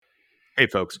Hey,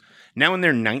 folks. Now in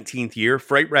their 19th year,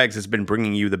 Fright Rags has been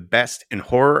bringing you the best in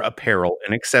horror apparel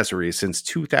and accessories since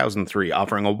 2003,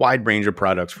 offering a wide range of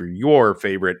products for your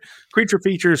favorite creature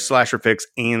features, slasher fix,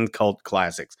 and cult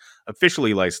classics.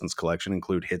 Officially licensed collection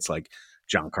include hits like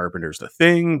John Carpenter's The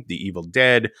Thing, The Evil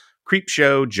Dead,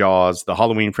 Creepshow, Jaws, the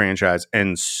Halloween franchise,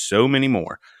 and so many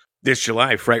more. This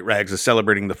July, Fright Rags is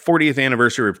celebrating the 40th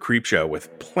anniversary of Creepshow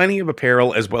with plenty of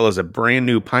apparel as well as a brand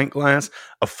new pint glass,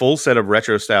 a full set of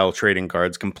retro-style trading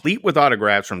cards, complete with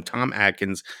autographs from Tom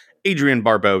Atkins, Adrian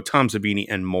Barbeau, Tom Savini,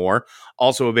 and more.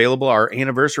 Also available are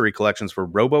anniversary collections for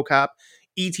RoboCop,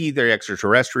 E.T. the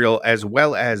Extraterrestrial, as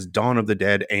well as Dawn of the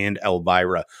Dead and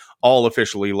Elvira, all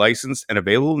officially licensed and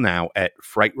available now at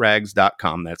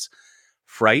frightrags.com. That's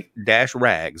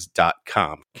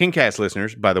fright-rags.com. Kingcast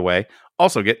listeners, by the way,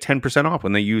 also get 10% off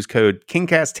when they use code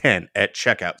KingCast10 at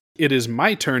checkout. It is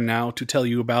my turn now to tell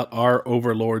you about our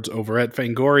overlords over at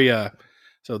Fangoria.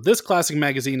 So this classic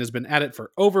magazine has been at it for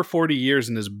over 40 years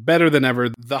and is better than ever.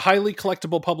 The highly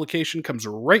collectible publication comes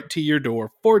right to your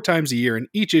door 4 times a year, and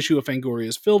each issue of Fangoria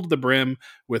is filled to the brim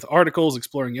with articles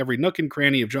exploring every nook and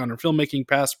cranny of genre filmmaking,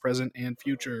 past, present, and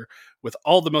future, with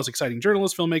all the most exciting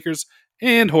journalists, filmmakers,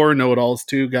 and horror know-it-alls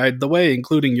to guide the way,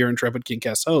 including your intrepid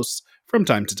Kingcast hosts from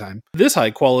time to time. This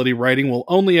high-quality writing will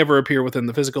only ever appear within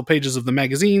the physical pages of the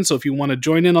magazine, so if you want to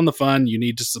join in on the fun, you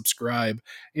need to subscribe.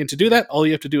 And to do that, all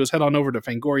you have to do is head on over to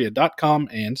fangoria.com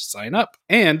and sign up.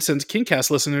 And since Kingcast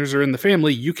listeners are in the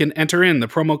family, you can enter in the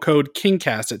promo code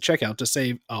KINGCAST at checkout to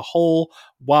save a whole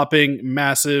whopping,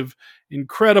 massive,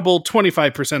 incredible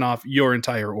 25% off your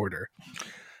entire order.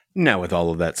 Now, with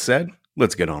all of that said,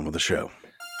 let's get on with the show.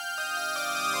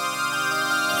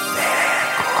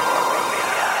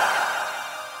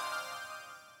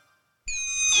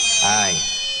 Hi.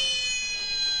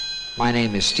 My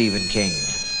name is Stephen King.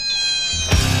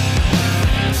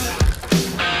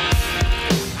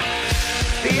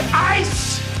 The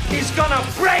ice is gonna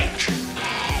break!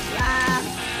 Bad Rob!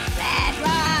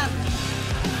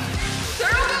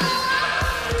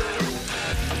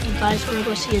 You guys wanna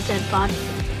go see a dead body?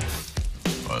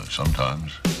 Well,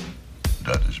 sometimes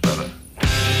that is better.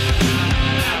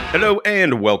 Hello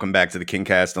and welcome back to the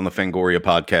Kingcast on the Fangoria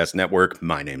Podcast Network.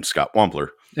 My name's Scott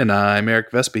Wampler. And I'm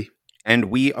Eric Vespi. And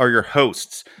we are your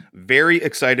hosts. Very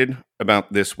excited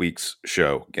about this week's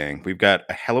show, gang. We've got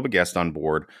a hell of a guest on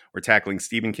board. We're tackling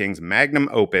Stephen King's magnum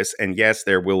opus. And yes,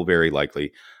 there will very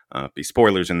likely be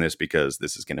spoilers in this because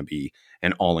this is going to be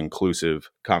an all-inclusive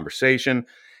conversation.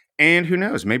 And who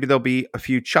knows, maybe there'll be a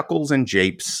few chuckles and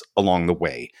japes along the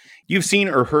way. You've seen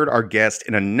or heard our guest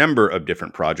in a number of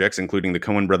different projects, including the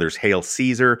Coen brothers' Hail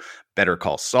Caesar, Better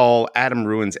Call Saul, Adam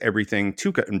Ruins Everything,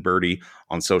 Tuca and Birdie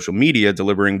on social media,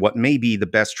 delivering what may be the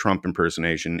best Trump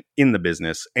impersonation in the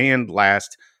business. And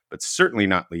last, but certainly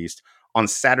not least, on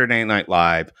Saturday Night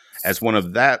Live as one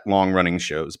of that long-running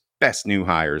show's best new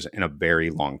hires in a very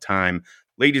long time.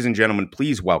 Ladies and gentlemen,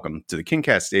 please welcome to the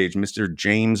Kingcast stage, Mr.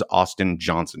 James Austin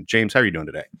Johnson. James, how are you doing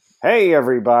today? Hey,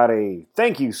 everybody.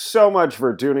 Thank you so much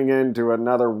for tuning in to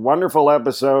another wonderful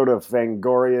episode of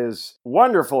Fangoria's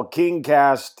wonderful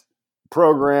Kingcast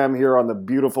program here on the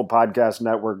beautiful podcast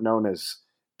network known as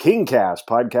Kingcast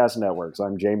Podcast Networks.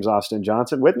 I'm James Austin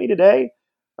Johnson. With me today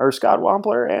are Scott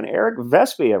Wampler and Eric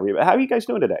Vespi. Everybody. How are you guys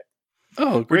doing today?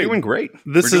 Oh, great. We're doing great.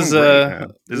 This is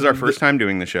our first time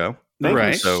doing the show. Thank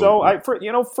you. So,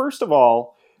 first of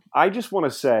all, I just want to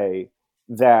say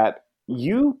that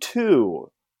you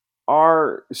two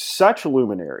are such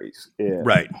luminaries in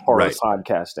horror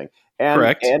podcasting. And,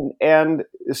 correct. And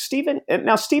Stephen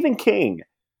King.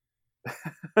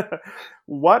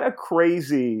 What a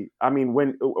crazy! I mean,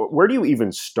 where do you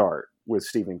even start with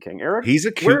Stephen King, Eric? He's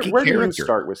a kooky where character. do you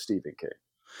start with Stephen King?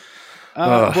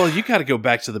 Well, you got to go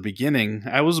back to the beginning.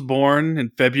 I was born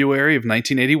in February of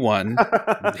 1981.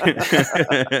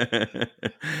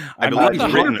 I'm not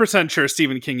 100% sure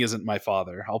Stephen King isn't my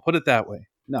father. I'll put it that way.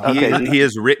 No, he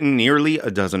has written nearly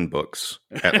a dozen books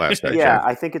at last I checked. Yeah,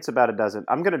 I think it's about a dozen.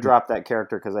 I'm going to drop that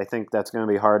character because I think that's going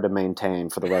to be hard to maintain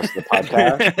for the rest of the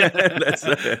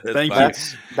podcast. Thank you.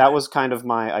 That was kind of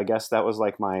my, I guess that was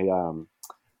like my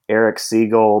Eric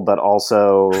Siegel, but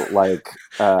also like...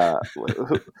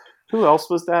 Who else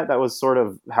was that? That was sort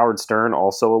of Howard Stern,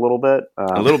 also a little bit.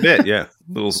 Yeah.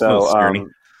 Little Sterny.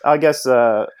 I guess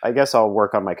I'll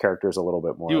work on my characters a little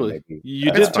bit more.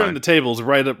 You did turn the tables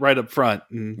right up front.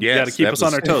 You got to keep us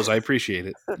on our toes. I appreciate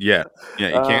it. Yeah. You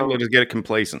can't let us get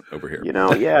complacent over here.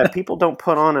 People don't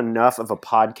put on enough of a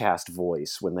podcast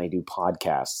voice when they do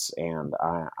podcasts, and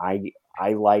I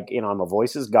like, I'm a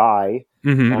voices guy,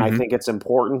 and I think it's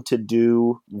important to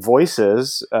do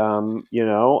voices.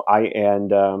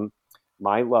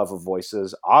 my love of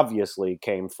voices obviously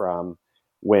came from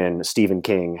when Stephen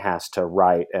King has to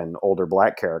write an older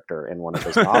black character in one of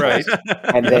his novels,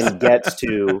 and then gets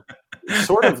to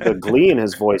sort of the glee in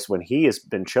his voice when he has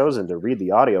been chosen to read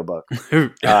the audiobook.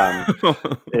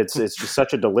 It's just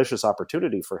such a delicious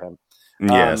opportunity for him.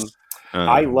 Yes.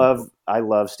 I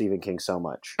love Stephen King so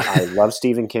much. I love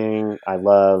Stephen King. I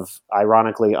love,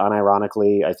 ironically,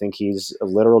 unironically, I think he's a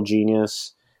literal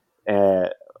genius.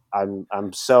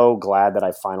 I'm so glad that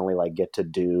I finally like get to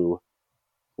do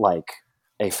like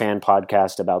a fan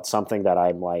podcast about something that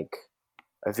I'm like,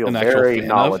 I feel very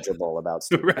knowledgeable about.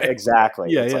 Right.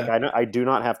 Exactly. Yeah, it's yeah. like I do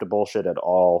not have to bullshit at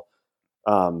all,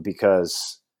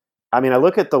 because I mean, I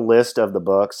look at the list of the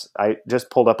books. I just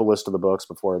pulled up a list of the books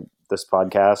before this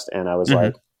podcast, and I was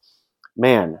like,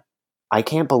 man, I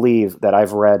can't believe that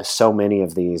I've read so many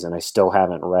of these and I still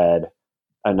haven't read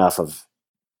enough of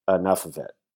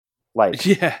it. Like,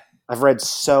 Yeah. I've read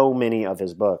so many of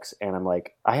his books, and I'm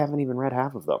like, I haven't even read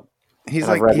half of them. He's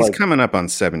And I've read, he's coming up on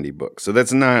 70 books. So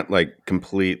that's not like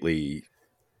completely,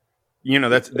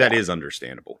 that is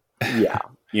understandable. Yeah.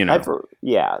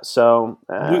 So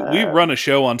we run a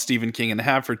show on Stephen King and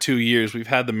have for 2 years. We've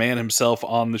had the man himself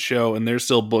on the show, and there's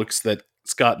still books that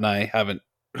Scott and I haven't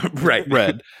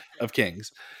read of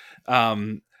King's.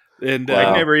 I'd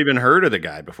never even heard of the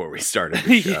guy before we started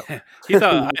the show. Yeah. He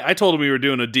thought I told him we were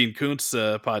doing a Dean Koontz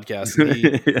podcast.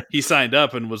 And he signed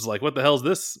up and was like, "What the hell's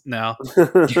this now?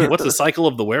 What's the cycle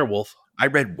of the werewolf?" I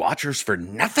read Watchers for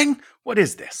nothing. What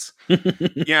is this?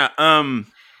 Yeah.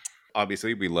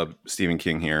 Obviously, we love Stephen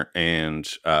King here, and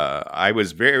I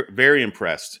was very, very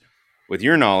impressed with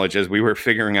your knowledge as we were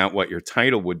figuring out what your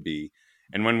title would be,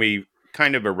 and when we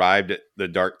kind of arrived at the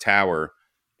Dark Tower,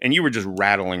 and you were just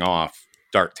rattling off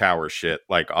Dark Tower shit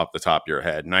like off the top of your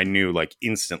head, and I knew like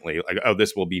instantly, like, oh,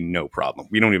 this will be no problem.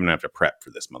 We don't even have to prep for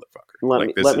this motherfucker.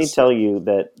 Let me tell you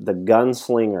that The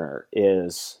Gunslinger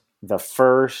is the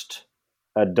first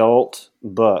adult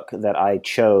book that I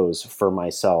chose for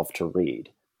myself to read.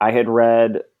 I had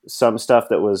read some stuff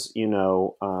that was,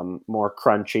 more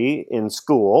crunchy in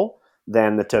school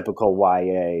than the typical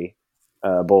YA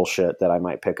bullshit that I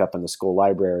might pick up in the school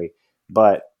library,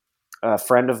 but a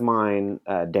friend of mine,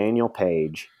 Daniel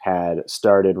Page, had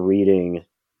started reading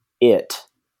It.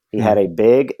 He had a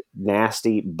big,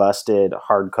 nasty, busted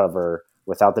hardcover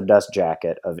without the dust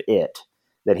jacket of It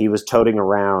that he was toting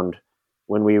around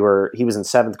when he was in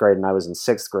 7th grade and I was in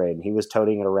 6th grade, and he was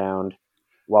toting it around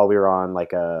while we were on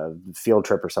like a field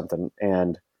trip or something.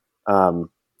 And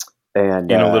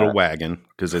in a little wagon,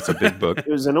 because it's a big book. It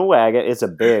was in a wagon. It's a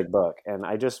big book. And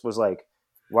I just was like,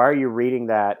 why are you reading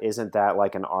that? Isn't that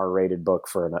like an R-rated book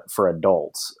for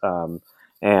adults?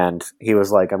 And he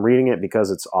was like, I'm reading it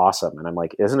because it's awesome. And I'm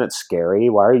like, isn't it scary?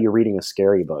 Why are you reading a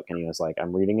scary book? And he was like,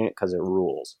 I'm reading it because it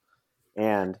rules.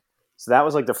 And so that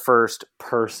was like the first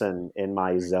person in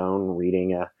my zone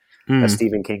reading a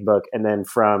Stephen King book. And then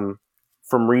from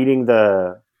reading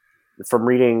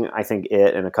I think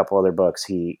It and a couple other books,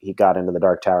 he got into the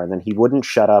Dark Tower, and then he wouldn't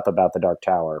shut up about the Dark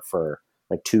Tower for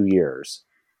like 2 years.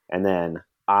 And then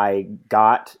I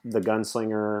got The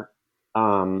Gunslinger,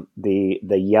 the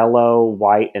yellow,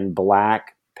 white, and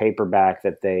black paperback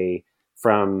that I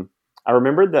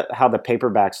remember how the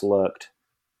paperbacks looked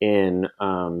in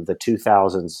the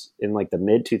 2000s, in like the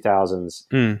mid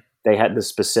 2000s. They had the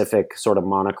specific sort of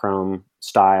monochrome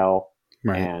style.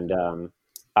 Right. And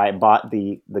I bought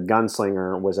the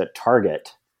Gunslinger was at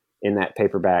Target in that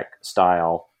paperback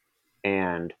style,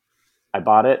 and I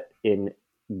bought it in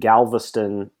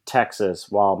Galveston, Texas,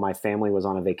 while my family was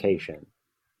on a vacation.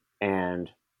 And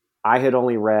I had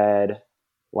only read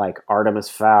like Artemis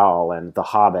Fowl and The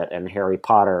Hobbit and Harry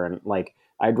Potter, and like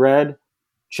I'd read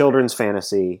children's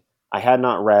fantasy. I had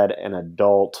not read an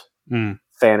adult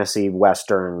fantasy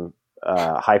Western,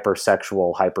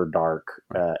 hypersexual, hyper dark,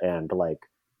 and like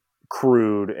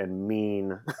crude and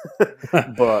mean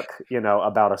book,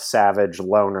 about a savage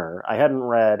loner. I hadn't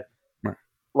read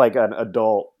like an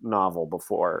adult novel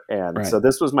before. And so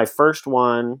this was my first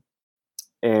one.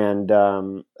 And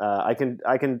I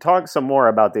can talk some more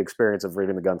about the experience of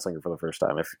reading The Gunslinger for the first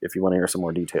time if you want to hear some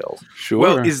more details. Sure.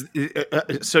 Well,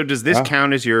 so does this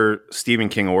count as your Stephen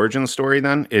King origin story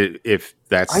then? If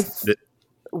that's the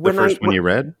first one you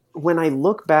read? When I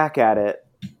look back at it,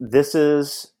 this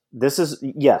is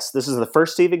the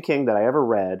first Stephen King that I ever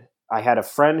read. I had a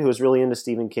friend who was really into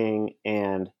Stephen King,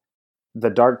 and The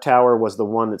Dark Tower was the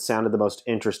one that sounded the most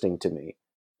interesting to me.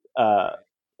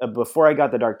 Before I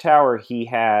got The Dark Tower, he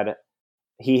had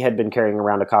been carrying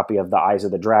around a copy of The Eyes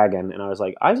of the Dragon, and I was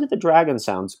like, Eyes of the Dragon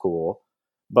sounds cool,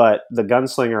 But the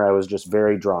Gunslinger, I was just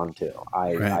very drawn to.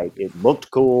 It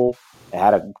looked cool. It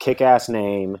had a kick-ass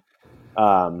name.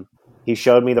 He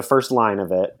showed me the first line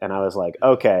of it, and I was like,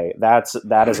 okay, that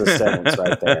is a sentence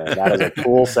right there. That is a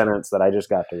cool sentence that I just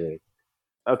got to read.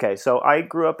 Okay, so I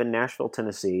grew up in Nashville,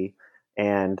 Tennessee,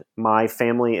 and my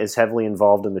family is heavily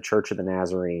involved in the Church of the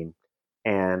Nazarene.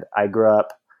 And I grew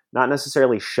up not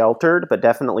necessarily sheltered, but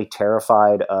definitely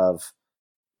terrified of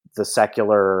the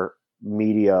secular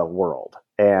media world.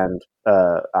 And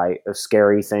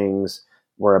scary things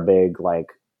were a big, like,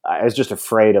 I was just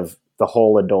afraid of the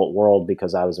whole adult world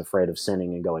because I was afraid of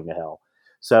sinning and going to hell.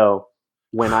 So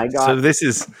when I got... So this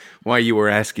is why you were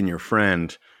asking your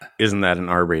friend, isn't that an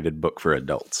R-rated book for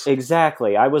adults?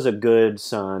 Exactly. I was a good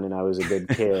son and I was a good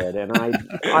kid. And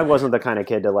I wasn't the kind of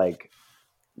kid to like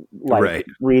Right.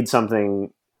 read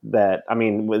something that, I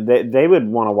mean, they would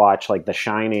want to watch like The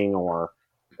Shining or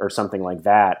something like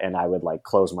that. And I would like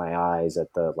close my eyes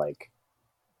at the like,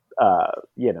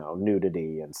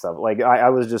 nudity and stuff. Like I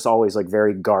was just always like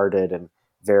very guarded and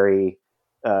very,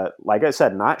 like I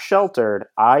said, not sheltered.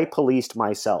 I policed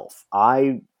myself.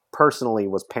 I personally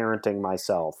was parenting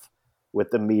myself with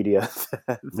the media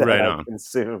that I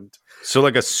consumed. So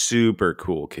like a super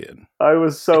cool kid. I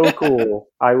was so cool.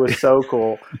 I was so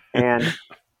cool. And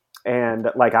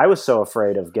like I was so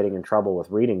afraid of getting in trouble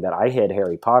with reading that I hid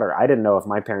Harry Potter. I didn't know if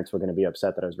my parents were going to be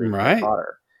upset that I was reading Harry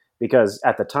Potter. Because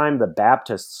at the time the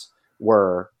Baptists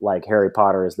were like, Harry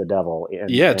Potter is the devil.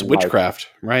 It's witchcraft,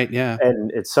 right? Yeah.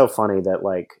 And it's so funny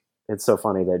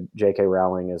that J.K.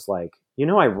 Rowling is like,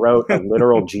 I wrote a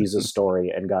literal Jesus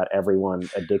story and got everyone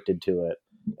addicted to it.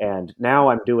 And now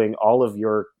I'm doing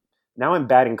now I'm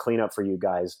batting cleanup for you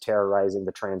guys, terrorizing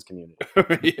the trans community.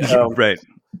 Right.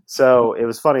 So it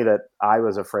was funny that I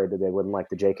was afraid that they wouldn't like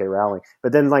the J.K. Rowling.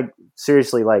 But then like,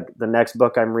 seriously, like the next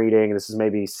book I'm reading, this is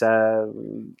maybe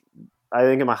I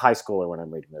think I'm a high schooler when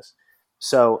I'm reading this.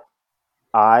 So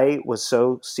I was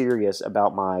so serious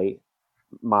about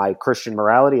my Christian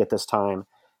morality at this time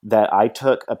that I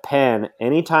took a pen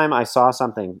anytime I saw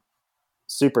something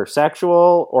super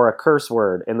sexual or a curse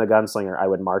word in the Gunslinger, I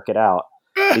would mark it out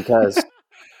because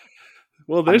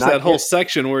well, there's that whole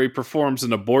section where he performs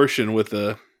an abortion with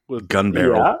gun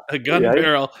barrel. A gun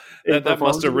barrel. That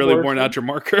must have really worn out your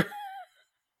marker.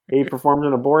 He performed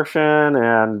an abortion,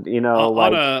 and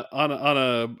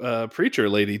on a preacher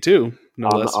lady too, no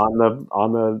less.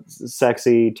 On the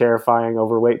sexy, terrifying,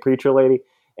 overweight preacher lady,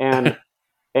 and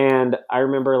I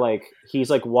remember like he's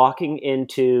like walking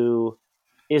into.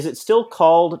 Is it still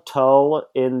called Tull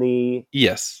in the?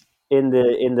 Yes. In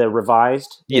the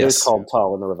revised, yes. It is called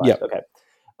Tull in the revised. Yep. Okay,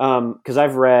 because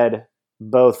I've read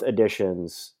both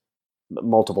editions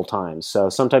multiple times, so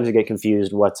sometimes you get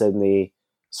confused. What's in the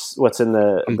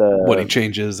what he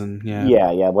changes and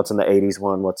what's in the 80s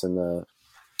one, what's in the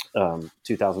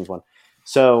 2000s one.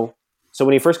 So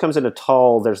when he first comes into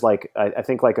Tull, there's like I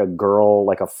think like a girl,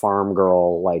 like a farm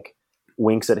girl, like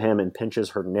winks at him and pinches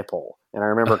her nipple, and I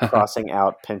remember crossing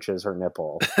out pinches her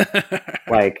nipple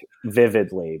like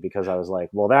vividly because I was like,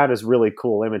 well, that is really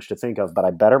cool image to think of, but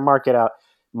I better mark it out.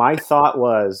 My thought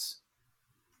was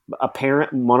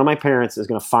one of my parents is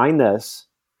going to find this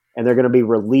and they're going to be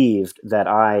relieved that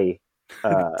I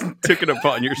took it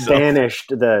upon yourself, banished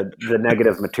the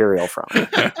negative material from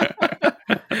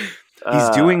it. He's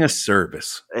doing a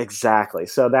service. Exactly.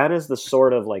 So that is the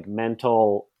sort of like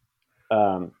mental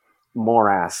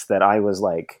morass that I was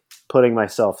like putting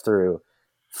myself through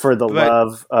for the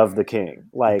love of the king.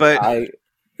 Like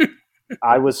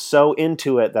I was so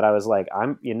into it that I was like,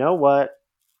 you know what?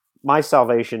 My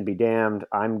salvation be damned.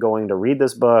 I'm going to read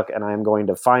this book and I'm going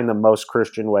to find the most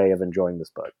Christian way of enjoying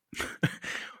this book.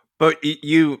 But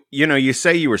you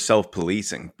say you were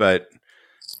self-policing, but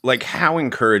like how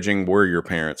encouraging were your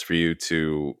parents for you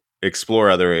to explore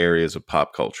other areas of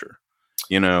pop culture?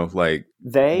 Like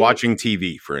watching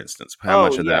TV, for instance, how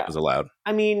much of that was allowed?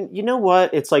 I mean, you know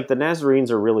what? It's like the Nazarenes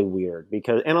are really weird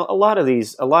because, and a lot of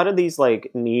these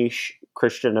like niche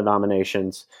Christian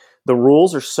denominations, the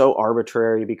rules are so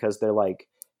arbitrary because they're like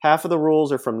half of the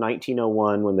rules are from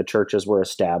 1901 when the churches were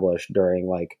established during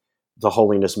like the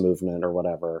holiness movement or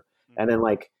whatever. And then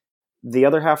like the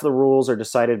other half of the rules are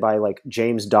decided by like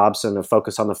James Dobson of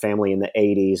Focus on the Family in the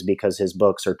 80s because his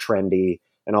books are trendy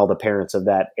and all the parents of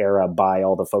that era buy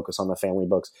all the Focus on the Family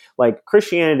books. Like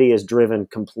Christianity is driven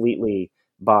completely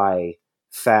by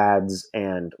fads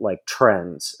and like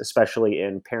trends, especially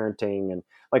in parenting. And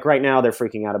like right now they're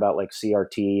freaking out about like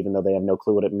CRT, even though they have no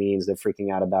clue what it means. They're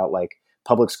freaking out about like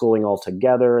public schooling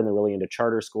altogether, and they're really into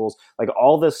charter schools. Like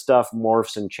all this stuff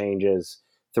morphs and changes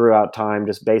throughout time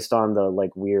just based on the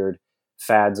like weird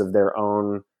fads of their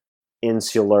own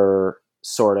insular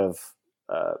sort of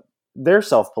they're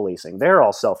self-policing. They're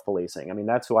all self-policing. I mean,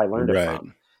 that's who I learned it Right.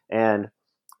 from. And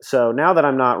so now that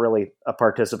I'm not really a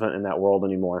participant in that world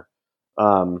anymore,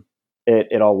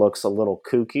 it all looks a little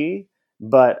kooky.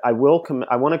 But I want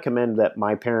to commend that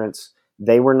my parents,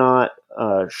 they were not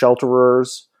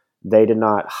shelterers. They did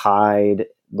not hide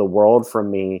the world from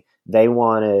me. They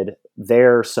wanted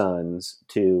their sons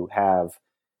to have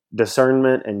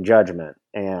discernment and judgment.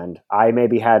 And I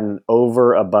maybe had an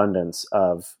overabundance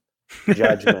of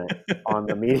judgment on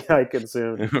the media I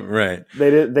consumed. Right. They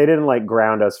didn't like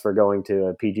ground us for going to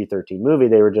a PG-13 movie.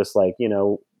 They were just like,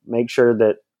 make sure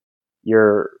that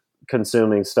you're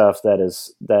consuming stuff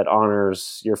that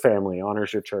honors your family,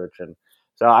 honors your church. And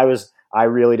so I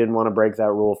really didn't want to break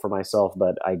that rule for myself,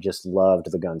 but I just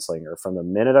loved The Gunslinger. From the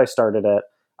minute I started it,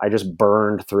 I just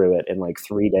burned through it in like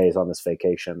 3 days on this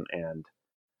vacation. And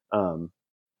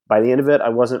by the end of it, I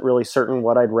wasn't really certain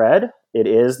what I'd read. It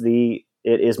is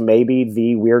maybe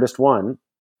the weirdest one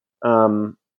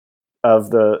of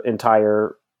the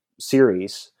entire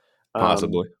series.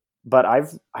 Possibly. But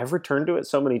I've returned to it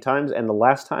so many times, and the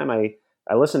last time I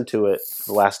listened to it,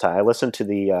 I listened to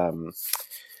the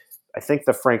I think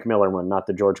the Frank Miller one, not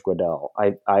the George Guidall.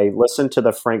 I listened to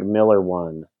the Frank Miller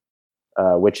one,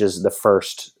 which is the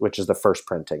first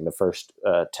printing, the first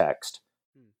text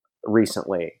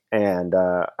recently, and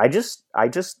I just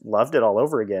loved it all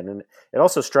over again. And it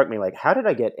also struck me, like, how did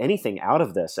I get anything out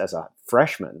of this as a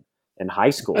freshman in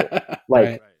high school? Like.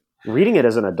 Right. Reading it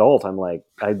as an adult, I'm like,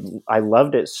 I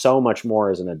loved it so much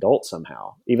more as an adult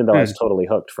somehow, even though I was totally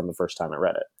hooked from the first time I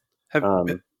read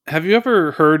it. Have you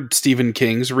ever heard Stephen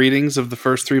King's readings of the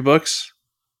first 3 books?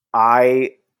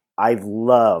 I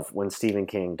love when Stephen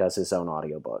King does his own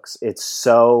audiobooks. It's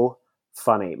so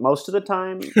funny. Most of the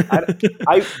time,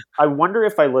 I wonder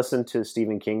if I listen to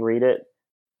Stephen King read it,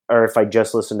 or if I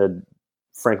just listen to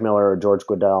Frank Miller or George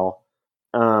Guidall.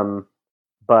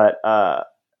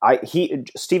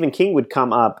 Stephen King would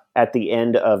come up at the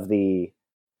end of the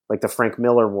Frank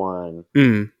Miller one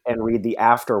and read the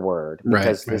afterword,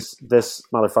 because this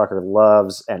motherfucker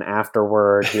loves an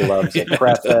afterword. He loves a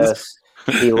preface.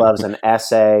 He loves an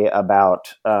essay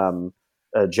about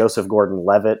a Joseph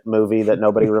Gordon-Levitt movie that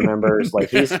nobody remembers.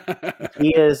 Like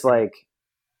he is like,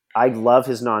 I love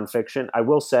his nonfiction. I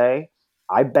will say,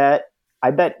 I bet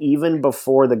even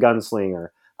before The Gunslinger,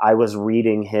 I was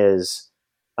reading his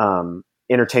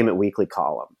Entertainment Weekly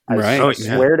column. I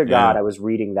swear to God, I was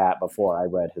reading that before I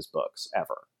read his books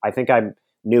ever. I think I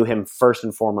knew him first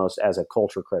and foremost as a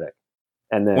culture critic,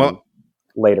 and then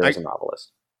later as a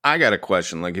novelist. I got a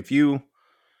question. Like, if you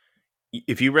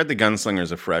read The Gunslinger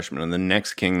as a freshman and the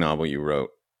next King novel you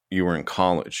wrote, you were in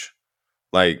college,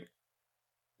 like,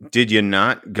 did you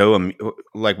not go?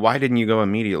 Why didn't you go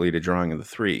immediately to Drawing of the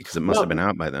Three? Because it must have been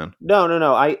out by then. No.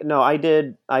 I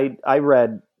did. I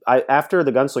read. After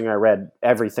The Gunslinger, I read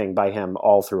everything by him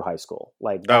all through high school.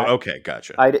 Like, that, okay,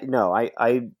 gotcha. I didn't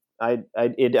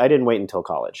wait until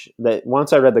college. That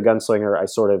once I read The Gunslinger, I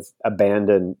sort of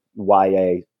abandoned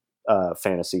YA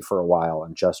fantasy for a while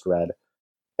and just read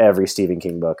every Stephen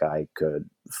King book I could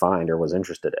find or was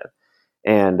interested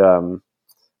in.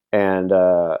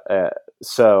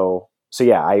 So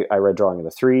yeah, I read Drawing of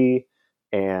the Three,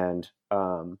 and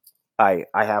I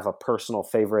have a personal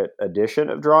favorite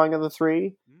edition of Drawing of the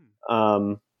Three. I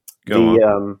don't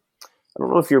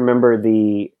know if you remember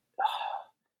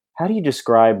how do you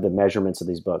describe the measurements of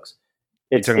these books?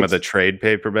 You're talking about the trade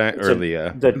paperback, or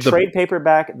the trade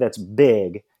paperback that's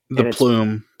big. The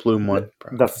plume one.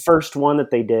 The first one that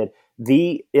they did.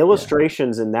 The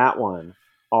illustrations in that one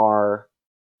are,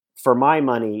 for my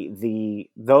money,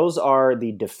 those are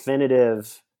the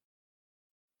definitive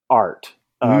art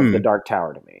of The Dark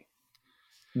Tower to me.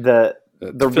 The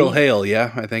Phil Hale,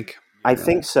 I think. I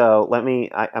think so.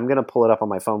 I'm going to pull it up on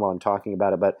my phone while I'm talking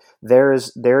about it, but there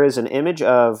is an image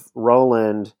of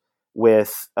Roland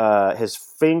with his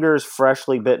fingers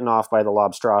freshly bitten off by the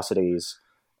lobstrosities,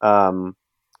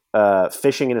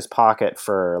 fishing in his pocket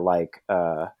for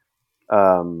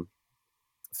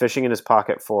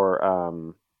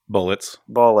bullets.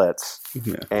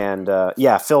 Yeah. And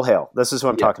Phil Hale. This is who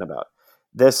I'm talking about.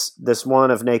 This one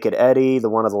of Naked Eddie, the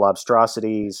one of the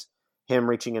lobstrosities, him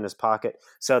reaching in his pocket.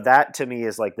 So that to me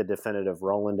is like the definitive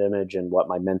Roland image and what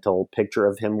my mental picture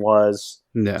of him was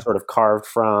sort of carved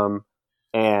from.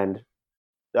 And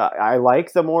I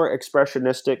like the more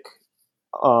expressionistic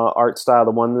art style.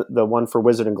 The one for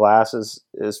Wizard and Glass is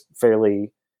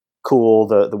fairly cool.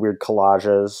 The weird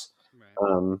collages.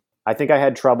 Right. I think I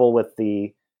had trouble with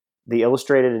the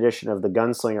illustrated edition of The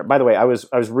Gunslinger. By the way, I was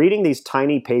reading these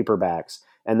tiny paperbacks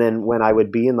And then when I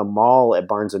would be in the mall at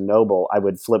Barnes and Noble, I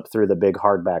would flip through the big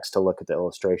hardbacks to look at the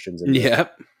illustrations and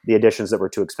the editions that were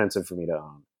too expensive for me to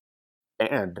own.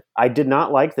 And I did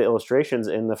not like the illustrations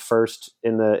in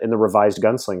the revised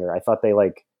Gunslinger. I thought they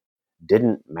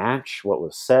didn't match what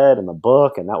was said in the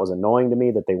book, and that was annoying to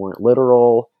me that they weren't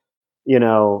literal. You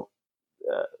know,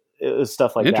 it was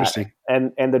stuff like Interesting.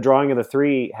 that. And the drawing of the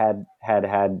 3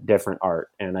 had different art,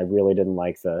 and I really didn't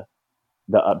like the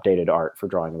updated art for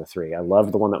drawing of the 3. I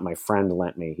loved the one that my friend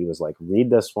lent me. He was like,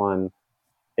 "Read this one.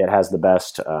 It has the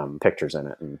best pictures in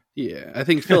it." And yeah, I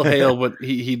think Phil Hale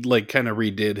he kind of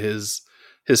redid his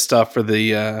stuff for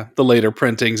the later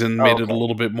printings and made it a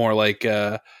little bit more like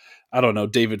I don't know,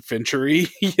 David Finchery,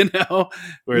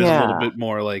 whereas a little bit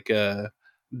more like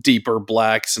deeper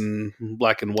blacks and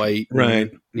black and white. Right.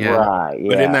 Yeah. Right. Yeah.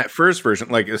 But in that first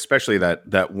version, especially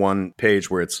that one page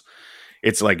where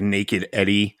it's like naked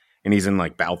Eddie and he's in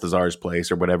like Balthazar's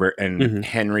place or whatever, and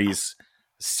Henry's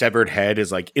severed head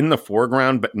is like in the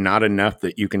foreground, but not enough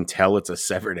that you can tell it's a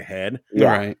severed head.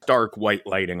 Yeah. Right. Dark white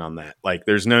lighting on that. Like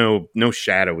there's no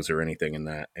shadows or anything in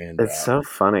that. And it's so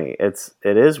funny. It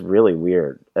is really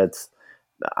weird.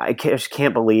 I just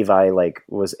can't believe I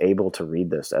was able to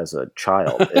read this as a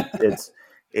child.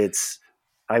 It's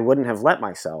I wouldn't have let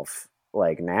myself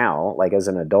now, as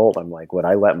an adult. I'm like, would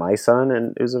I let my son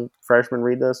and who's a freshman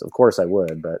read this? Of course I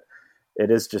would, but it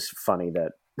is just funny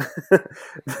that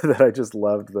that I just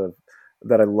loved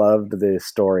the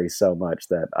story so much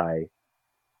that I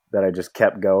just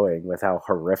kept going with how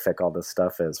horrific all this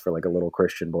stuff is for a little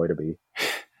Christian boy to be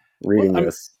reading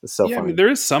this. It's so funny. I mean, there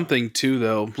is something too,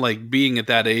 though, being at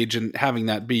that age and having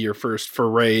that be your first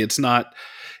foray. It's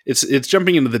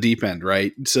jumping into the deep end,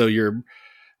 right? So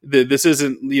this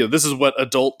isn't, this is what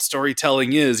adult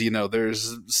storytelling is.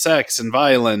 There's sex and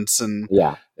violence and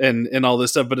all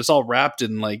this stuff, but it's all wrapped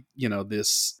in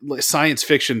this science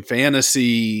fiction,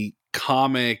 fantasy,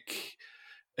 comic,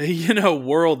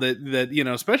 world that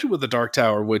especially with the Dark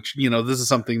Tower, which this is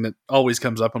something that always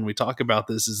comes up when we talk about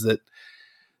this, is that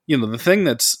the thing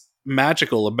that's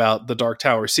magical about the Dark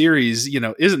Tower series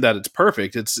isn't that it's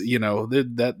perfect. It's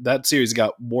that series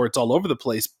got warts all over the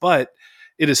place, but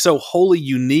it is so wholly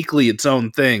uniquely its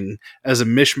own thing as a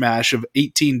mishmash of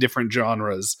 18 different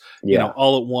genres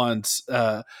all at once,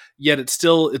 yet it's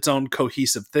still its own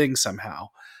cohesive thing somehow.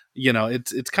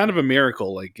 It's kind of a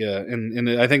miracle, and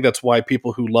I think that's why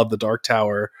people who love the Dark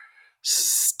Tower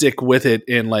stick with it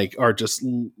and are just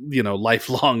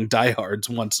lifelong diehards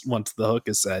once the hook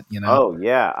is set. Oh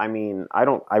yeah, I mean,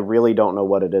 I really don't know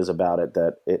what it is about it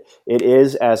that it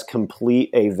is as complete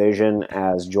a vision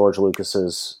as George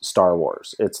Lucas's Star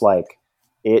Wars. It's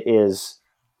it is,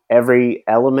 every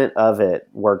element of it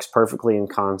works perfectly in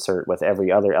concert with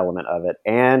every other element of it,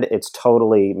 and it's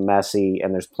totally messy,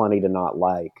 and there's plenty to not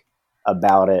like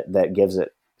about it that gives it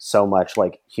so much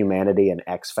humanity and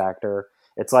X factor.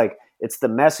 It's the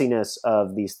messiness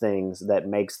of these things that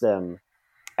makes them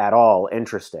at all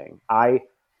interesting. I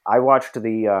watched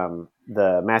the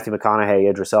Matthew McConaughey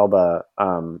Idris Elba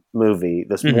movie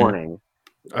this morning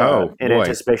in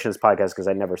anticipation of this podcast because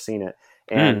I'd never seen it,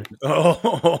 and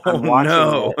I'm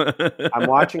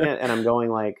watching it and I'm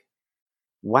going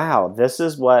wow, this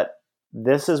is what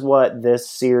this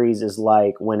series is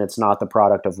like when it's not the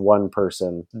product of one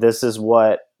person. This is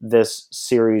what this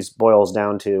series boils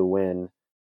down to when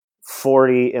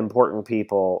 40 important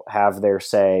people have their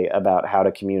say about how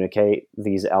to communicate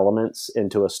these elements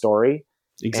into a story.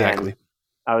 Exactly. And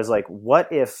I was like, what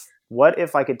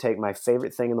if I could take my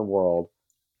favorite thing in the world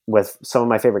with some of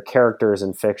my favorite characters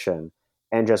in fiction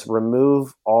and just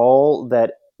remove all of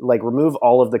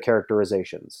the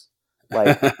characterizations?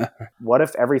 What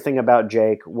if everything about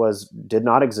Jake did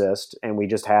not exist and we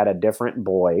just had a different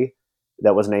boy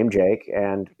that was named Jake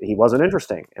and he wasn't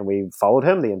interesting and we followed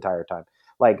him the entire time?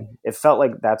 It felt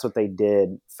like that's what they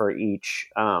did for each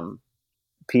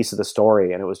piece of the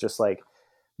story. And it was just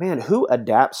man, who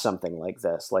adapts something like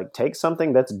this? Take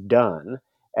something that's done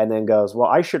and then goes, well,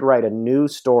 I should write a new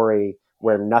story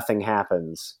where nothing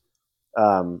happens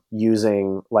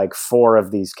using 4 of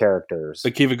these characters.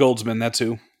 Akiva Goldsman, that's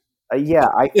who.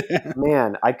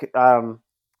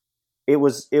 It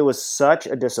was such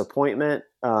a disappointment.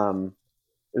 It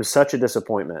was such a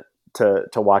disappointment to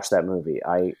watch that movie.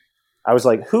 I was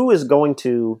like, who is going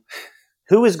to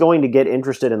get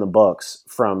interested in the books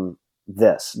from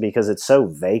this? Because it's so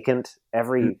vacant.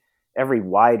 Every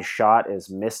wide shot is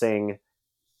missing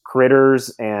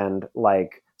critters and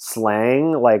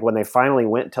slang. When they finally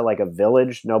went to a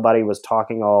village, nobody was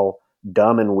talking all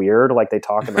dumb and weird like they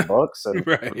talk in the books. And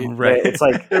right. It's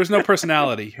there was no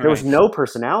personality. There was no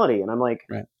personality. And I'm like,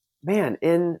 man,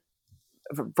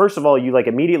 first of all, you like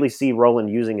immediately see Roland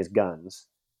using his guns.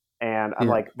 And I'm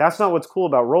like, that's not what's cool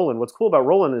about Roland. What's cool about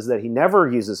Roland is that he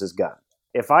never uses his gun.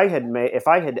 If I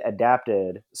had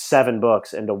adapted 7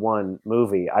 books into one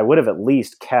movie, I would have at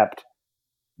least kept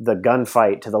the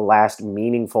gunfight to the last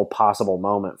meaningful possible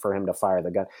moment for him to fire the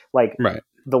gun. Like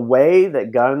the way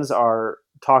that guns are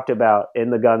talked about in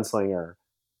The Gunslinger,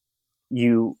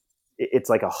 it's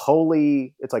like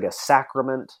it's like a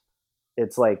sacrament.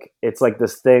 It's like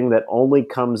this thing that only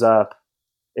comes up.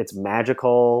 It's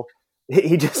magical.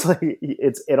 He just like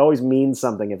it always means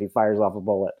something if he fires off a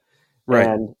bullet. Right.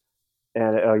 And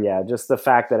oh yeah, just the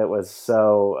fact that it was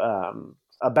so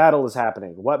a battle is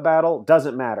happening. What battle?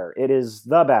 Doesn't matter. It is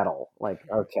the battle. Like,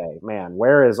 okay, man,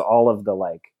 where is all of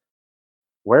the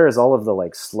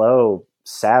slow,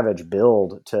 savage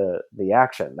build to the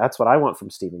action? That's what I want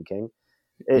from Stephen King.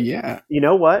 You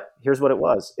know what? Here's what it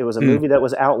was. It was a movie that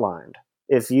was outlined.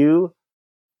 If you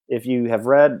have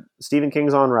read Stephen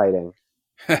King's On Writing,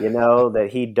 you know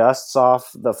that he dusts off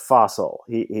the fossil.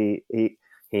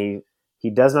 He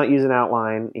does not use an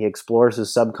outline. He explores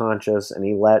his subconscious and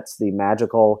he lets the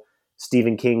magical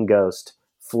Stephen King ghost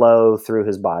flow through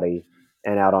his body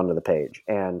and out onto the page.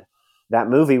 And that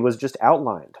movie was just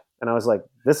outlined. And I was like,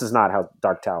 this is not how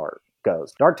Dark Tower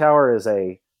goes. Dark Tower is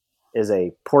a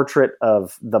portrait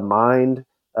of the mind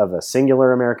of a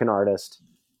singular American artist.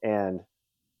 And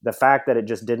the fact that it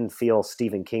just didn't feel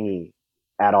Stephen King-y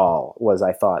at all was,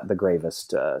 I thought, the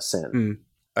gravest sin.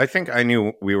 I think I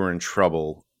knew we were in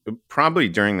trouble probably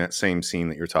during that same scene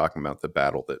that you're talking about, the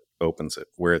battle that opens it,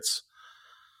 where it's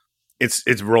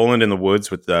Roland in the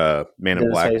woods with the man in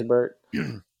black. Him.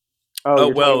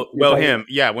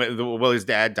 Yeah. Well, his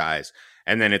dad dies,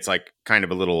 and then it's like kind of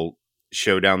a little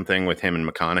showdown thing with him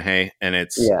and McConaughey, and and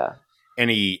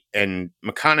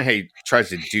McConaughey tries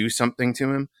to do something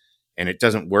to him, and it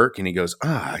doesn't work, and he goes,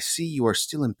 I see you are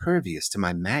still impervious to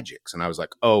my magics. And I was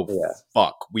like,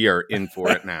 fuck, we are in for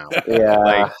it now.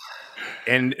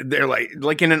 And they're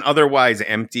like in an otherwise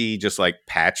empty, just like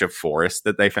patch of forest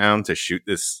that they found to shoot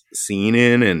this scene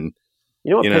in. And you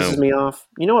know what pisses me off?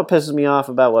 You know what pisses me off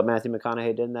about what Matthew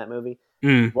McConaughey did in that movie?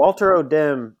 Walter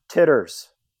O'Dim titters.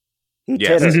 He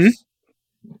titters. Mm-hmm.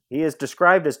 He is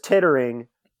described as tittering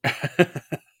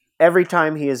every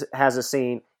time he has a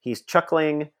scene. He's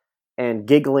chuckling and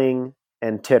giggling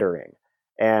and tittering.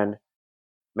 And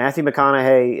Matthew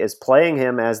McConaughey is playing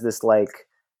him as this like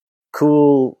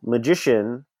cool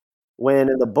magician, when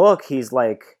in the book he's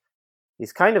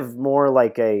kind of more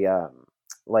like a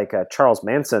Charles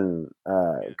Manson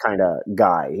kind of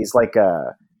guy. He's like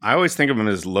I always think of him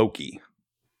as Loki.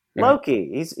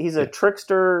 He's a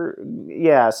trickster.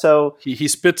 Yeah. So he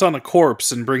spits on a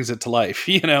corpse and brings it to life,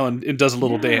 and does a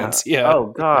little dance. Yeah. Oh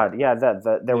God. Yeah.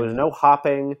 There was no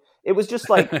hopping. It was just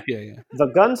like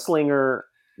The Gunslinger.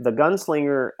 The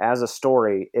Gunslinger as a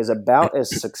story is about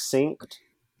as succinct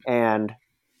and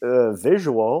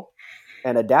visual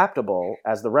and adaptable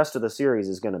as the rest of the series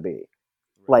is going to be.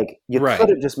 Like you could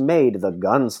have just made The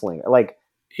Gunslinger.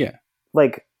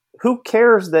 Like who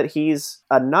cares that he's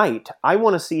a knight? I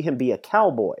want to see him be a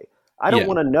cowboy. I don't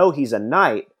want to know he's a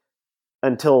knight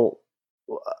until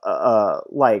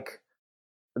like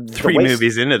 3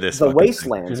 movies into this. The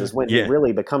Wastelands is when he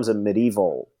really becomes a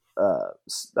medieval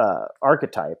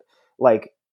archetype.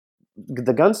 Like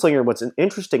the Gunslinger, what's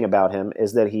interesting about him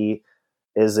is that he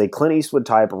is a Clint Eastwood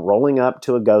type rolling up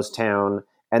to a ghost town,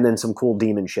 and then some cool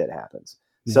demon shit happens.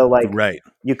 So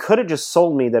you could have just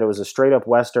sold me that it was a straight up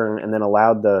Western and then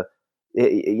allowed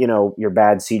your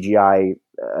bad CGI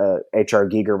H.R.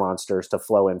 Giger monsters to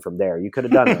flow in from there. You could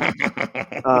have done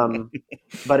that.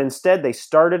 But instead they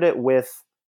started it with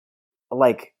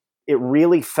it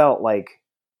really felt like,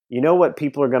 what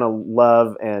people are going to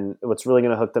love and what's really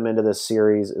going to hook them into this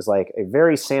series is like a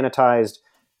very sanitized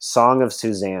Song of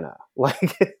Susanna.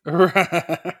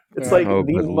 It's like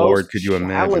the most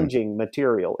challenging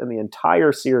material in the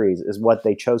entire series is what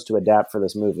they chose to adapt for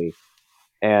this movie.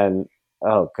 And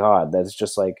oh God, that's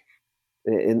just like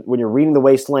when you're reading The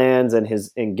Wastelands and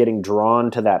getting drawn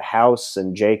to that house,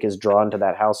 and Jake is drawn to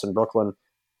that house in Brooklyn.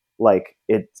 Like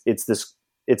it's this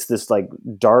like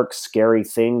dark, scary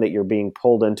thing that you're being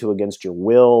pulled into against your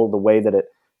will. The way that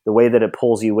it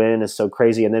pulls you in is so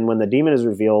crazy. And then when the demon is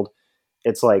revealed,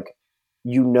 it's like,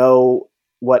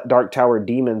 what Dark Tower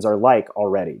demons are like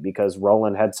already, because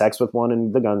Roland had sex with one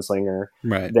in The Gunslinger.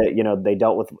 Right. That, they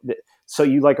dealt with. So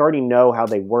you already know how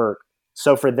they work.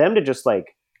 So for them to just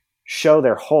show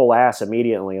their whole ass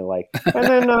immediately,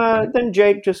 and then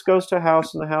Jake just goes to a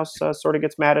house and the house sort of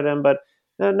gets mad at him, but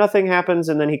nothing happens,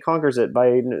 and then he conquers it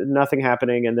by nothing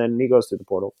happening, and then he goes through the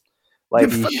portal.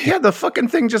 The fucking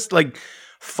thing just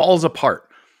falls apart.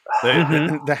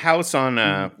 The house on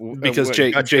because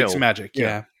Dutch Jake's Hill. magic.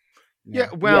 Yeah.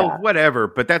 Well, whatever,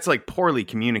 but that's like poorly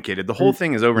communicated. The whole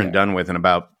thing is over and done with in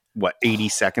about 80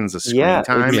 seconds of screen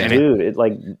time. And it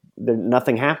like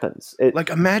nothing happens. Like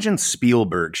imagine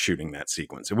Spielberg shooting that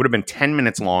sequence. It would have been 10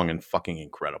 minutes long and fucking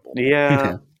incredible.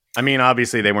 Yeah. I mean,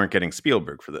 obviously they weren't getting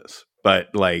Spielberg for this, but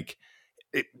like,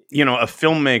 a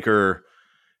filmmaker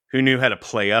who knew how to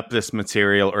play up this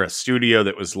material, or a studio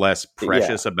that was less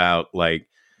precious about like,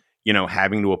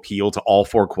 having to appeal to all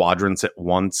four quadrants at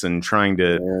once and trying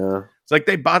to, it's like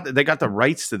they got the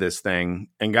rights to this thing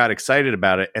and got excited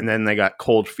about it. And then they got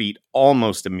cold feet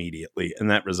almost immediately.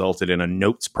 And that resulted in a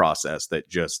notes process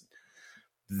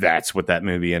that's what that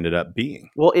movie ended up being.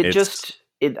 Well,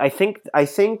 I think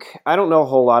I don't know a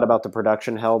whole lot about the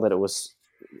production hell that it was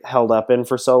held up in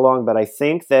for so long, but I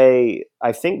think they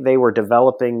were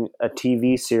developing a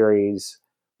TV series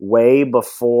way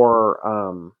before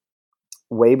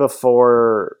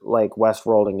like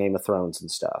Westworld and Game of Thrones and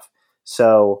stuff.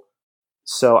 So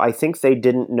I think they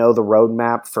didn't know the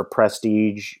roadmap for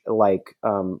prestige, like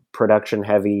production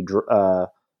heavy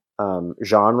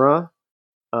genre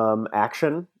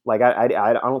action. Like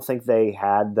I don't think they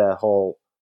had I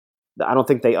don't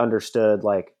think they understood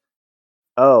like,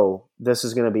 oh, this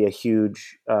is going to be a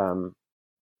huge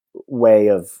way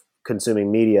of consuming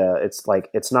media. It's like,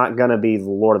 it's not going to be the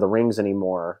Lord of the Rings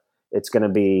anymore. It's going to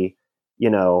be,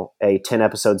 a 10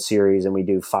 episode series and we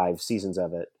do 5 seasons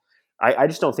of it. I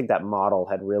just don't think that model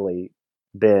had really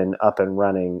been up and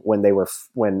running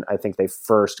when I think they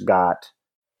first got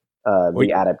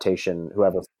the adaptation,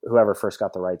 whoever first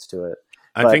got the rights to it.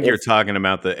 I think you're talking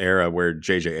about the era where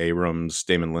J.J. Abrams,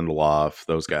 Damon Lindelof,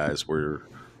 those guys were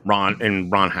Ron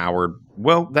Howard.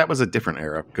 Well, that was a different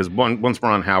era because once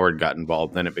Ron Howard got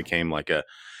involved, then it became like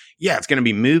it's going to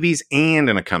be movies and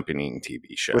an accompanying TV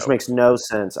show, which makes no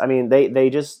sense. I mean, they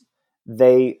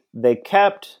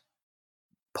kept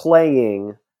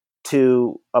playing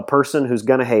to a person who's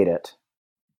going to hate it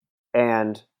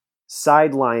and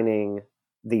sidelining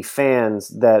the fans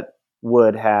that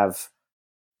would have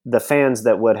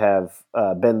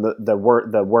been the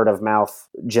word of mouth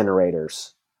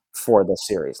generators for the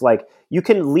series. Like, you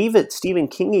can leave it Stephen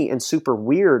Kingy and super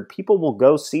weird. People will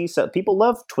go see. So people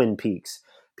love Twin Peaks.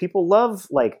 People love,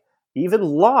 like, even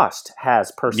Lost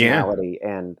has personality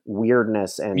and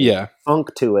weirdness and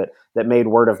funk to it that made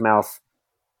word of mouth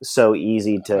so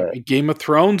easy to. Game of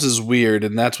Thrones is weird,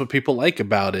 and that's what people like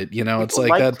about it. It's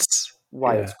like that's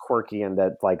why it's quirky, and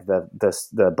that like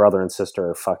the brother and sister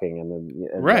are fucking,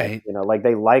 and right, like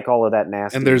they like all of that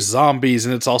nasty. And there's zombies,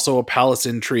 and it's also a palace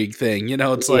intrigue thing.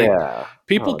 It's like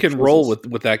people can roll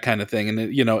with that kind of thing, and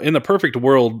in the perfect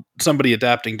world, somebody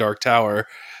adapting Dark Tower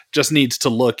just needs to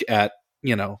look at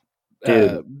look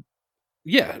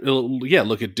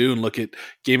at Dune, look at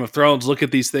Game of Thrones, look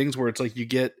at these things where it's like you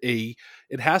get it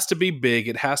has to be big,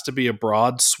 it has to be a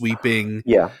broad sweeping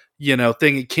thing.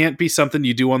 It can't be something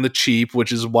you do on the cheap,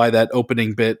 which is why that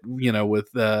opening bit with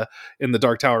in the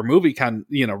Dark Tower movie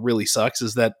really sucks.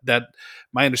 Is that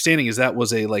my understanding is that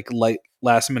was a light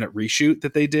last minute reshoot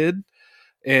that they did.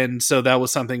 And so that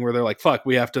was something where they're like, fuck,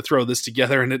 we have to throw this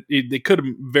together. And it could have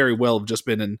very well have just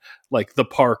been in like the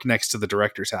park next to the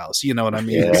director's house. You know what I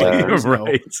mean? It's like,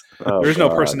 there's no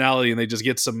personality, and they just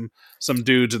get some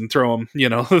dudes and throw them,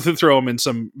 throw them in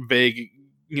some vague,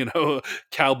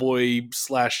 cowboy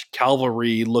 /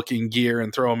 cavalry looking gear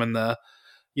and throw them in the,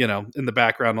 in the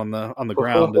background on the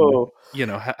ground and,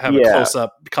 have a close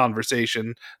up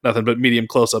conversation, nothing but medium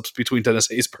close ups between Dennis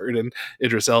Haysbert and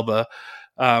Idris Elba.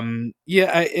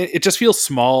 It just feels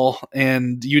small,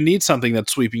 and you need something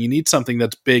that's sweeping. You need something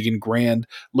that's big and grand.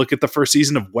 Look at the first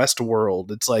season of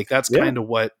Westworld. It's like, that's kind of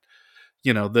what,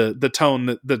 the tone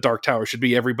that the Dark Tower should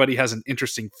be. Everybody has an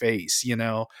interesting face,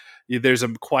 there's a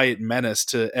quiet menace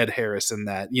to Ed Harris in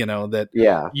that, you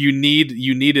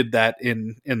needed that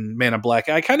in Man in Black.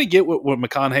 I kind of get what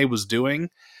McConaughey was doing.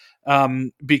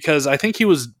 Because I think he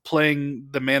was playing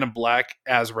the Man in Black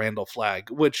as Randall Flagg,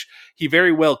 which he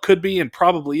very well could be and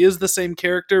probably is the same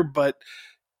character, but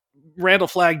Randall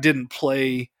Flagg didn't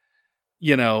play,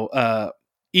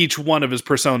 each one of his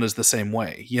personas the same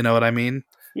way. You know what I mean?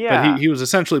 Yeah. But he was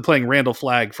essentially playing Randall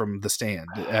Flagg from The Stand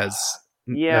as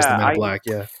the Man in Black.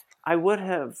 Yeah. I would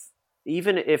have,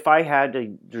 even if I had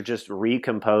to just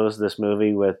recompose this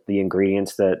movie with the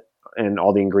ingredients and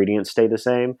all the ingredients stay the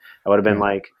same, I would have been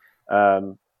like,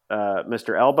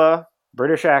 Mr. Elba,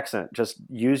 British accent. Just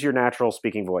use your natural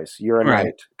speaking voice. You're a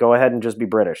knight. Go ahead and just be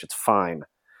British. It's fine.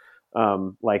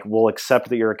 We'll accept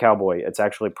that you're a cowboy. It's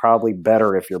actually probably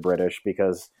better if you're British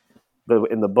because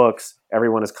in the books,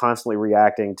 everyone is constantly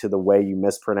reacting to the way you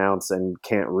mispronounce and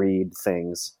can't read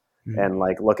things. And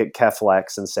like, look at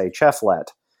Keflex and say Cheflet.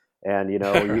 And,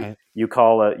 Right. you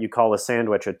call a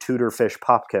sandwich a Tudor fish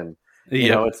popkin.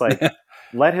 Yeah. It's like,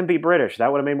 let him be British.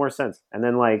 That would have made more sense. And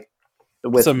then like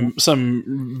with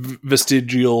some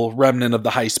vestigial remnant of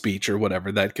the high speech or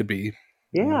whatever that could be.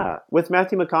 with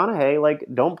Matthew McConaughey, like,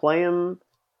 don't play him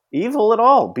evil at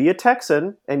all. Be a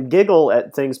Texan and giggle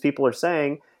at things people are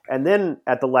saying, and then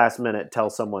at the last minute tell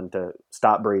someone to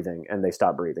stop breathing, and they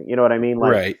stop breathing. You know what I mean?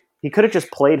 Like, Right. he could have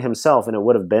just played himself, and it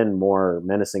would have been more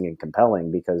menacing and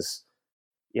compelling because,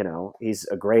 he's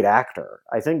a great actor.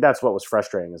 I think that's what was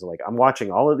frustrating, is like, I'm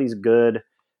watching all of these good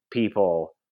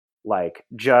people like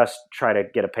just try to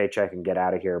get a paycheck and get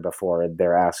out of here before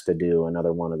they're asked to do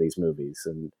another one of these movies.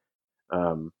 And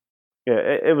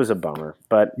it was a bummer.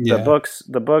 But Yeah.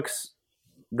 the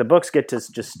books get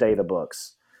to just stay the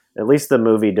books. At least the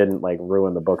movie didn't like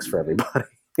ruin the books for everybody.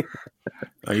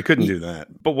 Oh, you couldn't do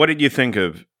that. But what did you think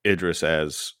of Idris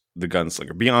as the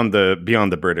gunslinger beyond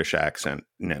the British accent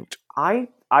note?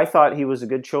 I thought he was a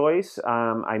good choice.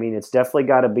 I mean, it's definitely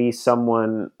got to be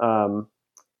someone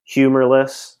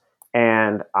humorless,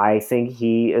 and I think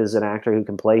he is an actor who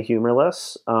can play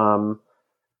humorless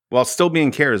While still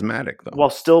being charismatic, though. while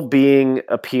still being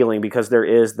appealing, because there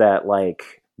is that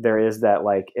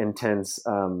intense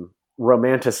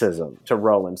romanticism to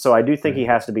Roland. So I do think he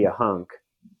has to be a hunk.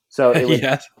 So it would,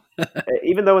 Yes.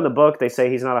 even though in the book they say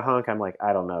he's not a hunk, I'm like,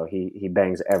 I don't know. He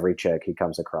bangs every chick he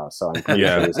comes across, so I'm pretty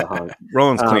sure he's a hunk.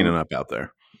 Roland's cleaning up out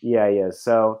there. Yeah, he is.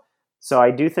 So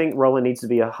I do think Roland needs to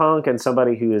be a hunk and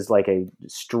somebody who is like a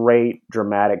straight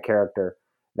dramatic character.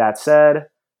 That said,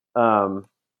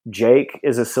 Jake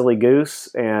is a silly goose,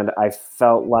 and I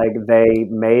felt like they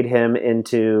made him in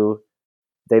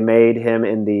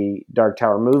the Dark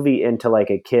Tower movie into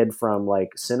like a kid from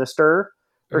like Sinister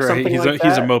or something He's like that.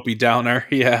 He's a mopey downer.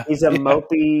 Yeah. He's a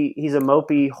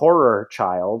mopey horror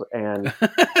child, and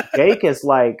Jake is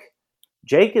like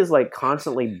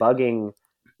constantly bugging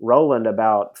Roland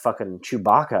about fucking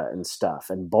Chewbacca and stuff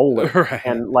and bowling. Right.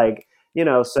 And like,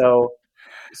 so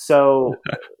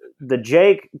the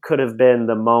Jake could have been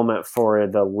the moment for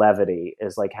the levity,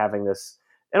 is like having this,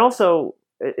 and also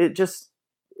it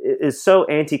is so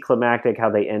anticlimactic how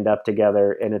they end up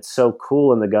together, and it's so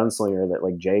cool in The Gunslinger that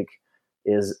like Jake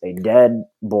is a dead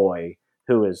boy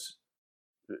who is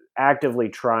actively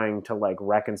trying to like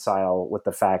reconcile with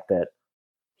the fact that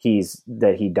he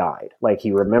died. Like,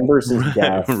 he remembers his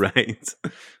death, Right.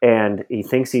 and he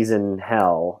thinks he's in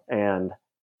hell, and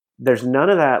there's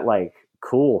none of that like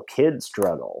cool kid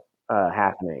struggle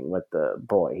happening with the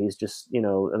boy. He's just,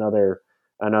 another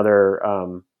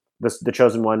the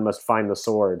chosen one must find the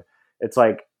sword. It's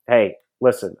like, hey,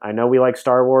 listen, I know we like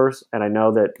Star Wars, and I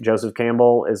know that Joseph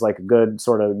Campbell is like a good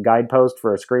sort of guidepost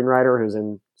for a screenwriter who's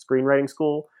in screenwriting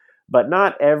school, but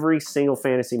not every single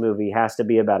fantasy movie has to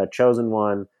be about a chosen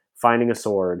one finding a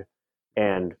sword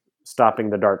and stopping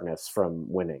the darkness from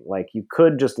winning. Like, you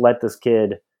could just let this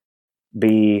kid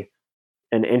be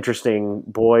an interesting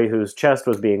boy whose chest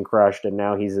was being crushed, and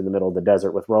now he's in the middle of the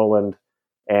desert with Roland,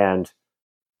 and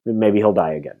maybe he'll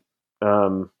die again.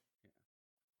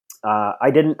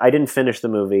 I didn't finish the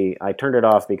movie. I turned it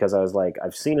off because I was like,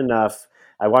 I've seen enough.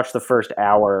 I watched the first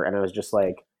hour, and I was just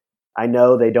like, I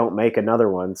know they don't make another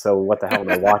one, so what the hell am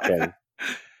I watching?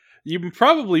 You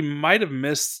probably might have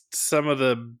missed some of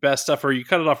the best stuff, or you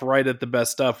cut it off right at the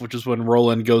best stuff, which is when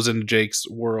Roland goes into Jake's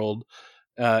world,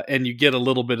 and you get a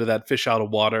little bit of that fish out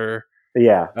of water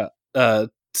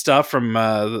stuff from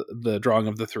the Drawing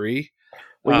of the Three.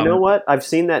 Well, you know what? I've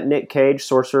seen that Nick Cage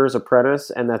Sorcerer's Apprentice,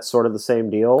 and that's sort of the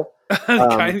same deal.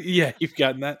 Yeah, you've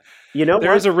gotten that. You know,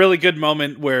 there is a really good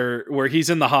moment where he's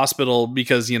in the hospital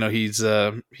because he's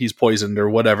poisoned or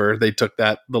whatever. They took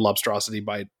the lobstrosity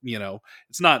bite. He's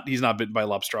not bitten by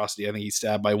lobstrosity. I think he's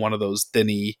stabbed by one of those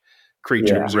thinny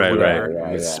creatures or whatever.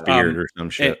 Right. Speared or some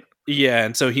shit.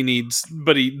 And so he needs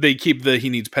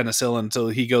penicillin, so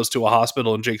he goes to a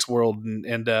hospital in Jake's world,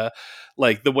 and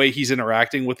like the way he's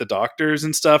interacting with the doctors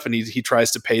and stuff, and he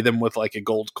tries to pay them with like a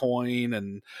gold coin,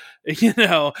 and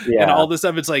and all this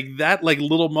stuff. It's like that like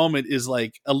little moment is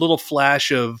like a little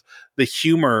flash of the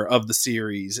humor of the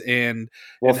series and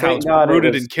how it's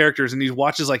rooted in characters. And he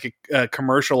watches like a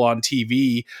commercial on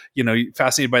TV,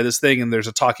 fascinated by this thing, and there's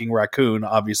a talking raccoon,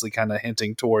 obviously kind of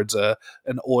hinting towards an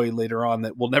oi later on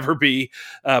that will never be.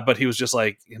 But he was just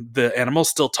like, the animals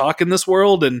still talk in this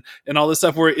world, and all this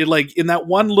stuff, where it like in that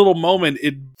one little moment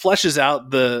it fleshes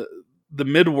out the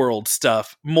midworld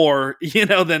stuff more,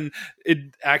 than it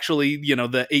actually,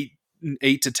 the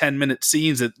 8 to 10 minute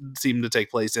scenes that seem to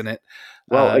take place in it.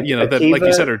 Well, That, like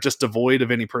you said, are just devoid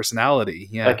of any personality.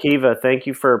 Yeah. Akiva, thank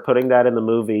you for putting that in the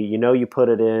movie. You put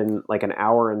it in like an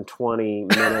hour and 20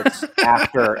 minutes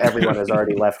after everyone has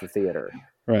already left the theater.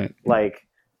 Right. Like,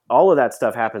 all of that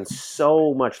stuff happens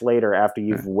so much later after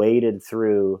you've waded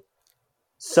through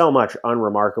so much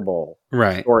unremarkable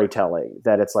storytelling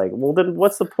that it's like, well, then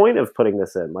what's the point of putting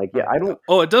this in? Like, I don't.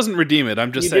 Oh, it doesn't redeem it.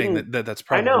 I'm just saying that's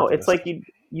probably. I know. It's like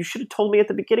you should have told me at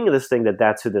the beginning of this thing that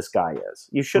that's who this guy is.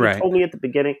 You should have told me at the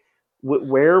beginning.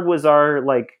 Where was our,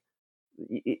 like,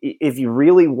 if you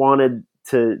really wanted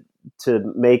to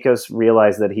make us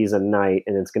realize that he's a knight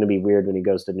and it's going to be weird when he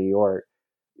goes to New York,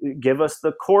 give us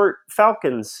the court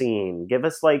falcon scene. Give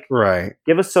us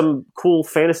give us some cool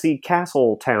fantasy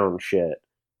castle town shit.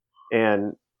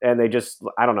 And they just,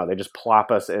 I don't know, they just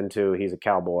plop us into he's a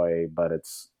cowboy, but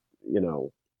it's,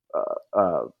 Middle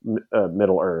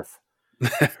Earth.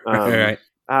 Right.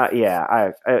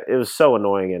 It was so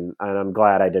annoying, and I'm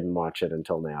glad I didn't watch it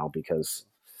until now, because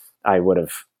I would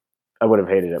have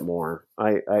hated it more.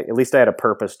 I at least I had a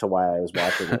purpose to why I was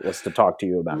watching it, was to talk to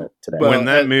you about it today. When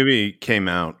that movie came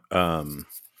out,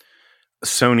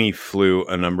 Sony flew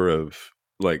a number of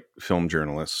like film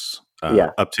journalists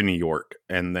up to New York,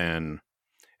 and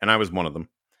I was one of them.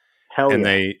 Hell and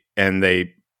yeah.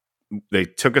 they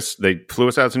flew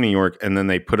us out to New York, and then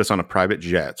they put us on a private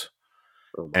jet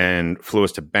and flew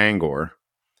us to Bangor.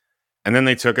 And then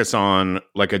they took us on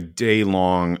like a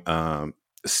day-long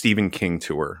Stephen King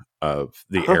tour of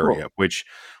the area, which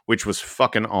was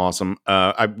fucking awesome.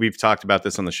 We've talked about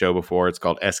this on the show before. It's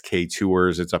called SK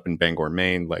Tours. It's up in Bangor,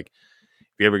 Maine. Like,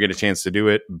 if you ever get a chance to do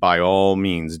it, by all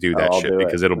means do that shit,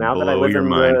 because it'll blow your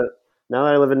mind. Now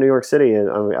that I live in New York City,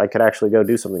 I could actually go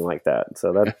do something like that.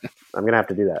 So that I'm gonna have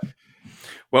to do that.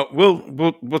 Well,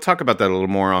 we'll talk about that a little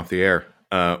more off the air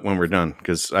when we're done,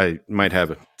 because I might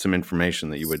have some information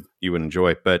that you would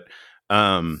enjoy. But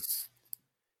at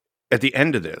the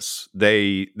end of this,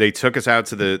 they took us out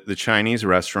to the Chinese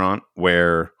restaurant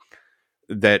where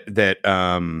that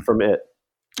from it.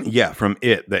 Yeah, from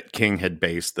it, that King had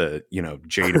based the,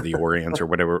 Jade of the Orient or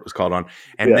whatever it was called on.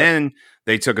 And then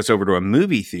they took us over to a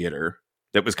movie theater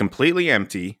that was completely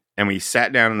empty. And we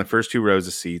sat down in the first 2 rows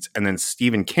of seats. And then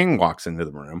Stephen King walks into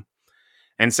the room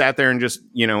and sat there and just,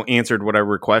 answered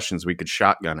whatever questions we could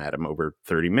shotgun at him over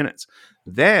 30 minutes.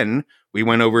 Then we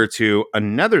went over to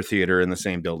another theater in the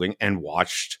same building and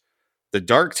watched The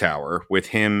Dark Tower with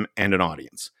him and an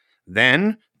audience.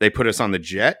 Then they put us on the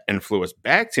jet and flew us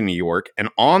back to New York. And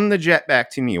on the jet back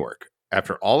to New York,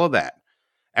 after all of that,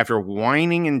 after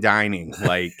whining and dining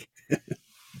like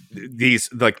these,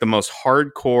 like the most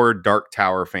hardcore Dark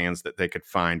Tower fans that they could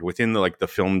find within the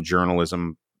film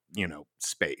journalism,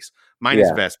 space.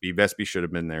 Minus Vespi. Vespi should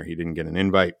have been there. He didn't get an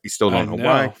invite. We still don't know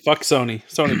why. Fuck Sony.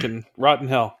 Sony can rot in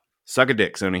hell. Suck a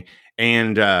dick, Sony.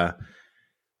 And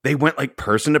they went like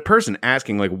person to person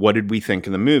asking, like, what did we think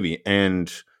of the movie?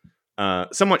 And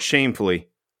somewhat shamefully,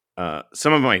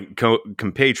 some of my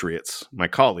compatriots, my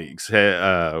colleagues,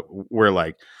 were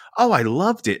like, "Oh, I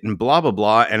loved it," and blah blah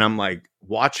blah. And I'm like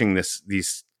watching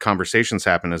these conversations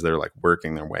happen as they're like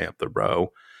working their way up the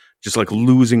row, just like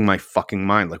losing my fucking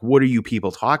mind. Like, what are you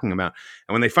people talking about?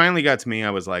 And when they finally got to me,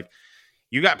 I was like,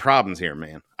 "You got problems here,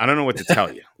 man. I don't know what to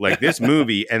tell you." Like, this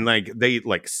movie, and like they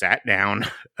like sat down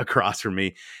across from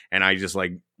me, and I just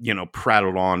like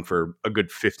prattled on for a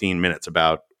good 15 minutes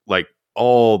about like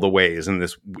all the ways in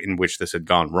which this had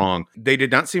gone wrong. They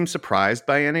did not seem surprised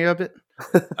by any of it.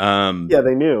 Yeah,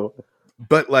 they knew.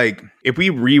 But like, if we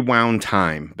rewound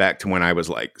time back to when I was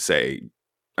like, say,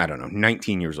 I don't know,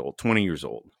 19 years old, 20 years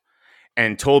old,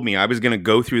 and told me I was going to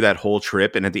go through that whole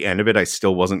trip, and at the end of it, I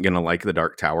still wasn't going to like the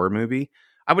Dark Tower movie,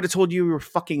 I would have told you were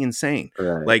fucking insane.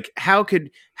 Right. Like, how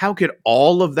could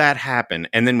all of that happen?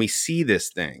 And then we see this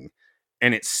thing,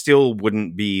 and it still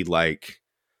wouldn't be like,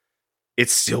 it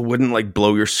still wouldn't like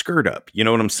blow your skirt up. You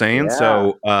know what I'm saying? Yeah.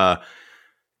 So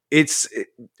it's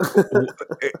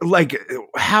like,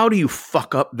 how do you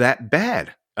fuck up that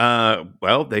bad?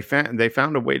 Well, they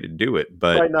found a way to do it,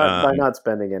 but by not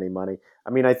spending any money. I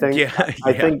mean, I think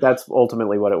I think that's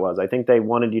ultimately what it was. I think they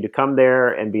wanted you to come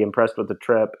there and be impressed with the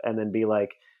trip, and then be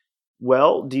like,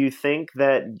 well, do you think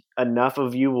that enough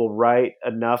of you will write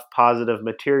enough positive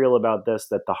material about this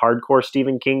that the hardcore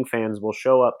Stephen King fans will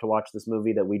show up to watch this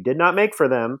movie that we did not make for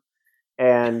them,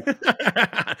 and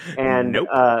Nope.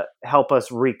 Help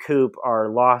us recoup our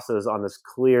losses on this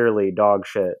clearly dog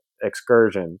shit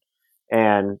excursion?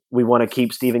 And we want to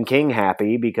keep Stephen King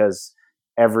happy, because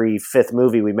every 5th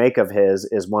movie we make of his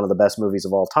is one of the best movies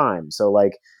of all time. So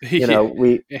like, we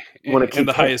want to keep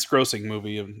the highest grossing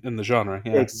movie in the genre.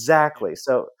 Yeah. Exactly.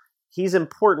 So he's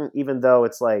important, even though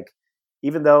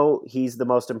he's the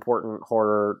most important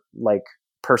horror like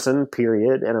person,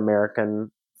 period, in American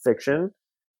fiction.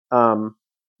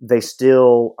 They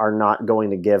still are not going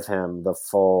to give him the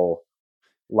full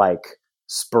like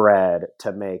spread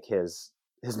to make his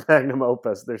magnum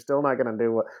opus. They're still not going to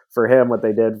do for him what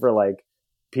they did for like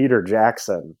Peter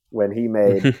Jackson when he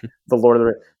made the Lord of the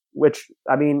Rings, which,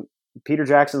 I mean, Peter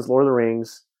Jackson's Lord of the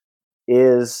Rings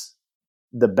is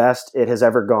the best it has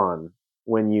ever gone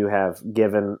when you have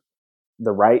given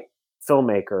the right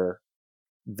filmmaker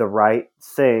the right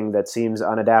thing that seems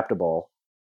unadaptable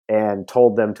and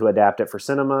told them to adapt it for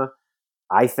cinema.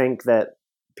 I think that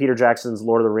Peter Jackson's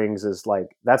Lord of the Rings is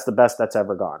like, that's the best that's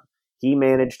ever gone. He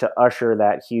managed to usher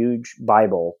that huge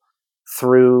Bible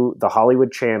through the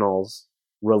Hollywood channels,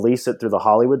 release it through the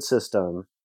Hollywood system,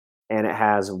 and it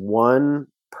has one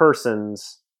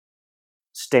person's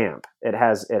stamp. It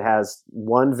has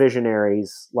one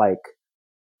visionary's like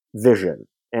vision,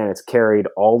 and it's carried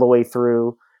all the way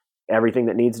through. Everything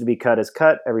that needs to be cut is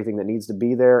cut. Everything that needs to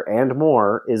be there and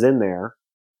more is in there.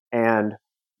 And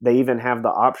they even have the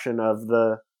option of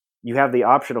watching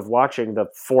the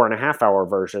 4.5 hour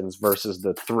versions versus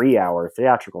the 3 hour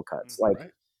theatrical cuts. Like,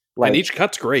 and each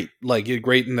cut's great, like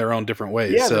great in their own different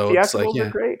ways. Yeah, so the theatricals are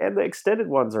great, and the extended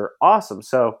ones are awesome.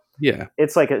 So yeah,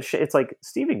 it's like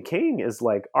Stephen King is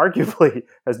like arguably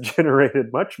has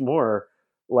generated much more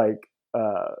like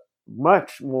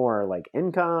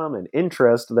income and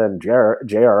interest than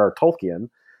J.R.R. Tolkien.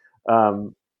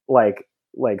 Like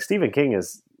Stephen King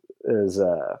is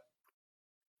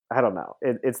I don't know.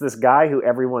 It's this guy who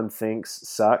everyone thinks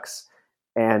sucks,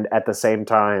 and at the same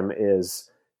time is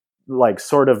like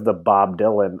sort of the Bob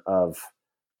Dylan of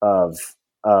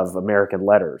American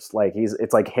letters. Like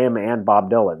it's like him and Bob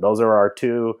Dylan. Those are our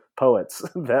two poets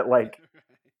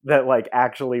that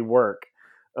actually work.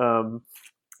 I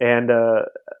don't know.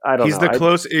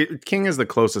 King is the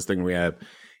closest thing we have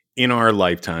in our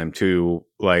lifetime to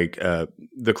like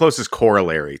the closest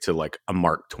corollary to like a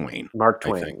Mark Twain.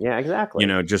 Yeah, exactly.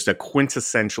 Just a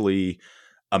quintessentially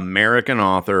American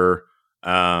author,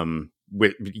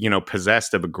 with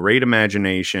possessed of a great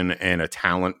imagination and a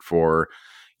talent for,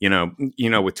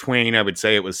 with Twain, I would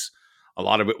say a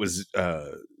lot of it was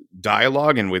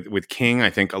dialogue, and with King, I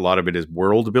think a lot of it is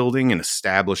world building and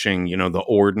establishing, the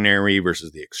ordinary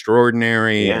versus the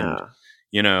extraordinary. Yeah.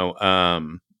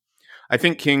 And, I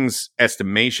think King's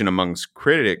estimation amongst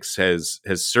critics has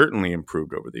certainly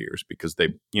improved over the years, because they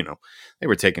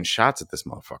were taking shots at this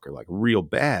motherfucker like real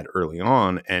bad early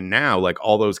on. And now like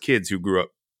all those kids who grew up,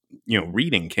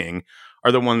 reading King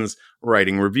are the ones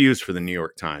writing reviews for the New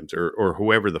York Times or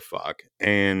whoever the fuck.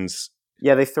 And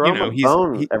yeah, they throw him a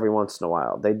bone every once in a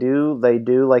while. They do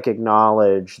like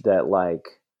acknowledge that,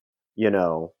 like,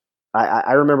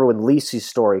 I remember when Lisi's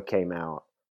story came out,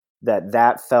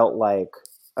 that felt like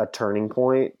a turning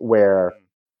point where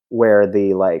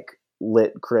the like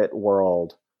lit crit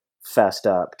world fessed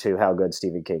up to how good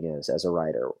Stephen King is as a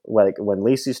writer. Like when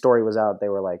Lisi's story was out, they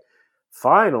were like,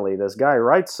 finally, this guy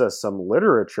writes us some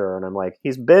literature. And I'm like,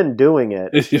 he's been doing it.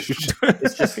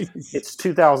 It's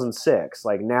 2006.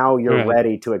 Like now you're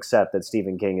ready to accept that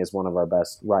Stephen King is one of our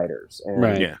best writers.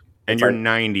 And yeah. And you're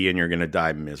 90 and you're going to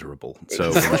die miserable.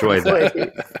 So enjoy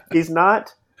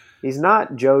that. He's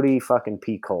not Jody fucking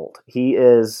P. Colt. He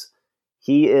is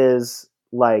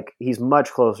like, he's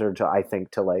much closer to, I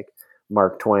think, to like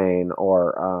Mark Twain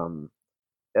or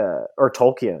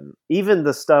Tolkien. Even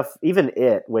the stuff, even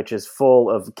It, which is full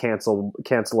of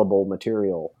cancelable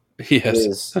material,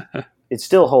 yes, it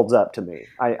still holds up to me.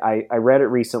 I read it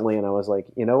recently and I was like,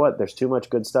 you know what? There's too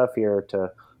much good stuff here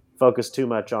to focus too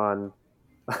much on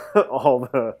all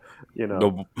the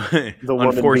the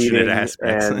unfortunate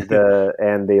aspects and the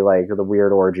like the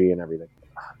weird orgy and everything.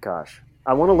 Oh, gosh,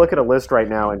 I want to look at a list right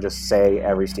now and just say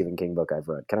every Stephen King book I've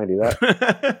read. Can I do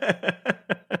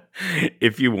that?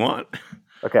 If you want.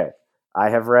 Okay,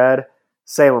 I have read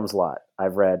Salem's Lot.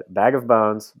 I've read Bag of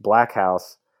Bones, Black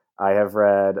House. I have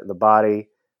read The Body.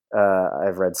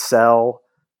 I've read Cell,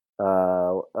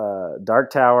 Dark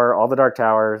Tower, all the Dark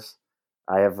Towers.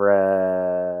 I have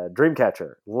read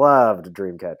Dreamcatcher. Loved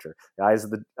Dreamcatcher. Eyes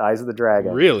of the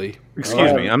Dragon. Really?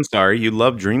 Excuse me. I'm sorry. You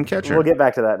love Dreamcatcher? We'll get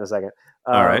back to that in a second.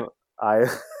 All right.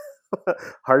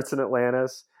 Hearts in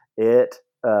Atlantis. It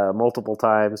multiple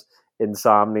times.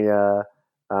 Insomnia.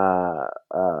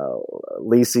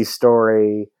 Lisi's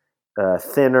story.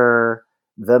 Thinner.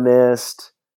 The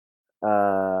Mist.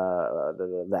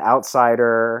 The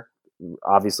Outsider.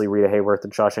 Obviously, Rita Hayworth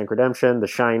and Shawshank Redemption. The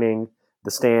Shining. The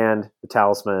Stand, The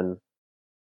Talisman,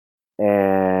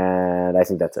 and I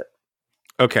think that's it.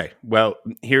 Okay, well,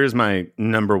 here's my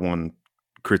number one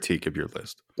critique of your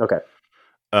list. Okay.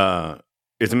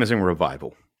 It's missing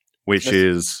Revival, which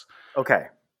is... Okay.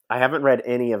 I haven't read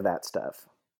any of that stuff.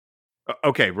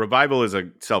 Okay, Revival is a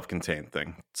self-contained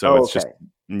thing. So it's just...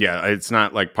 Yeah, it's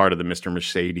not like part of the Mr.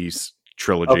 Mercedes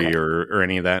trilogy or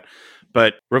any of that.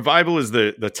 But Revival is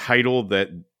the title that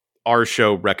our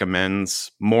show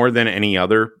recommends more than any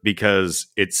other because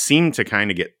it seemed to kind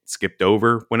of get skipped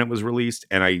over when it was released.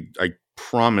 And I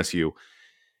promise you,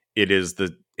 it has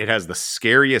the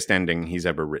scariest ending he's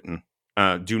ever written.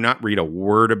 Do not read a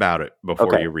word about it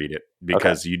before you read it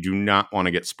because you do not want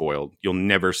to get spoiled. You'll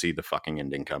never see the fucking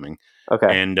ending coming.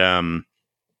 Okay. And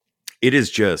it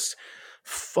is just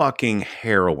fucking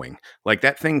harrowing. Like,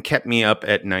 that thing kept me up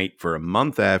at night for a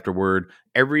month afterward.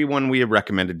 Everyone we have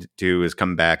recommended it to has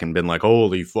come back and been like,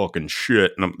 holy fucking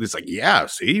shit. And it's like, yeah,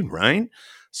 see, right?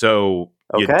 So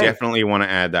you definitely want to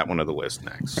add that one to the list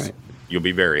next. Right. You'll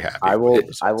be very happy. I will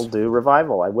do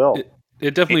Revival. I will.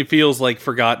 It definitely feels like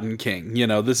Forgotten King. You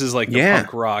know, this is like the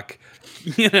punk rock,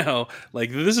 you know,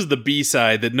 like this is the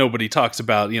B-side that nobody talks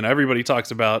about. You know, everybody talks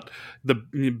about the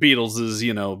Beatles'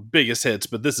 you know, biggest hits,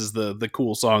 but this is the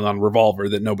cool song on Revolver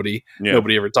that nobody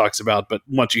ever talks about. But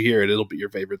once you hear it, it'll be your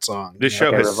favorite song. This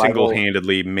show has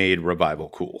single-handedly made Revival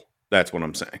cool. That's what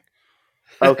I'm saying.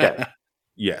 Okay.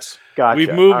 Yes. Gotcha.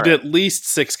 We've moved at least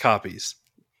 6 copies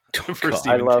for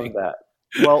Stephen I love King. that.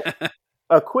 Well,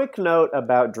 a quick note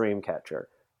about Dreamcatcher.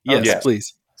 Yes,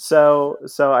 please. So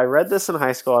I read this in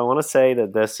high school. I want to say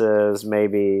that this is I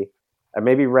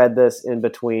maybe read this in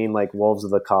between like Wolves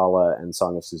of the Kala and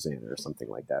Song of Susanna or something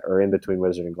like that, or in between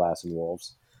Wizard and Glass and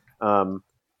Wolves.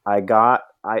 I bought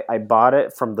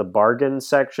it from the bargain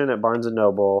section at Barnes and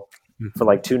Noble for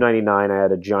like $2.99. I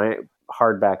had a giant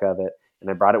hardback of it, and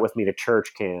I brought it with me to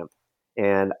church camp,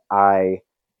 and I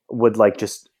would like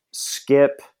just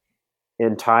skip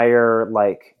entire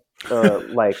like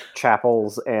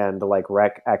chapels and like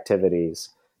rec activities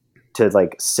to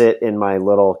like sit in my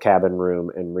little cabin room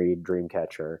and read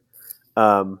Dreamcatcher.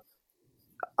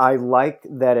 I like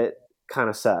that it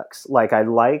kind of sucks. Like I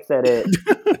like that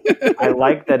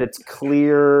it's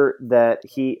clear that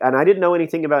and I didn't know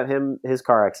anything about his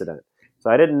car accident.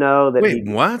 So I didn't know that. Wait,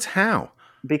 what? How?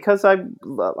 Because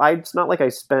it's not like I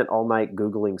spent all night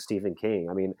Googling Stephen King.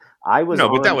 I mean,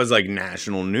 but that was like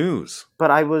national news. But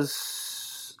I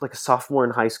was like a sophomore in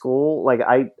high school. Like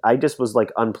I just was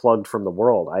like unplugged from the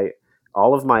world.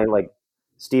 All of my like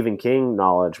Stephen King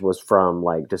knowledge was from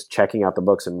like just checking out the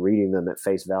books and reading them at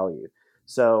face value.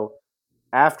 So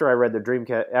after I read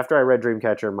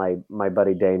Dreamcatcher, my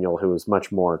buddy Daniel, who was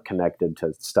much more connected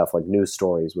to stuff like news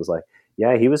stories, was like,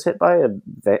 yeah, he was hit by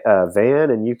a van,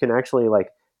 and you can actually like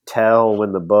tell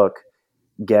when the book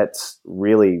gets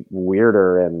really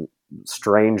weirder and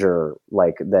stranger,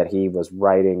 like that he was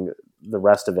writing the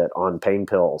rest of it on pain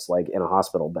pills, like in a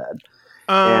hospital bed.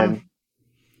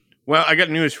 Well, I got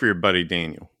news for your buddy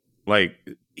Daniel. Like,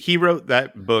 he wrote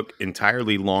that book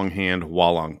entirely longhand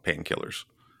while on painkillers.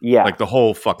 Yeah, like the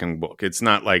whole fucking book. It's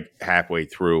not like halfway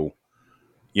through,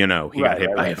 you know, he got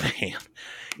hit by a van.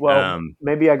 Well,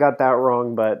 maybe I got that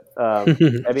wrong, but I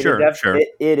mean, sure.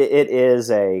 It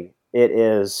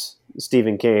is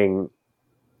Stephen King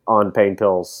on pain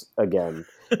pills again.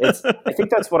 I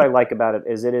think that's what I like about it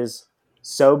is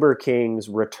sober King's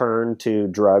return to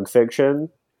drug fiction,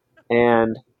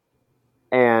 and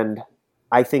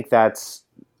I think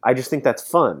I just think that's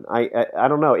fun. I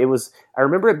don't know. I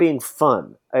remember it being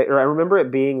fun. I remember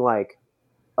it being like,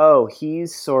 oh,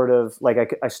 he's sort of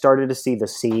like, I started to see the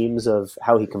seams of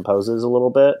how he composes a little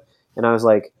bit. And I was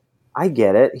like, I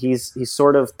get it. He's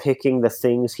sort of picking the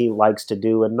things he likes to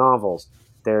do in novels.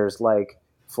 There's like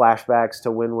flashbacks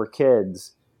to when we're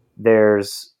kids.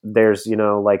 There's, you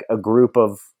know, like a group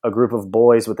of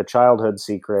boys with a childhood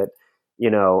secret, you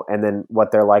know, and then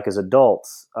what they're like as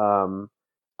adults.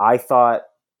 I thought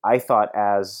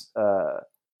as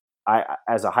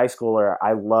a high schooler,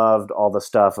 I loved all the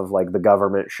stuff of like the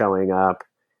government showing up,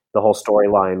 the whole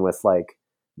storyline with like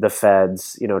the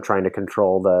feds, you know, trying to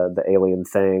control the alien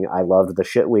thing. I loved the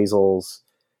shit weasels,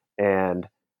 and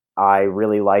I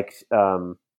really liked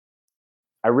the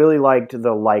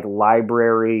like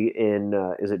library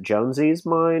in is it Jonesy's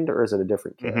mind or is it a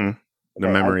different kid? Mm-hmm. The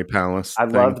Memory Palace. I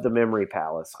loved the Memory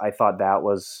Palace. I thought that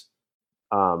was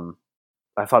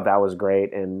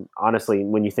great. And honestly,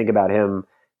 when you think about him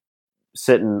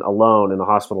sitting alone in a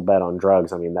hospital bed on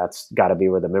drugs, I mean, that's got to be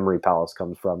where the Memory Palace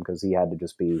comes from, because he had to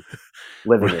just be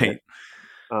living in it.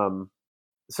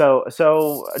 So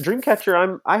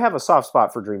Dreamcatcher, I have a soft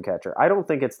spot for Dreamcatcher. I don't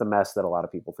think it's the mess that a lot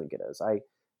of people think it is. I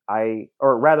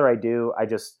do.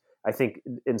 I think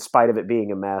in spite of it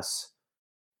being a mess,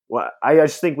 Well, I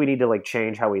just think we need to like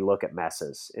change how we look at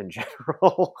messes in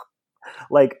general.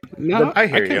 Like, No, I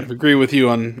hear kind you. of agree with you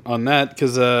on that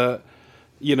because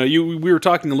we were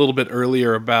talking a little bit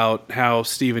earlier about how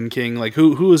Stephen King, like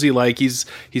who is he like? He's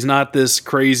not this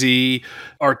crazy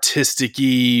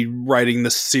artistic-y writing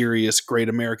the serious great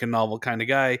American novel kind of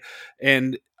guy,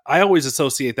 and I always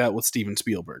associate that with Steven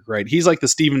Spielberg, right? He's like the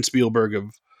Steven Spielberg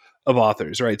of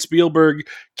authors, right? Spielberg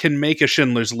can make a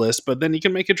Schindler's List, but then he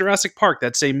can make a Jurassic Park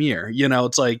that same year.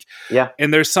 It's like, yeah,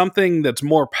 and there's something that's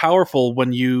more powerful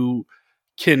when you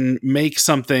can make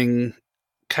something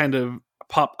kind of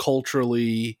pop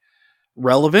culturally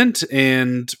relevant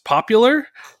and popular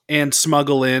and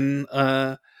smuggle in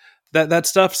that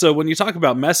stuff. So when you talk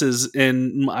about messes,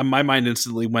 and my mind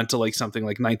instantly went to like something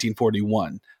like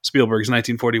 1941, Spielberg's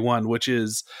 1941, which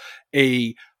is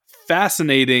a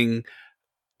fascinating,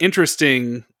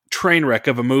 interesting train wreck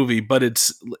of a movie, but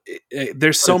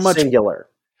there's so much singular.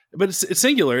 But it's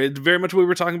singular. It's very much what we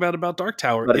were talking about Dark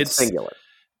Tower. But it's singular.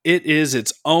 It is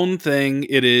its own thing.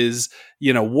 It is,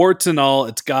 warts and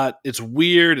all. It's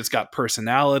weird. It's got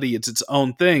personality. It's its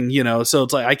own thing, So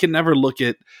it's like, I can never look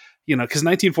at, because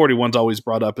 1941's always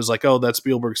brought up as like, oh, that's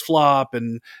Spielberg's flop.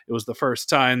 And it was the first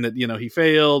time that, he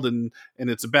failed and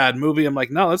it's a bad movie. I'm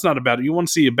like, no, that's not a bad. You want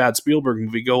to see a bad Spielberg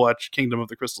movie, go watch Kingdom of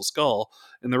the Crystal Skull.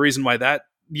 And the reason why that,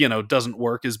 doesn't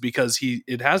work is because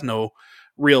it has no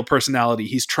real personality.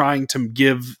 He's trying to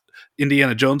give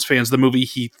Indiana Jones fans the movie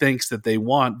he thinks that they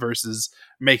want versus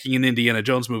making an Indiana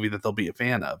Jones movie that they'll be a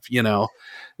fan of.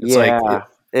 It's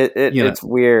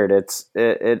weird.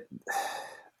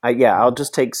 I'll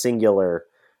just take singular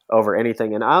over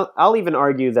anything, and I'll even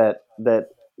argue that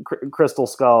Crystal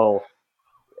Skull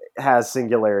has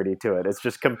singularity to it. It's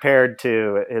just compared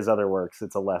to his other works,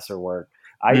 it's a lesser work.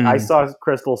 I saw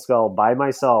Crystal Skull by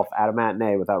myself at a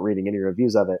matinee without reading any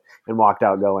reviews of it and walked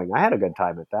out going, I had a good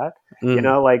time at that.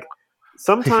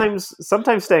 Sometimes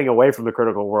staying away from the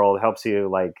critical world helps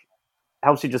you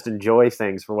just enjoy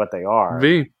things for what they are.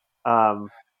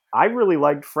 I really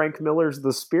liked Frank Miller's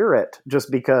The Spirit just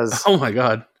because. Oh my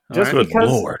God. Just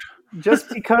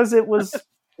because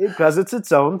it's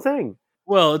its own thing.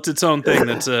 Well, it's its own thing.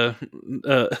 That's a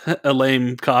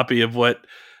lame copy of what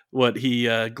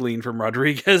he gleaned from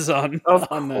Rodriguez on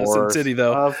Sin City,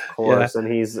 though. Of course, yeah.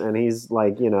 and he's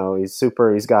like, he's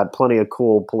super. He's got plenty of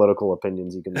cool political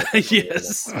opinions you can make.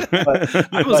 Yes,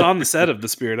 I was on the set of The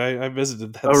Spirit. I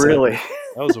visited that. Oh, set. Really?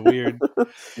 That was a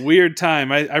weird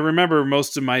time. I remember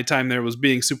most of my time there was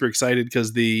being super excited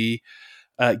because the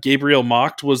Gabriel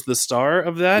Macht was the star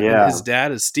of that, and his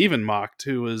dad is Stephen Macht,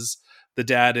 who was the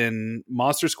dad in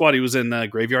Monster Squad. He was in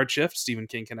Graveyard Shift, Stephen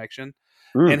King connection.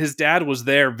 And his dad was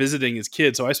there visiting his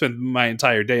kid, so I spent my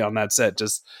entire day on that set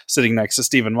just sitting next to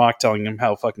Stephen Macht telling him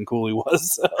how fucking cool he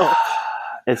was. So.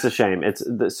 It's a shame. It's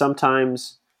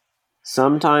sometimes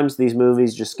these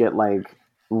movies just get like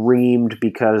reamed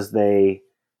because they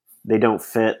don't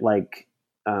fit they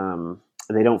don't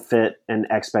fit an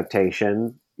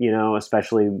expectation,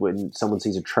 especially when someone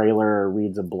sees a trailer or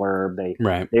reads a blurb. They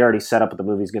already set up what the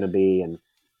movie's going to be, and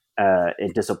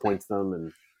it disappoints them.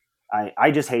 And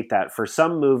I just hate that. For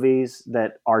some movies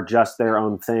that are just their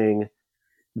own thing,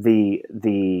 the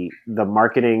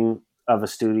marketing of a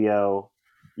studio,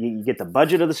 you get the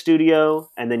budget of the studio,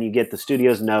 and then you get the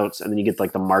studio's notes, and then you get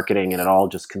like the marketing, and it all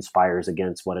just conspires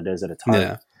against what it is at its heart.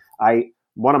 Yeah.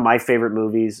 One of my favorite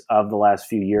movies of the last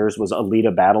few years was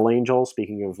Alita: Battle Angel.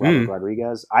 Speaking of Robert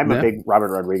Rodriguez, I'm a big Robert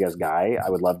Rodriguez guy. I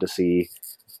would love to see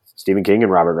Stephen King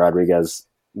and Robert Rodriguez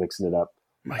mixing it up.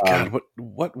 My God,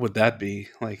 what would that be?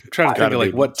 Like, I'm trying to think of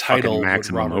like what title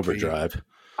Maximum Overdrive. Be?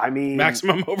 I mean,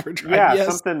 Maximum Overdrive. Yeah,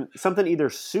 yes. something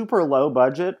either super low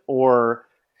budget or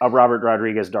a Robert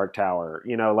Rodriguez Dark Tower.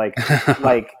 Like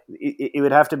it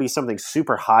would have to be something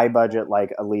super high budget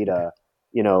like Alita.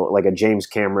 Like a James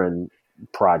Cameron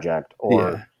project,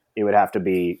 or it would have to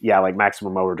be like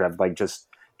Maximum Overdrive. Like just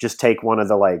take one of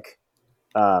the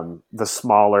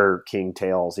smaller King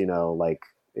tales.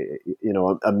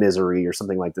 A Misery or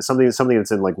something like this, something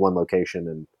that's in like one location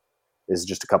and is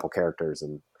just a couple characters.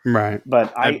 And right.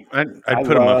 But I'd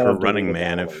put him up for Running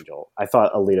Man. I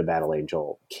thought Alita: Battle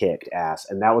Angel kicked ass,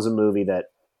 and that was a movie that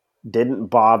didn't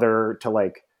bother to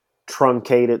like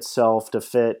truncate itself to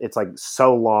fit. It's like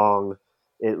so long,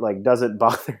 it like doesn't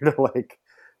bother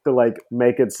to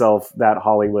make itself that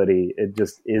Hollywoody. It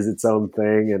just is its own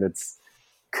thing, and it's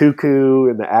cuckoo,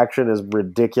 and the action is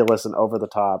ridiculous and over the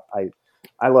top.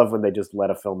 I love when they just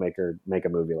let a filmmaker make a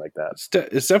movie like that.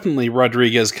 It's definitely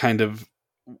Rodriguez kind of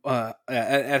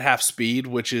at half speed,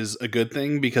 which is a good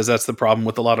thing because that's the problem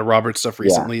with a lot of Robert stuff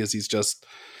recently is he's just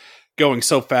going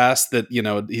so fast that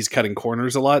he's cutting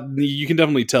corners a lot. You can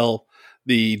definitely tell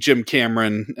the Jim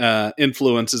Cameron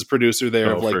influence as producer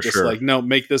there of like just sure. like, no,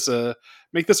 make this a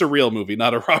real movie,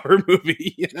 not a Robert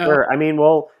movie. Sure. I mean,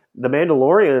 well, The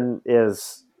Mandalorian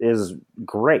is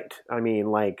great. I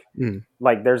mean, like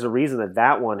there's a reason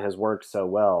that one has worked so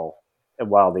well,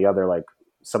 while the other, like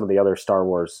some of the other Star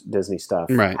Wars Disney stuff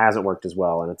hasn't worked as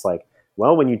well. And it's like,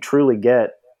 well, when you truly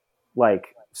get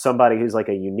like somebody who's like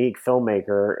a unique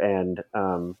filmmaker and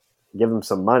give them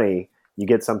some money, you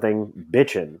get something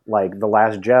bitchin' like The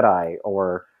Last Jedi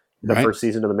or the first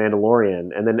season of The Mandalorian.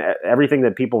 And then everything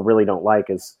that people really don't like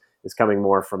is coming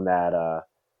more from that,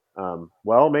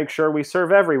 well, make sure we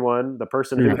serve everyone, the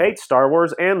person who hates Star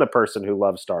Wars and the person who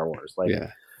loves Star Wars.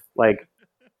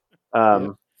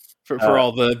 For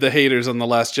all the haters on The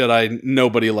Last Jedi,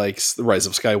 nobody likes The Rise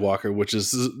of Skywalker, which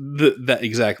is that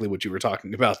exactly what you were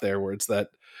talking about there, where it's that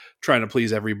trying to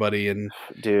please everybody and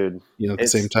at the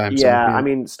same time. Yeah, I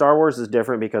mean, Star Wars is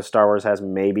different because Star Wars has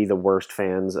maybe the worst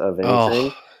fans of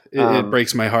anything. It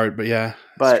breaks my heart, but yeah,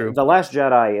 it's true. The Last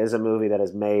Jedi is a movie that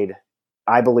is made,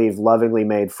 I believe, lovingly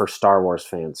made for Star Wars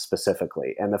fans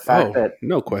specifically, and the fact that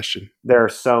no question there are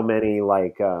so many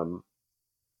like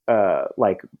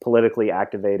politically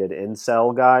activated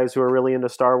incel guys who are really into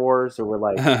Star Wars, who were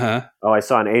like, oh, I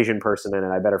saw an Asian person in it,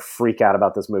 I better freak out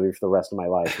about this movie for the rest of my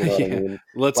life. You know what I mean?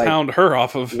 Let's hound her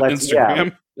off of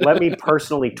Instagram. Let me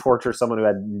personally torture someone who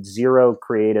had zero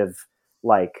creative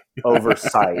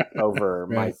oversight over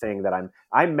my thing that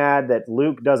I'm mad that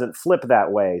Luke doesn't flip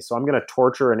that way, so I'm going to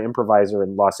torture an improviser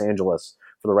in Los Angeles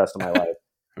for the rest of my life.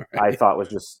 I thought was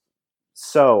just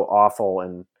so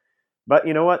awful. But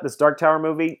you know what? This Dark Tower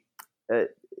movie,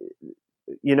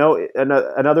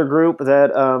 another group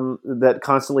that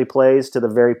constantly plays to the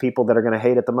very people that are going to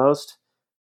hate it the most.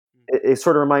 It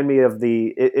sort of reminded me of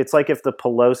it's like if the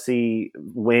Pelosi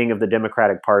wing of the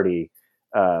Democratic Party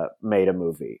made a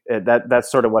movie.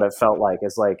 That's sort of what it felt like.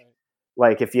 It's like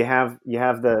if you have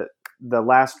the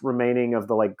last remaining of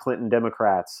the like Clinton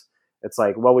Democrats. It's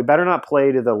like, well, we better not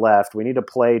play to the left. We need to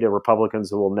play to Republicans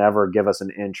who will never give us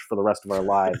an inch for the rest of our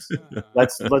lives.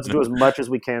 Let's do as much as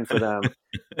we can for them.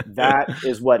 That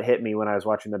is what hit me when I was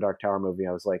watching the Dark Tower movie.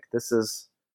 I was like, this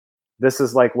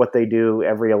is like what they do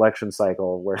every election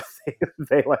cycle, where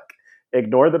they like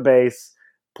ignore the base,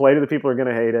 play to the people who are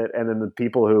going to hate it, and then the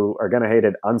people who are going to hate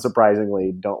it,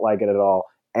 unsurprisingly, don't like it at all,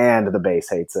 and the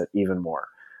base hates it even more.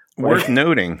 Worth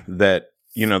noting that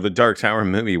the Dark Tower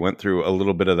movie went through a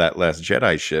little bit of that Last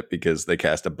Jedi shit because they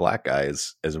cast a black guy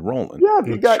as Roland. Yeah,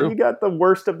 you got the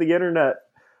worst of the internet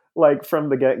like from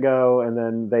the get-go, and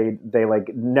then they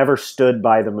like never stood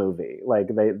by the movie. Like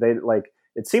they like,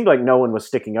 it seemed like no one was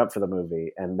sticking up for the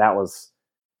movie, and that was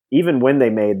even when they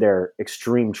made their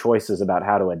extreme choices about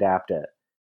how to adapt it.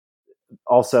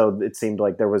 Also, it seemed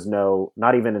like there was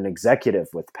not even an executive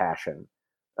with passion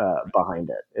behind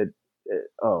it.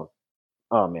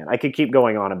 Oh man, I could keep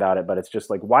going on about it, but it's just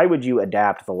like, why would you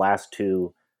adapt the last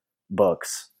two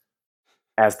books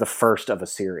as the first of a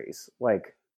series?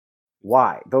 Like,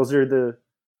 why? Those are the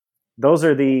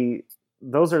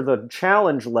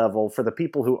challenge level for the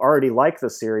people who already like the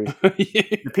series.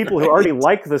 The people who already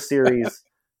like the series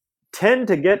tend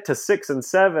to get to 6 and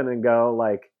 7 and go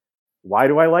like, why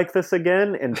do I like this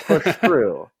again? And push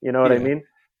through. You know what I mean?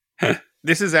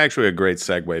 This is actually a great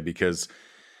segue because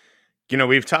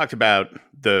we've talked about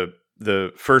the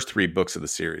first 3 books of the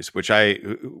series, which I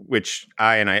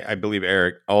believe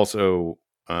Eric also.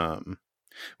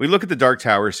 We look at the Dark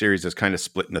Tower series as kind of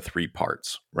split into 3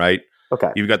 parts, right? Okay.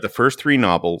 You've got the first 3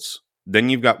 novels, then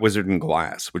you've got Wizard and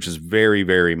Glass, which is very,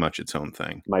 very much its own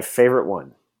thing. My favorite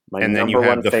one. And then you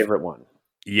have favorite one.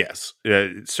 Yes,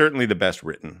 certainly the best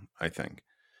written, I think.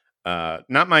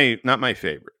 Not my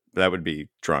favorite. That would be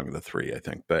Drawing of the 3, I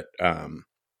think. But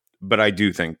I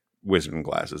do think Wizard and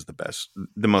Glass is the best,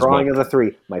 the most. Drawing of the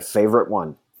 3, my favorite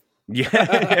one.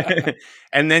 Yeah,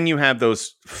 and then you have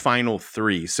those final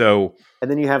 3. So,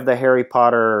 and then you have the Harry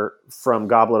Potter from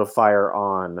Goblet of Fire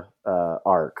on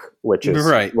arc, which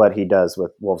is what he does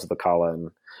with Wolves of the Kala.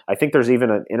 And I think there's even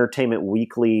an Entertainment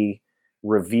Weekly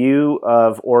review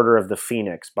of Order of the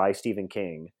Phoenix by Stephen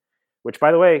King, which,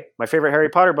 by the way, my favorite Harry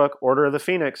Potter book, Order of the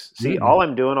Phoenix. See, all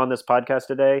I'm doing on this podcast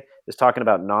today is talking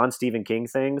about non-Stephen King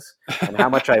things and how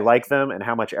much I like them and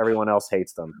how much everyone else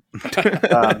hates them.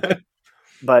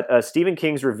 But Stephen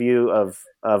King's review of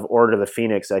Order of the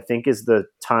Phoenix, I think, is the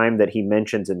time that he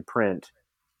mentions in print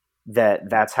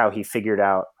that's how he figured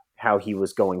out how he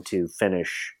was going to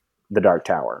finish The Dark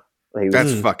Tower.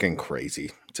 That's fucking crazy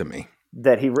to me.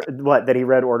 That he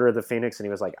read Order of the Phoenix and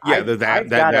he was like,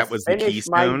 that was the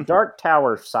keystone. My Dark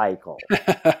Tower cycle.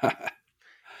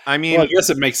 I mean, Well, I guess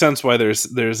it makes sense why there's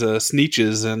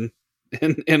Sneetches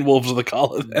in Wolves of the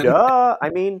Calla. Then. Duh. I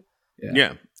mean,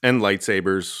 yeah, and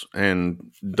lightsabers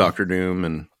and Doctor Doom,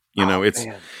 and it's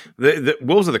man. the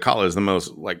Wolves of the Calla is the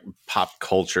most like pop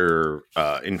culture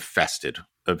infested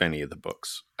of any of the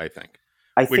books, I think.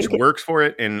 Which works for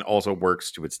it and also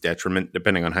works to its detriment,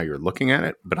 depending on how you're looking at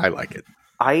it. But I like it.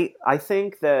 I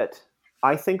think that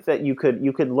you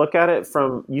could look at it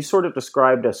from, you sort of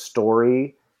described a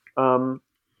story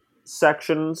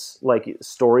sections, like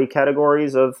story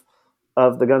categories of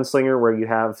the Gunslinger, where you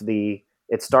have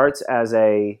it starts as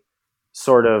a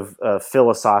sort of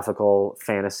philosophical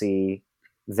fantasy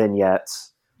vignettes,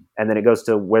 and then it goes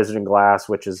to Wizard and Glass,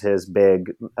 which is his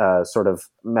big sort of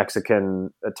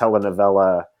Mexican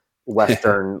telenovela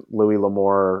Western Louis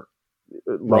L'Amour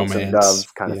Lonesome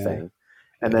Dove kind of thing.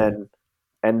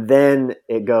 And then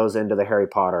it goes into the Harry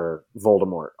Potter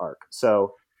Voldemort arc.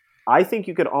 So I think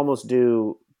you could almost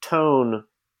do tone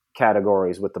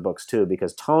categories with the books too,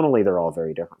 because tonally they're all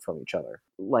very different from each other.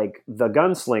 Like the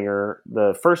Gunslinger,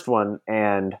 the first one,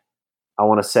 and I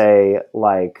want to say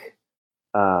like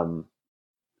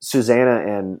Susanna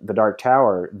and the Dark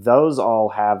Tower, those all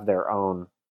have their own.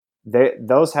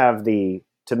 Those have to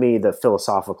me the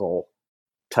philosophical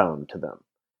tone to them.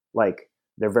 Like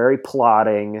they're very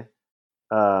plodding,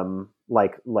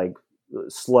 like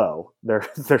slow.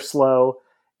 They're slow,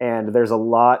 and there's a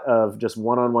lot of just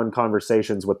one-on-one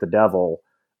conversations with the devil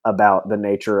about the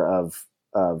nature of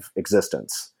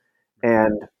existence,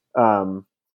 and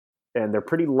they're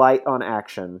pretty light on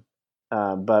action.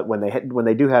 But when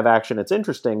they do have action, it's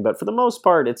interesting. But for the most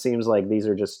part, it seems like these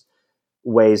are just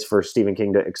ways for Stephen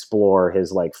King to explore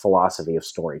his like philosophy of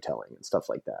storytelling and stuff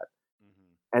like that.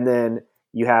 Mm-hmm. And then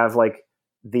you have like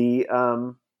the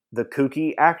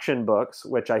kooky action books,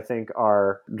 which I think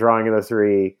are Drawing of the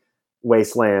Three,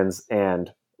 Wastelands,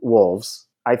 and Wolves.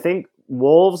 I think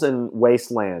Wolves and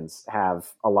Wastelands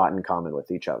have a lot in common with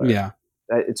each other. Yeah.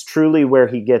 It's truly where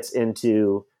he gets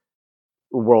into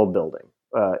world building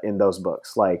in those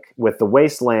books. Like with the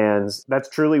Wastelands, that's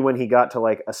truly when he got to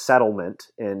like a settlement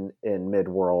in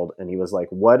Midworld, and he was like,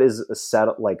 what is a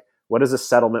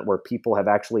settlement where people have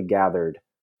actually gathered?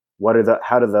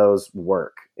 How do those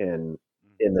work in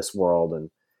this world?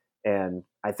 And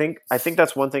I think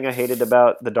that's one thing I hated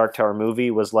about the Dark Tower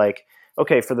movie was like,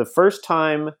 okay, for the first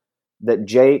time that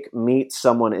Jake meets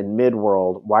someone in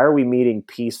Midworld, why are we meeting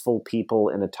peaceful people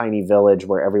in a tiny village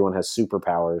where everyone has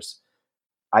superpowers?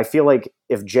 I feel like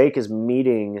if Jake is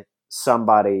meeting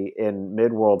somebody in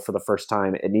Midworld for the first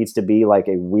time, it needs to be like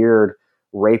a weird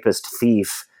rapist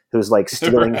thief who's like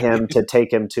stealing him to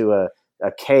take him to a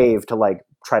cave to like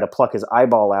try to pluck his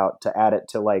eyeball out to add it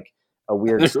to like a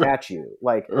weird statue.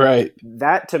 Like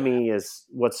that to me is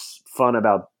what's fun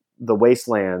about the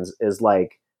Wastelands, is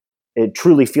like it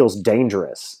truly feels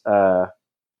dangerous. That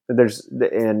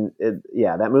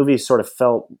movie sort of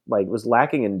felt like it was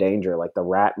lacking in danger. Like the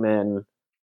rat men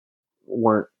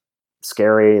weren't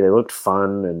scary. They looked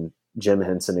fun and Jim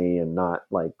Henson-y and not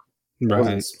like,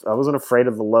 I wasn't afraid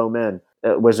of the low men.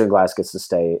 Wizard and Glass gets to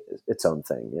stay its own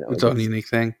thing, its own unique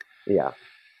thing. Yeah.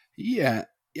 Yeah.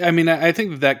 I mean, I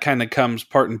think that kind of comes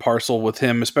part and parcel with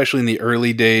him, especially in the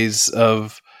early days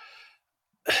of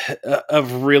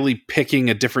really picking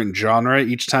a different genre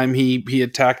each time he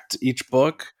attacked each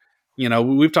book.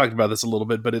 We've talked about this a little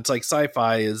bit, but it's like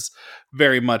sci-fi is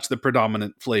very much the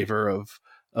predominant flavor of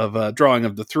Drawing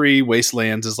of the Three.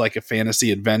 Wastelands is like a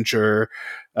fantasy adventure.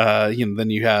 Then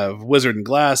you have Wizard and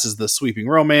Glass is the sweeping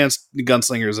romance.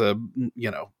 Gunslinger is a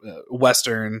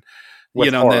Western.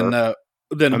 With and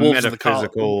then a Wolves of the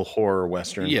metaphysical horror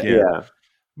Western. Yeah.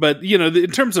 But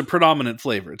in terms of predominant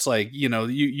flavor, it's like you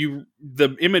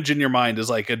the image in your mind is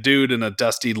like a dude in a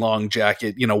dusty long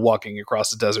jacket, walking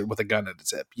across the desert with a gun at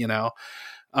his hip,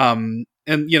 and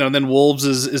then Wolves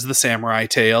is the samurai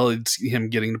tale. It's him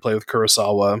getting to play with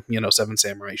Kurosawa, Seven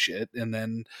Samurai shit, and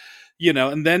then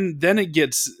then it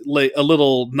gets a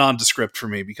little nondescript for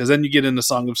me, because then you get into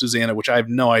Song of Susanna, which I have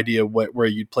no idea where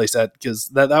you'd place that, because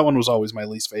that one was always my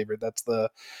least favorite. That's the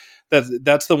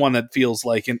one that feels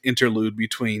like an interlude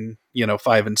between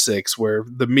 5 and 6, where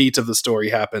the meat of the story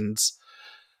happens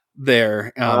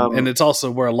there, and it's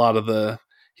also where a lot of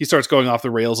he starts going off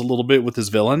the rails a little bit with his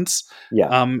villains.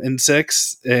 In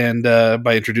 6, and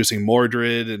by introducing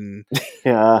Mordred, and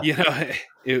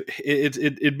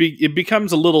it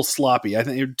becomes a little sloppy. I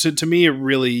think to me it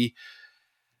really,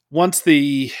 once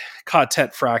the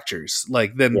quartet fractures,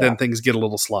 like then things get a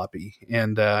little sloppy,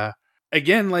 and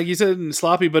again, like you said,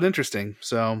 sloppy but interesting.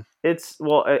 So It's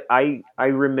I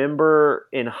remember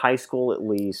in high school at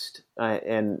least,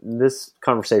 and this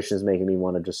conversation is making me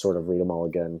want to just sort of read them all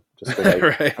again, just because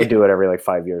right. I do it every like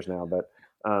 5 years now. But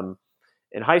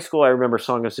in high school, I remember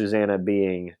Song of Susanna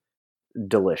being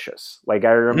delicious. Like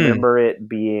I remember it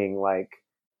being like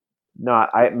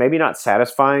maybe not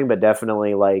satisfying, but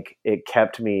definitely like it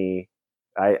kept me.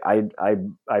 I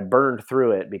burned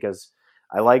through it because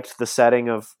I liked the setting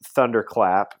of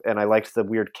Thunderclap and I liked the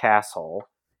weird castle.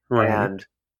 Right.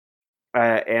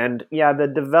 And yeah, the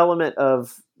development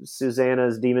of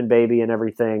Susanna's demon baby and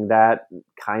everything that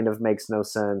kind of makes no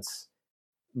sense.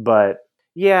 But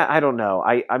yeah, I don't know.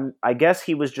 I guess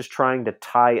he was just trying to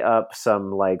tie up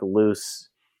some like loose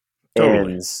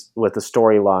ends with the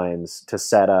storylines to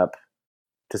set up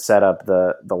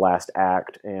the last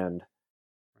act. And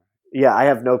yeah, I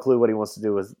have no clue what he wants to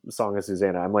do with Song of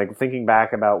Susanna. I'm like thinking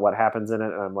back about what happens in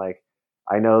it, and I'm like,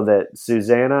 I know that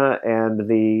Susanna and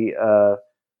the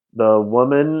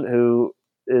woman who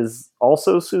is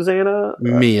also Susanna,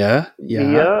 Mia,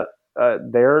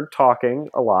 they're talking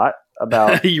a lot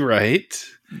about you're right.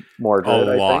 Mordred.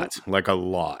 A lot.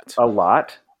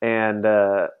 And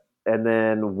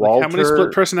then Walter. Like how many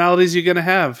split personalities are you gonna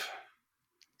have?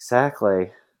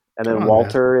 Exactly. And then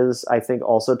Walter is, I think,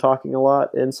 also talking a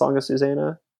lot in Song of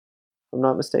Susanna. If I'm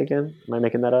not mistaken. Am I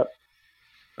making that up?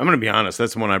 I'm going to be honest.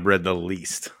 That's the one I've read the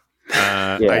least.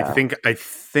 Yeah. I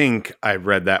think I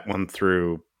read that one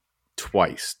through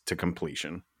twice to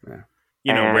completion. Yeah.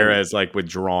 You know, whereas like with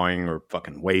Drawing or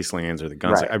fucking Wastelands or the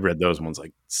Guns, right. I read those ones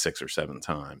like 6 or 7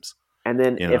 times. And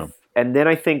then and then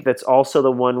I think that's also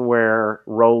the one where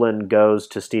Roland goes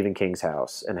to Stephen King's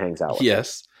house and hangs out with him.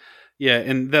 Yeah,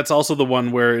 and that's also the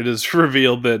one where it is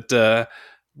revealed that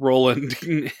Roland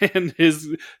and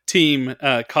his team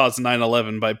caused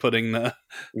 9/11 by putting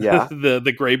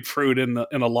the grapefruit in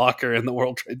a locker in the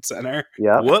World Trade Center.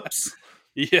 Yeah. Whoops.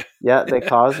 Yeah, they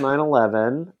caused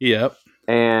 9/11. Yep.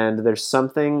 And there's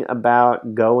something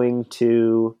about going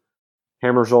to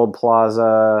Hammersholt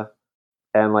Plaza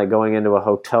and like going into a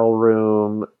hotel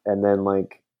room and then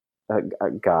like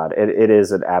God, it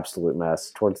is an absolute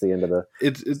mess towards the end of the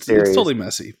it's series. totally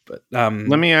messy. But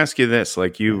let me ask you this: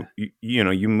 like you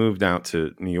moved out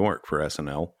to New York for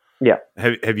SNL. Yeah.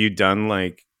 Have you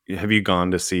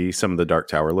gone to see some of the Dark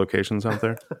Tower locations out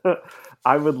there?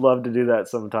 I would love to do that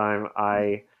sometime.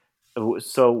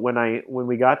 So when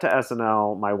we got to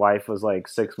SNL, my wife was like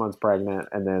 6 months pregnant,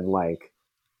 and then like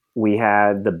we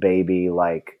had the baby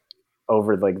like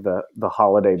over like the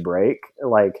holiday break.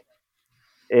 Like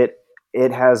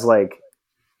it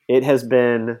has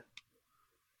been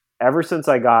ever since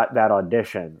I got that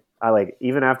audition. I like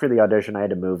even after the audition, I had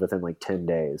to move within like 10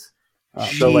 days.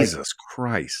 Jesus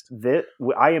Christ!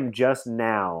 I am just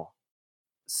now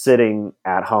sitting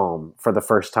at home for the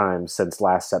first time since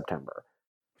last September.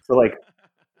 So like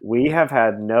we have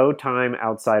had no time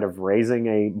outside of raising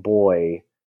a boy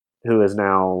who is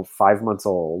now 5 months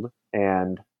old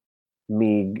and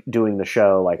me doing the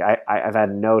show. Like I've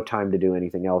had no time to do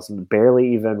anything else,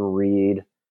 barely even read.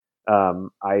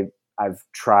 I've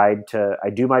tried to, I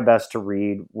do my best to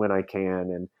read when I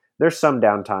can. And there's some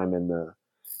downtime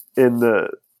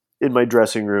in my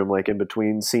dressing room, like in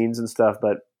between scenes and stuff,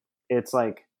 but it's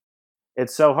like,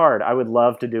 it's so hard. I would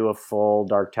love to do a full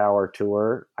Dark Tower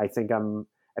tour. I think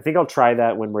I'll try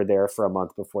that when we're there for a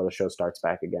month before the show starts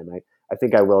back again. I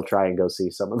think I will try and go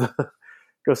see some of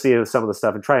the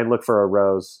stuff and try and look for a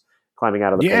Rose climbing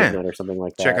out of the pavement or something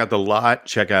like that. Check out the lot.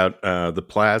 Check out the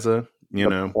plaza.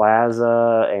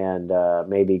 Plaza, and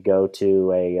maybe go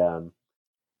to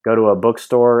a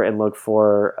bookstore and look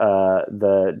for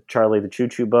the Charlie the Choo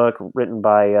Choo book written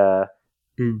by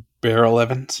Beryl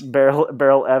Evans.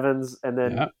 Beryl Evans, and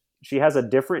then she has a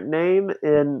different name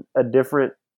in a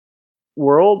different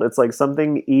world. It's like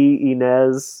something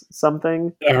Inez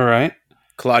something. All right.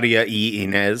 Claudia E.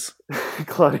 Inez.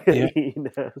 E.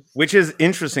 Inez. Which is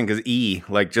interesting because E,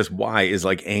 like just Y, is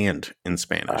like and in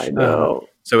Spanish. I know.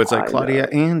 So it's like Claudia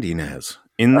and Inez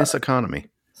in this economy.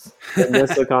 In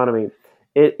this economy.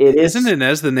 It Isn't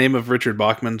Inez the name of Richard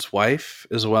Bachman's wife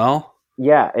as well?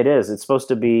 Yeah, it is. It's supposed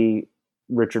to be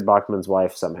Richard Bachman's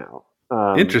wife somehow.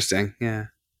 Interesting. Yeah.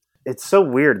 It's so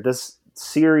weird. This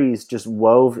series just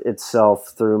wove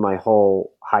itself through my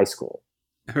whole high school.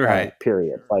 Right.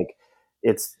 Period. Like,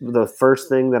 it's the first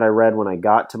thing that I read when I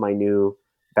got to my new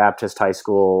Baptist high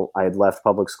school. I had left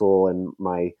public school and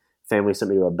my family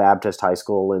sent me to a Baptist high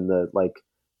school in the like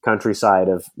countryside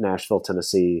of Nashville,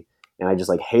 Tennessee. And I just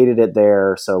like hated it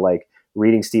there. So like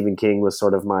reading Stephen King was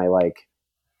sort of my like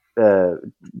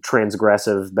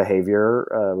transgressive behavior,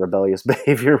 rebellious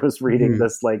behavior was reading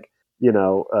this like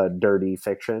dirty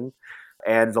fiction.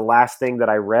 And the last thing that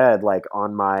I read, like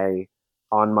on my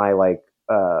like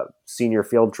senior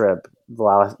field trip,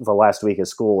 the last week of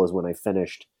school, is when I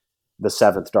finished the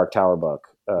 7th Dark Tower book,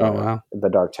 Oh wow. The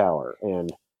Dark Tower.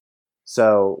 And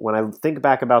so when I think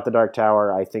back about the Dark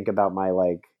Tower, I think about my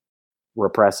like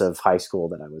repressive high school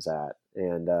that I was at,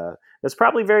 and it's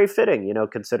probably very fitting,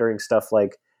 considering stuff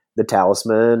like the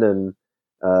Talisman and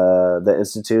the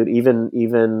Institute. Even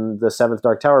the 7th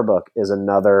Dark Tower book is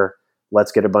another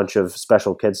let's get a bunch of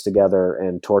special kids together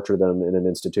and torture them in an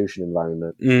institution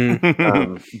environment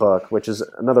book, which is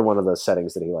another one of the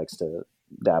settings that he likes to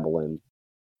dabble in.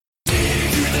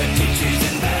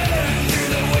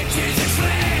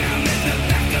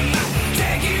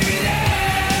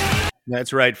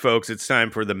 That's right, folks. It's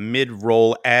time for the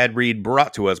mid-roll ad read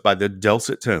brought to us by the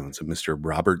dulcet tones of Mr.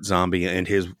 Robert Zombie and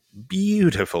his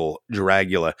beautiful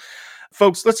Dragula.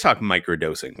 Folks, let's talk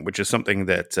microdosing, which is something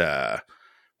that,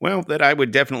 that I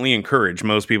would definitely encourage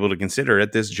most people to consider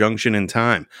at this junction in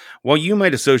time. While you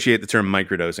might associate the term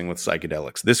microdosing with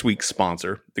psychedelics, this week's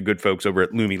sponsor, the good folks over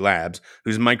at Lumi Labs,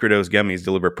 whose microdose gummies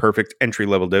deliver perfect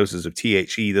entry-level doses of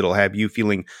THC that'll have you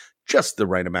feeling just the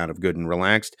right amount of good and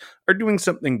relaxed, are doing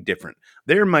something different.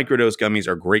 Their microdose gummies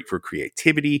are great for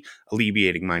creativity,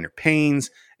 alleviating minor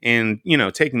pains, and,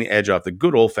 taking the edge off the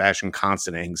good old-fashioned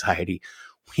constant anxiety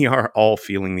we are all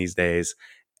feeling these days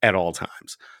at all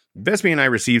times. Vespi and I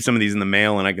received some of these in the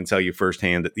mail, and I can tell you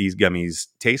firsthand that these gummies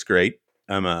taste great.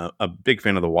 I'm a big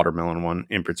fan of the watermelon one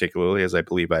in particular, as I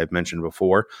believe I've mentioned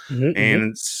before.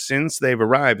 And since they've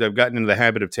arrived, I've gotten into the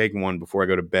habit of taking one before I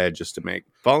go to bed just to make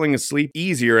falling asleep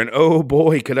easier. And oh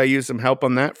boy, could I use some help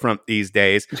on that front these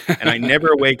days. And I never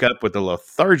wake up with the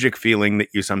lethargic feeling that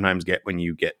you sometimes get when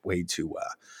you get way too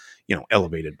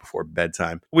elevated before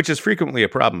bedtime, which is frequently a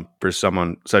problem for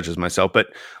someone such as myself. But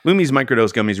Lumi's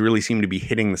microdose gummies really seem to be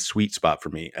hitting the sweet spot for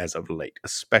me as of late,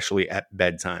 especially at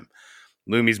bedtime.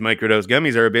 Lumi's microdose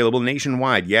gummies are available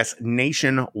nationwide. Yes,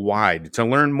 nationwide. To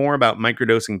learn more about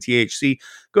microdosing THC,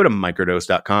 go to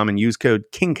microdose.com and use code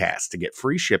KINGCAST to get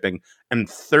free shipping and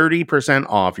 30%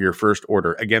 off your first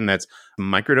order. Again, that's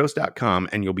microdose.com,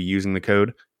 and you'll be using the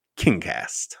code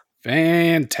KINGCAST.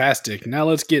 Fantastic. Now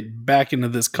let's get back into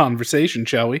this conversation,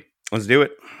 shall we? Let's do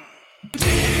it.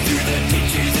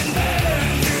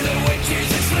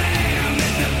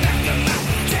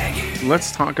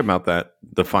 Let's talk about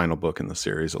the final book in the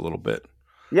series a little bit.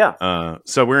 Yeah.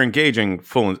 So we're engaging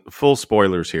full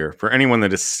spoilers here. For anyone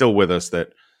that is still with us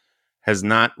that has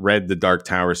not read the Dark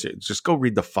Tower series, just go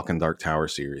read the fucking Dark Tower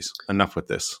series. Enough with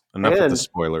this. Enough with the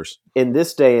spoilers. In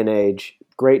this day and age,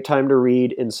 great time to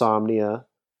read Insomnia.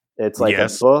 It's like a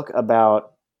book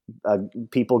about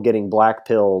people getting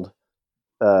black-pilled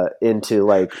into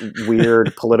like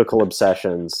weird political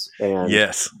obsessions and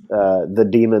the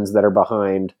demons that are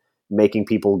behind making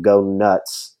people go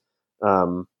nuts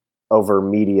over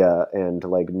media and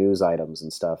like news items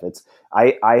and stuff.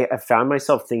 I found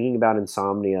myself thinking about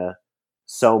Insomnia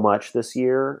so much this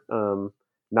year,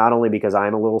 not only because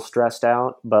I'm a little stressed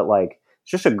out, but like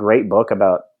it's just a great book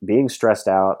about being stressed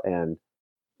out and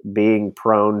being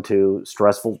prone to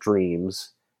stressful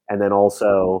dreams, and then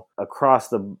also across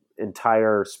the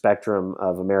entire spectrum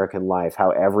of American life, how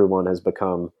everyone has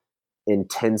become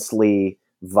intensely,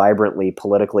 vibrantly,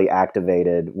 politically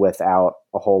activated without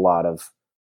a whole lot of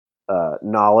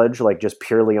knowledge, like just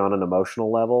purely on an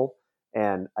emotional level.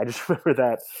 And I just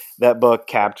remember that book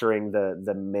capturing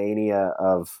the mania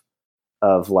of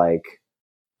like,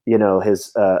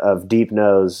 his of Deep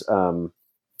No's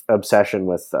obsession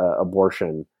with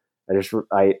abortion.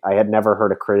 I had never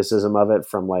heard a criticism of it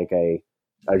from like a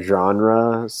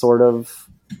genre sort of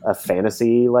a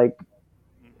fantasy like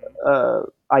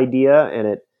idea, and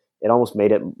it almost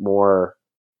made it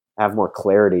have more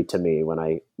clarity to me when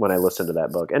I listened to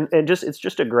that book. And it's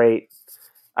just a great.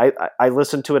 I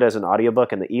listened to it as an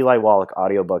audiobook, and the Eli Wallach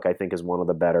audiobook I think is one of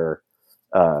the better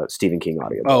Stephen King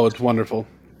audiobooks. Oh, it's wonderful.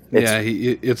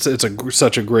 It's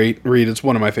such a great read. It's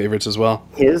one of my favorites as well.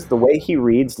 The way he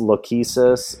reads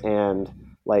Lachesis and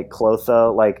like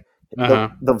Clotho, like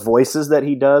the voices that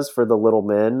he does for the little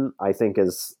men, I think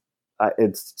is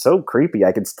it's so creepy.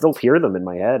 I can still hear them in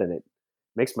my head, and it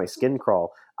makes my skin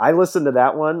crawl. I listened to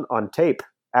that one on tape,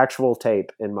 actual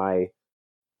tape in my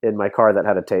car that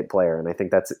had a tape player, and I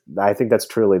think that's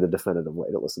truly the definitive way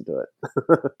to listen to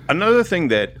it. Another thing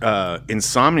that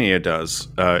Insomnia does,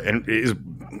 and is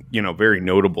very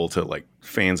notable to like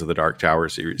fans of the Dark Tower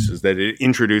series, is that it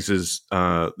introduces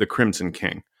the Crimson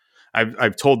King.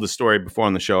 I've told the story before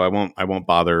on the show. I won't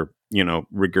bother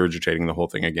regurgitating the whole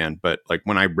thing again. But like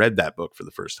when I read that book for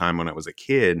the first time when I was a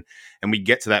kid, and we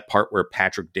get to that part where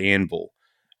Patrick Danville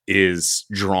is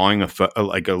drawing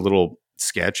like a little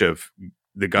sketch of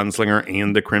the gunslinger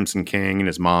and the Crimson King, and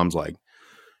his mom's like,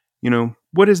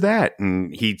 what is that?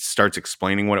 And he starts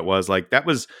explaining what it was. Like that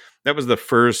was the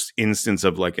first instance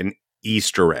of like an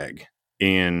Easter egg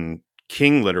in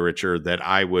King literature that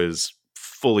I was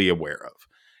fully aware of.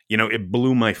 It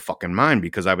blew my fucking mind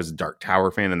because I was a Dark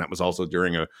Tower fan, and that was also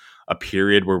during a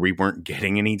period where we weren't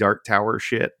getting any Dark Tower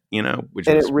shit, which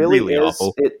and was it really is,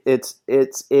 awful.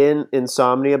 It's in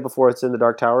Insomnia before it's in the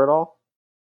Dark Tower at all?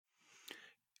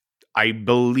 I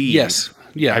believe. Yes.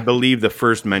 Yeah. I believe the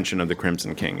first mention of the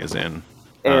Crimson King is in.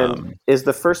 And is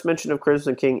the first mention of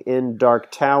Crimson King in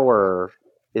Dark Tower,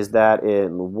 is that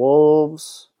in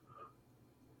Wolves?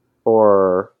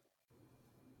 Or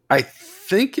I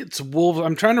think it's Wolves.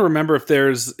 I'm trying to remember if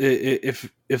there's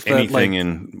if anything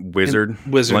in Wizard,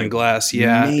 and Glass.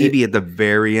 Yeah, maybe at the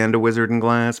very end of Wizard and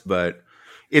Glass, but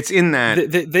it's in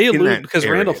that they allude, because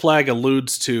area. Randall Flagg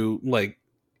alludes to like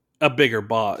a bigger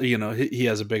boss. He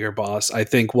has a bigger boss, I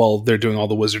think, while they're doing all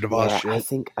the Wizard of Oz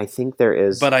shit. I think there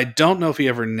is, but I don't know if he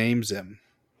ever names him.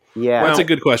 Yeah, that's a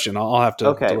good question. I'll have to.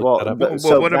 Okay, to look that up.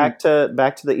 So back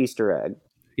to the Easter egg.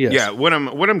 Yes. Yeah, what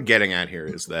I'm getting at here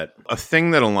is that a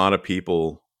thing that a lot of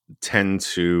people tend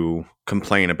to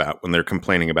complain about when they're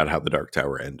complaining about how the Dark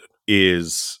Tower ended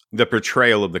is the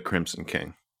portrayal of the Crimson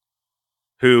King,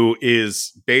 who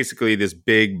is basically this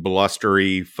big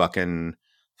blustery fucking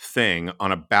thing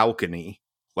on a balcony,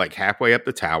 like halfway up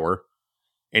the tower,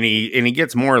 and he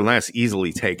gets more or less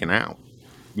easily taken out,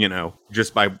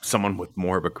 just by someone with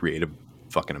more of a creative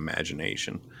fucking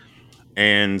imagination.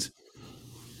 And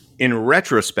in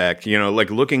retrospect,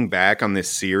 like looking back on this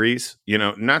series,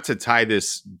 not to tie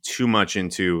this too much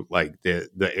into like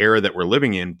the era that we're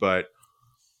living in, but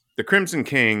the Crimson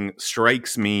King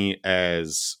strikes me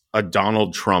as a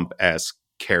Donald Trump-esque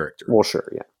character. Well,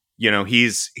 sure, yeah.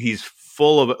 He's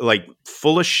full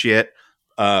of shit,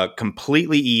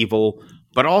 completely evil,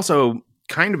 but also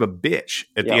kind of a bitch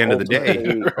at the end of the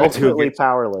day. Ultimately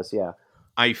powerless, yeah.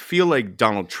 I feel like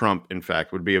Donald Trump, in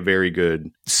fact, would be a very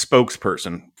good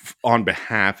spokesperson on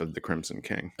behalf of the Crimson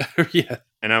King. Yeah.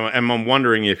 And I'm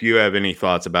wondering if you have any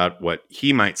thoughts about what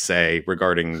he might say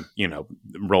regarding,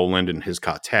 Roland and his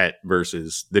quartet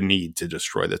versus the need to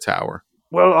destroy the tower.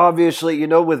 Well, obviously,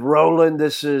 with Roland,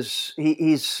 this is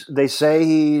they say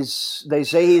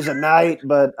he's a knight,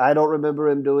 but I don't remember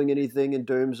him doing anything in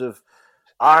terms of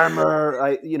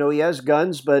armor. He has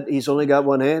guns, but he's only got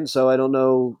one hand, so I don't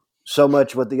know so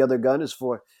much what the other gun is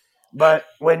for. But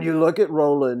when you look at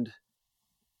Roland,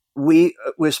 we're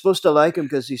supposed to like him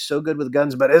because he's so good with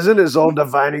guns, but isn't his whole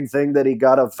defining thing that he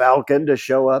got a falcon to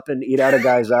show up and eat out a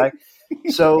guy's eye?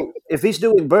 So if he's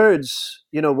doing birds,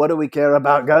 what do we care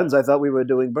about guns? I thought we were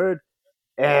doing bird.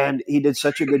 And he did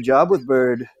such a good job with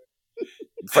bird.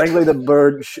 Frankly,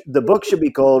 the book should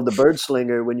be called The Bird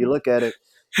Slinger when you look at it,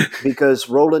 because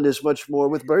Roland is much more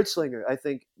with Bird Slinger. I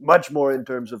think much more in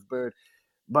terms of bird.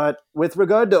 But with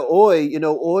regard to Oy,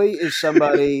 Oy is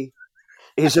somebody,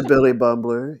 he's a Billy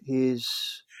Bumbler.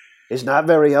 He's not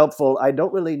very helpful. I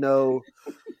don't really know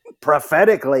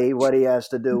prophetically what he has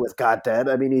to do with content.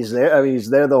 I mean, he's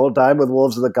there the whole time with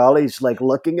Wolves of the Collie. He's like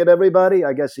looking at everybody.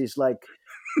 I guess he's like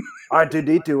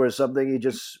R2-D2 or something.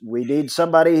 We need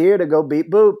somebody here to go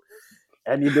beep boop.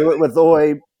 And you do it with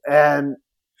Oy. And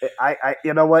I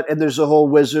you know what? And there's a whole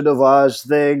Wizard of Oz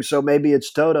thing. So maybe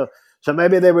it's Toto. So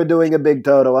maybe they were doing a big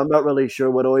Toto. I'm not really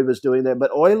sure what Oy was doing there, but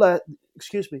Oy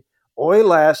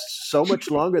lasts so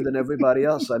much longer than everybody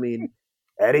else. I mean,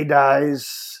 Eddie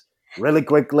dies really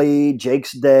quickly.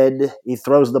 Jake's dead. He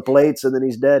throws the plates and then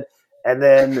he's dead. And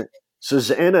then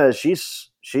Susanna,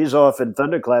 she's off in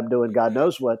Thunderclap doing God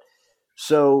knows what.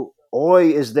 So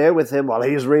Oy is there with him while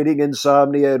he's reading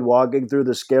Insomnia and walking through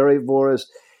the scary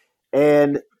forest.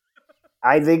 And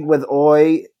I think with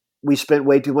Oy, we spent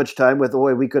way too much time with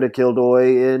Oy. We could have killed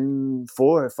Oy in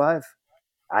 4 or 5.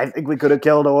 I think we could have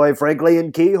killed Oy, frankly,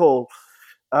 in Keyhole.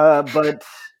 But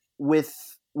with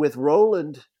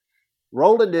Roland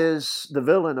is the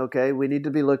villain, okay? We need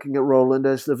to be looking at Roland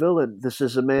as the villain. This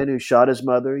is a man who shot his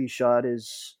mother. He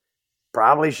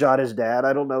probably shot his dad.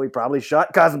 I don't know. He probably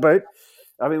shot Cuthbert.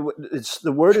 I mean,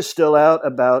 the word is still out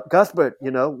about Cuthbert.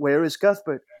 Where is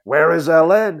Cuthbert? Where is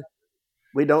Ellen?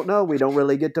 We don't know. We don't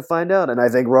really get to find out. And I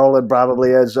think Roland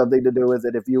probably has something to do with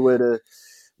it. If you were to,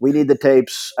 we need the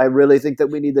tapes. I really think that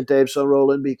we need the tapes on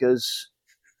Roland because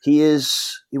he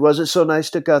wasn't so nice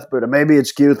to Cuthbert. Or maybe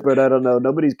it's Cuthbert. I don't know.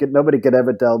 Nobody can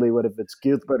ever tell me if it's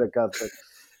Cuthbert or Cuthbert.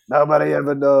 Nobody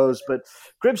ever knows. But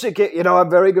Crimson King, I'm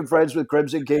very good friends with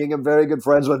Crimson King. I'm very good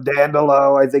friends with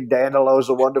Dandelo. I think Dandelo is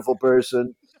a wonderful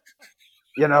person.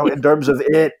 In terms of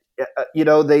it,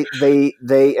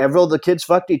 the kids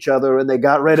fucked each other and they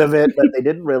got rid of it, but they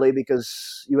didn't really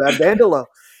because you have Dandolo.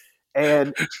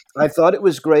 And I thought it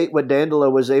was great what Dandolo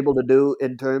was able to do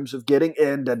in terms of getting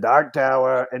into Dark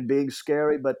Tower and being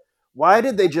scary. But why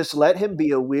did they just let him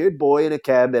be a weird boy in a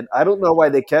cabin? I don't know why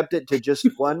they kept it to just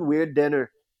one weird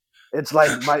dinner. It's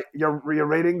like you're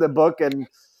reading the book and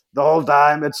the whole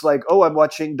time it's like, oh, I'm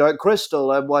watching Dark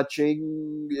Crystal, I'm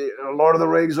watching Lord of the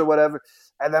Rings or whatever.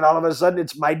 And then all of a sudden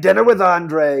it's My Dinner with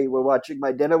Andre. We're watching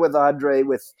My Dinner with Andre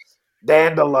with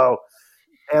Dandolo.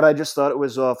 And I just thought it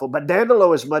was awful. But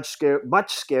Dandolo is much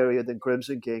scarier than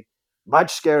Crimson King.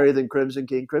 Much scarier than Crimson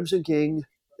King. Crimson King,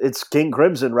 it's King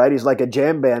Crimson, right? He's like a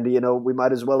jam band. We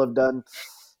might as well have done,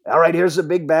 all right, here's the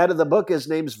big bad of the book. His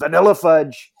name's Vanilla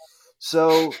Fudge.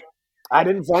 So I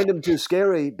didn't find him too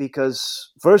scary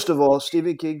because, first of all,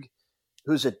 Stephen King,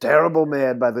 who's a terrible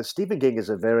man, Stephen King is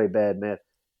a very bad man.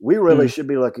 We really should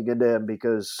be looking into him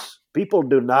because people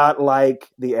do not like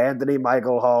the Anthony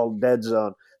Michael Hall Dead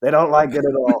Zone. They don't like it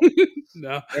at all.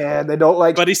 No. And they don't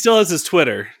like... But he still has his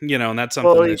Twitter, and that's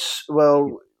something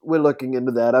we're looking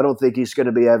into that. I don't think he's going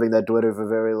to be having that Twitter for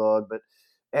very long.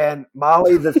 And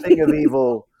Molly, the Thing of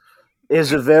Evil,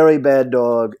 is a very bad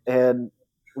dog. And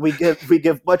we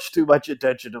give much too much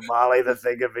attention to Molly, the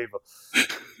Thing of Evil.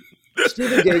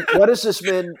 Stephen King,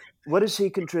 what does he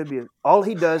contribute? All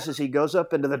he does is he goes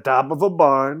up into the top of a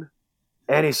barn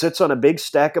and he sits on a big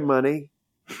stack of money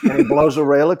and he blows a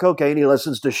rail of cocaine. He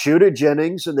listens to Shooter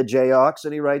Jennings and the Jayhawks,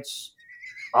 and he writes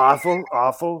awful,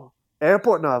 awful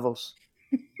airport novels.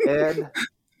 And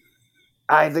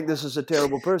I think this is a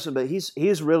terrible person, but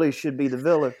he's really should be the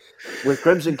villain. With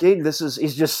Crimson King,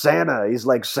 he's just Santa. He's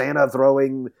like Santa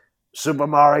throwing Super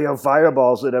Mario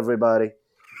fireballs at everybody.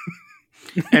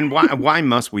 And why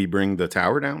must we bring the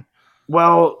tower down?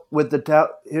 Well, with the tower,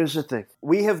 here's the thing: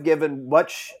 we have given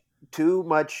too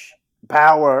much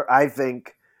power, I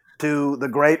think, to the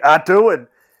great Atuan.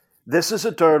 This is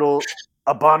a turtle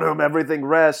upon whom everything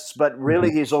rests, but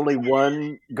really he's only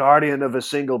one guardian of a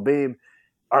single beam.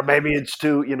 Or maybe it's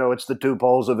two, it's the two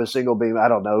poles of a single beam. I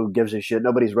don't know. Who gives a shit?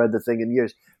 Nobody's read the thing in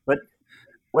years. But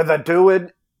with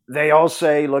Atuan, they all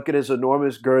say, look at his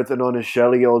enormous girth, and on his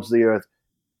shell he holds the earth.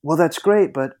 Well, that's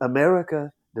great, but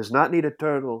America does not need a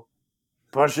turtle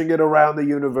pushing it around the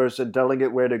universe and telling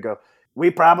it where to go. We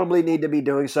probably need to be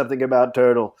doing something about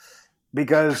Turtle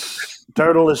because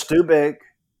Turtle is too big.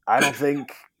 I don't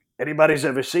think anybody's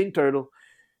ever seen Turtle.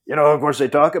 Of course they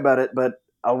talk about it, but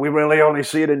we really only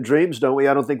see it in dreams, don't we?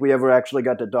 I don't think we ever actually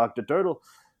got to talk to Turtle.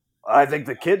 I think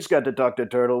the kids got to talk to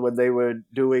Turtle when they were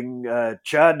doing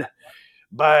Chud.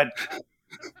 But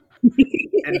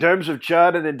in terms of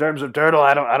Chud and in terms of Turtle,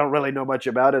 I don't really know much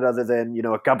about it other than,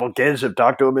 a couple kids have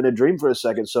talked to him in a dream for a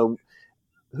second. So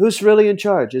who's really in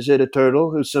charge? Is it a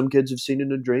turtle who some kids have seen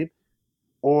in a dream?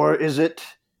 Or is it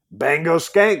Bango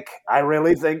Skank? I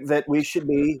really think that we should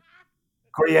be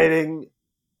creating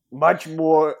much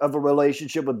more of a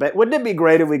relationship with Wouldn't it be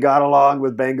great if we got along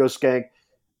with Bango Skank?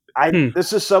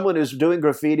 This is someone who's doing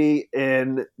graffiti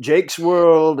in Jake's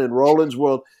world and Roland's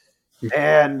world.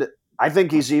 And maybe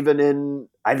he's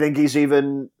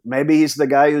the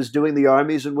guy who's doing the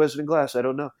armies in Wizard and Glass. I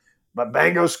don't know. But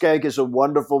Bango Skank is a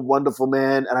wonderful, wonderful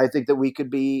man, and I think that we could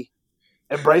be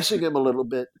embracing him a little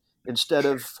bit instead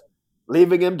of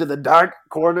leaving him to the dark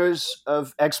corners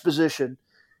of exposition.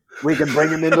 We can bring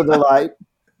him into the light,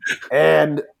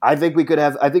 and I think we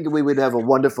would have a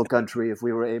wonderful country if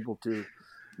we were able to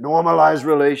normalize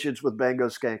relations with Bango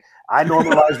Skank. I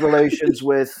normalized relations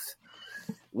with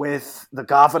the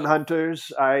Coffin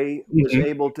Hunters. I was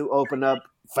able to open up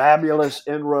fabulous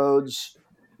inroads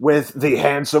with the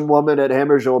handsome woman at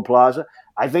Hammersholt Plaza.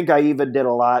 I think I even did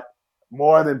a lot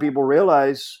more than people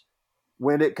realize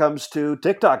when it comes to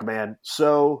TikTok, man.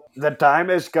 So the time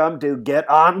has come to get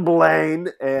on Blaine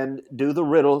and do the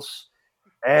riddles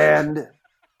and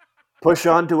push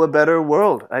on to a better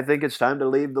world. I think it's time to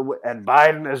leave and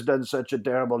Biden has done such a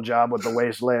terrible job with the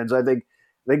wastelands. I think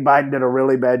Biden did a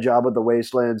really bad job with the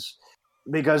wastelands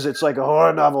because it's like a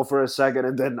horror novel for a second,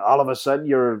 and then all of a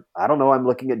sudden I'm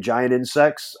looking at giant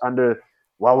insects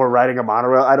while we're riding a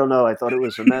monorail. I don't know. I thought it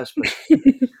was a mess. But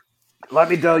let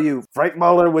me tell you, Frank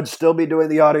Muller would still be doing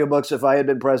the audiobooks if I had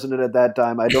been president at that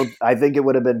time. I think it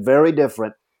would have been very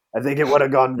different. I think it would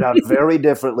have gone down very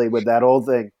differently with that whole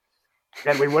thing.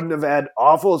 And we wouldn't have had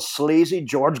awful, sleazy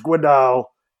George Guidall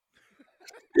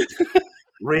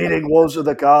reading Wolves of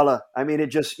the Kala. I mean,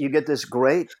 you get this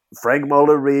great Frank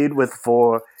Muller read with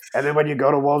 4. And then when you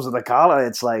go to Wolves of the Kala,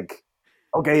 it's like,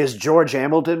 okay, is George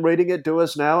Hamilton reading it to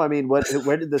us now? I mean, where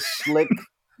did this slick,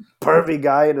 pervy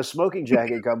guy in a smoking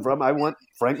jacket come from? I want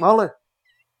Frank Muller.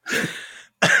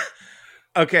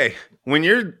 Okay, when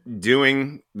you're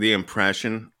doing the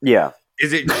impression, Yeah.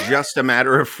 is it just a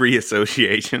matter of free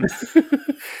association?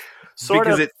 Sort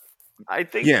Because of. it, I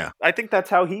think yeah. I think that's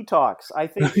how he talks. I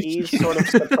think he's sort of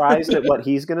surprised at what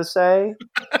he's going to say.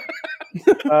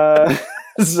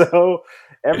 So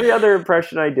every other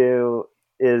impression I do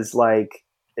is like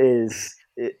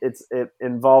it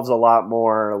involves a lot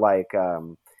more like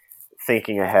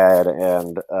thinking ahead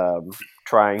and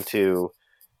trying to,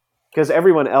 because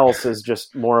everyone else is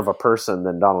just more of a person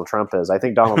than Donald Trump is. I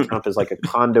think Donald Trump is like a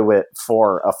conduit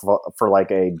for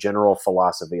like a general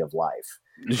philosophy of life.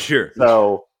 Sure.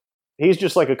 So he's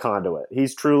just like a conduit.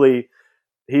 He's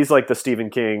like the Stephen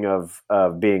King of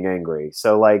being angry.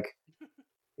 So like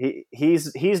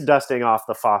he's dusting off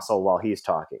the fossil while he's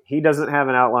talking. He doesn't have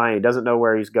an outline. He doesn't know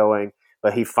where he's going,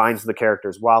 but he finds the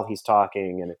characters while he's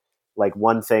talking, and like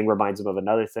one thing reminds him of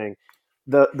another thing.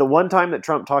 The one time that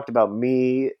Trump talked about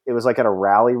me, it was like at a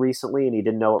rally recently, and he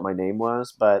didn't know what my name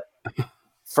was. But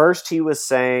first he was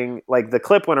saying, like, the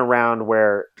clip went around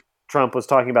where Trump was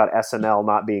talking about SNL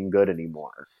not being good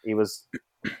anymore.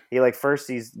 First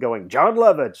he's going, John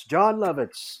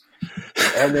Lovitz.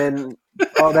 And then,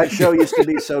 oh, that show used to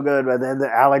be so good. And then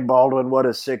the Alec Baldwin, what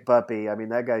a sick puppy. I mean,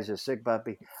 that guy's a sick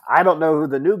puppy. I don't know who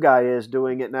the new guy is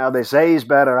doing it now. They say he's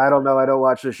better. I don't know. I don't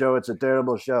watch the show. It's a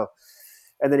terrible show.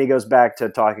 And then he goes back to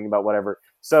talking about whatever.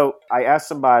 So I asked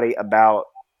somebody about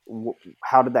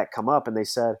how did that come up? And they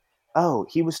said, oh,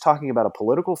 he was talking about a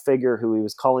political figure who he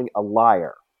was calling a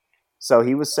liar. So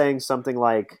he was saying something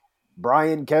like,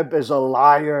 Brian Kemp is a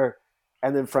liar.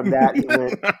 And then from that, he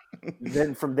went,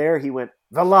 then from there, he went,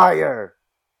 the liar,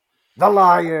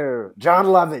 John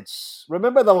Lovitz.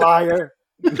 Remember the liar?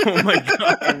 Oh my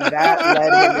God. And that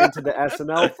led him into the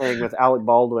SNL thing with Alec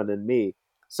Baldwin and me.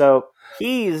 So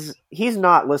he's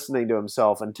not listening to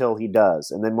himself until he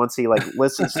does. And then once he like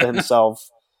listens to himself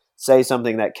say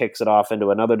something, that kicks it off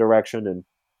into another direction. And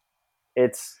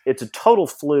it's a total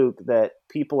fluke that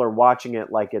people are watching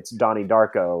it like it's Donnie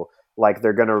Darko, like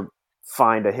they're going to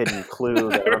find a hidden clue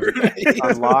that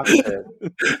unlocks it.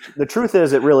 The truth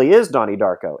is, it really is Donnie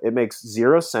Darko. It makes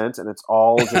zero sense, and it's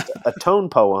all just a tone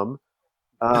poem,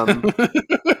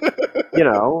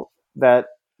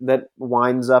 that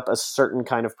winds up a certain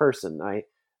kind of person.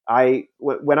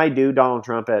 When I do Donald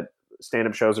Trump at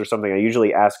stand-up shows or something, I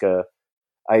usually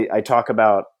I talk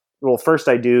about, well, first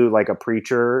I do like a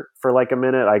preacher for like a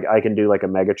minute. I can do like a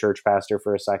mega church pastor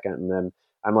for a second, and then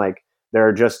I'm like, there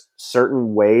are just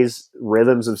certain ways,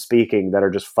 rhythms of speaking that are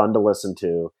just fun to listen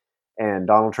to. And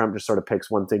Donald Trump just sort of picks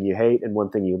one thing you hate and one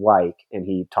thing you like, and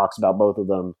he talks about both of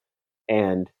them,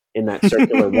 and in that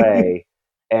circular way,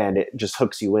 and it just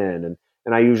hooks you in.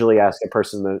 And I usually ask a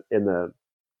person in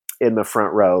the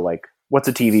front row, like, what's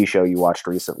a TV show you watched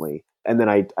recently? And then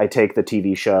I take the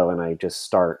TV show and I just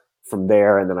start from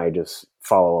there, and then I just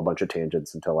follow a bunch of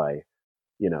tangents until I,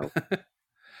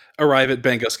 Arrive at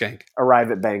Bango Skank.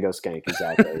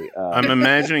 Exactly. I'm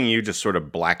imagining you just sort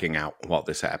of blacking out while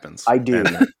this happens. I do.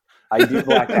 I do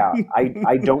black out.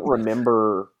 I don't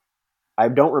remember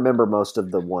most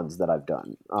of the ones that I've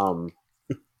done.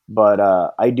 But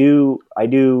I do.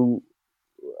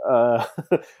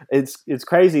 It's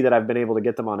crazy that I've been able to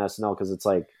get them on SNL, because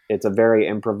it's a very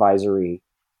improvisory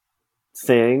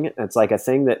thing. It's like a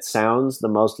thing that sounds the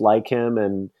most like him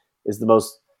and is the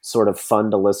most sort of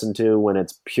fun to listen to when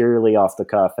it's purely off the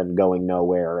cuff and going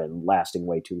nowhere and lasting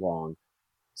way too long.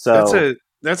 So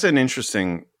that's an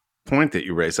interesting point that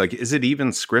you raised. Like, is it even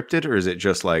scripted, or is it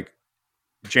just like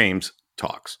James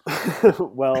talks?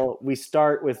 Well, we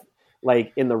start with,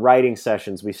 like, in the writing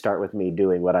sessions, we start with me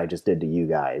doing what I just did to you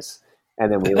guys.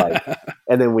 And then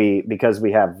because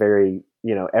we have very,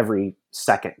 every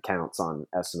second counts on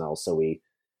SNL. So we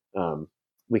kind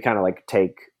of like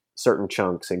take certain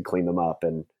chunks and clean them up.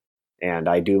 And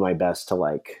I do my best to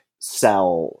like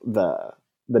sell the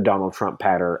Donald Trump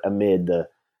patter amid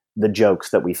the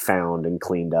jokes that we found and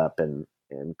cleaned up and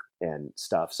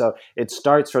stuff. So it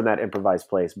starts from that improvised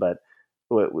place, but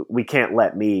we can't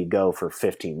let me go for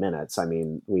 15 minutes. I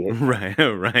mean, right.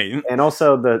 And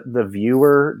also the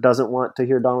viewer doesn't want to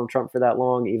hear Donald Trump for that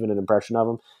long, even an impression of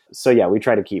him. So yeah, we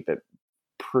try to keep it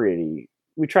pretty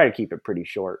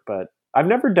short, but I've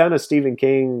never done a Stephen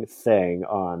King thing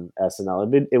on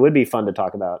SNL. It would be fun to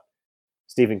talk about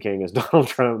Stephen King as Donald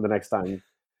Trump the next time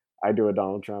I do a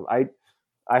Donald Trump. I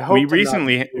hope we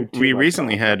recently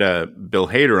had Bill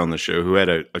Hader on the show, who had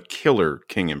a killer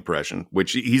King impression,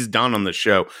 which he's done on the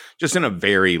show just in a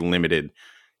very limited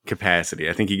capacity.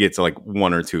 I think he gets like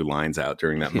one or two lines out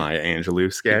during that Maya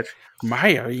Angelou sketch.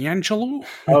 Maya Angelou?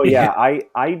 Oh yeah,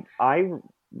 I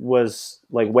was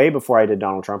like way before I did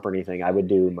Donald Trump or anything, I would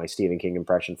do my Stephen King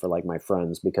impression for like my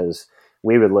friends, because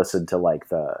we would listen to like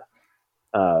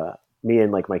me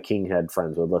and like my Kinghead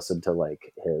friends would listen to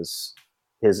like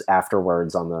his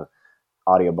afterwards on the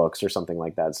audiobooks or something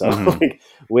like that. So like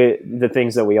the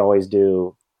things that we always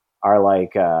do are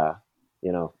like,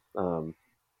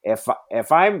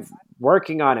 if I'm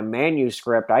working on a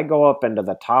manuscript, I go up into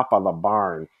the top of the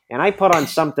barn and I put on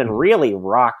something really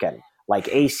rockin', like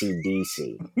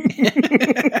AC/DC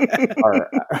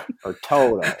or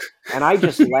Toto, and I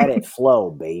just let it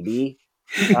flow, baby.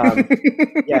 His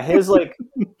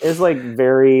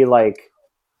very like,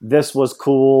 this was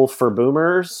cool for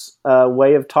boomers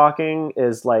way of talking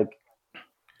is like,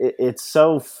 it's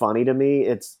so funny to me.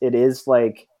 It is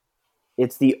like,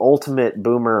 it's the ultimate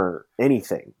boomer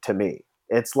anything to me.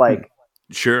 It's like,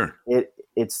 sure,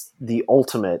 it's the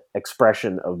ultimate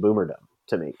expression of boomerdom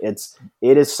to me. It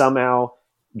is somehow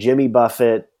Jimmy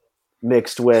Buffett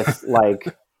mixed with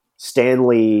like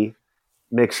Stanley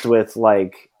mixed with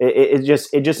like, it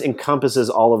just encompasses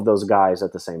all of those guys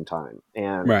at the same time.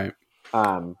 And right.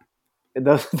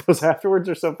 Those afterwards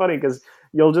are so funny because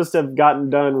you'll just have gotten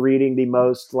done reading the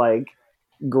most like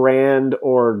grand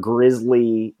or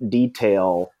grisly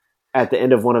detail at the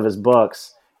end of one of his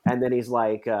books, and then he's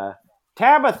like,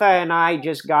 Tabitha and I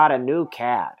just got a new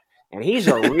cat, and he's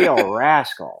a real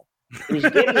rascal. He's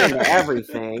getting into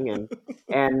everything,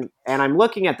 and I'm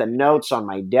looking at the notes on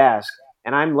my desk,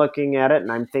 and I'm looking at it,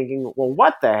 and I'm thinking, well,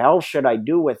 what the hell should I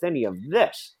do with any of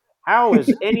this? How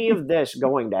is any of this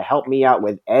going to help me out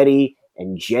with Eddie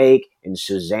and Jake and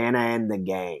Susanna and the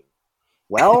gang?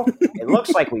 Well, it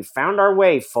looks like we found our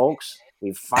way, folks.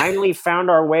 We finally found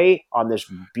our way on this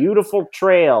beautiful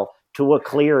trail to a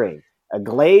clearing, a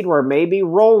glade where maybe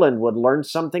Roland would learn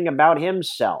something about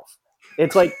himself.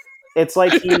 It's like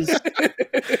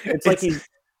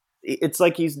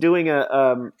he's doing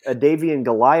a Davy and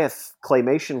Goliath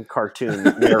claymation cartoon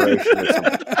narration or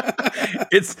something.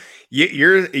 It's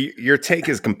your take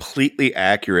is completely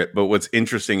accurate, but what's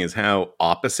interesting is how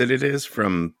opposite it is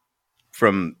from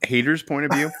Hader's point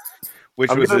of view, which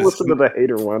I'm gonna listen to the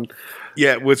Hader one.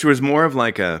 Yeah, which was more of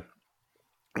like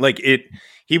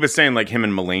he was saying like him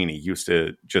and Mulaney used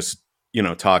to just,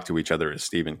 talk to each other as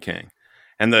Stephen King.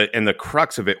 And the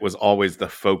crux of it was always the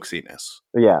folksiness.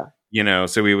 Yeah.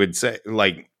 So we would say,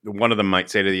 like, one of them might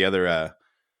say to the other,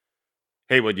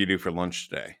 hey, what'd you do for lunch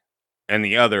today? And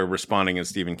the other, responding as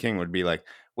Stephen King, would be like,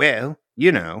 well,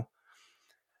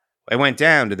 I went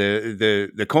down to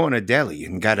the corner deli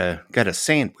and got a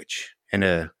sandwich and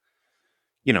a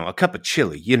cup of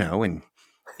chili, and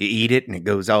you eat it and it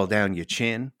goes all down your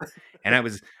chin. And I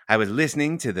was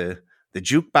listening to the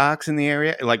jukebox in the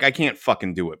area. Like, I can't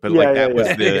fucking do it, but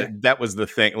that was the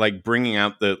thing, like bringing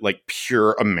out the like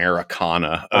pure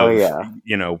Americana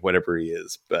of whatever he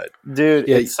is. But dude,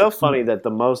 it's so funny that the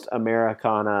most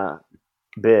Americana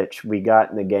bitch we got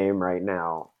in the game right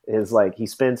now is like, he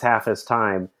spends half his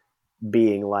time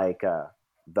being like,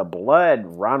 the blood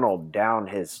runneled down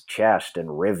his chest in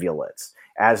rivulets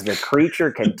as the creature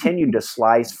continued to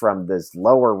slice from this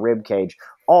lower rib cage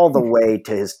all the way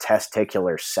to his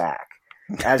testicular sac.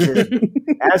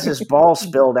 As his ball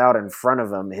spilled out in front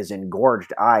of him, his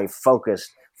engorged eye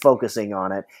focusing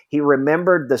on it, he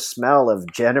remembered the smell of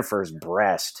Jennifer's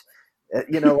breast.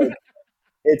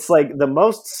 It's like the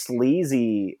most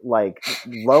sleazy, like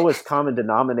lowest common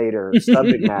denominator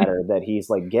subject matter that he's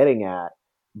like getting at,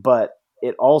 but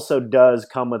it also does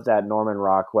come with that Norman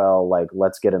Rockwell, like,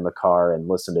 let's get in the car and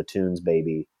listen to tunes,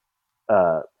 baby,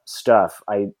 stuff.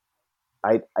 I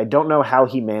don't know how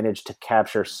he managed to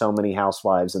capture so many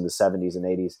housewives in the 70s and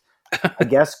 80s. I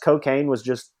guess cocaine was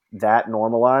just that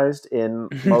normalized in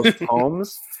most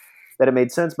homes that it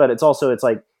made sense, but it's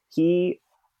like he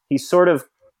sort of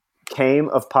came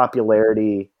of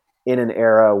popularity in an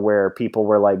era where people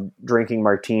were like drinking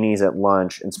martinis at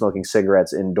lunch and smoking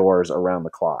cigarettes indoors around the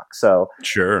clock. So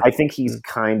sure, I think he's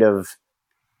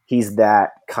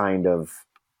that kind of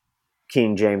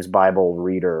King James Bible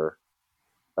reader,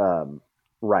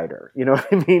 writer. You know what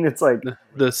I mean? It's like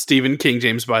the Stephen King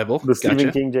James Bible. The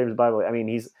Stephen King James Bible. I mean,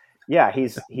 he's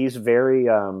very,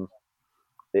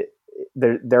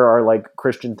 there are like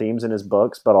Christian themes in his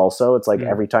books, but also it's like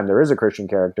every time there is a Christian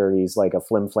character, he's like a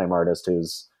flim flam artist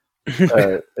who's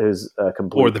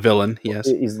complete, or the villain. Yes,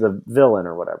 he's the villain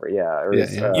or whatever. Yeah, or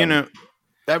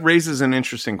that raises an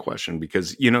interesting question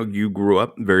because you grew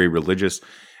up very religious,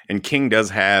 and King does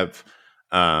have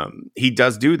he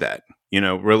does do that.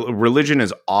 Religion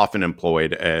is often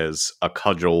employed as a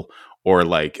cudgel or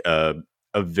like a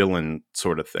villain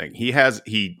sort of thing. He has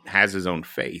his own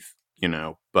faith,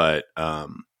 but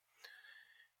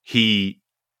he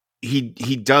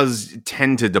he does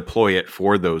tend to deploy it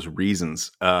for those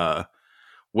reasons.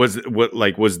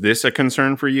 Was this a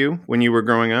concern for you when you were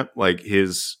growing up? Like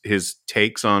his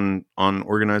takes on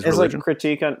organized It's like religion?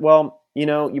 critique on, well,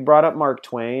 you brought up Mark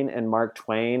Twain, and Mark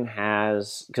Twain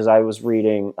has, because I was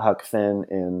reading Huck Finn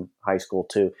in high school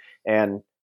too, and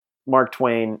Mark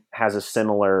Twain has a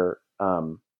similar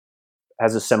outlook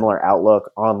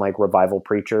on like revival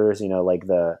preachers, like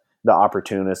the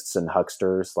opportunists and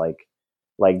hucksters, like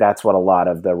that's what a lot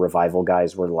of the revival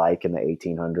guys were like in the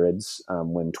 1800s,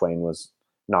 when Twain was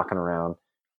knocking around.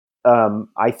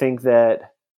 I think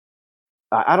that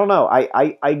I don't know.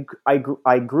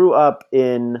 I grew up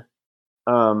in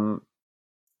um,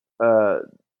 an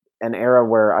era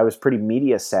where I was pretty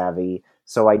media savvy,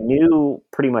 so I knew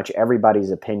pretty much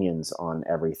everybody's opinions on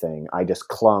everything. I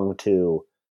clung to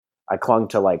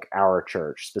like our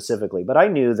church specifically, but I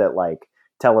knew that like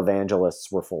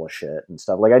televangelists were full of shit and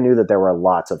stuff. Like I knew that there were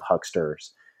lots of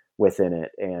hucksters within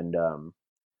it, and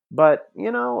but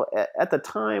at the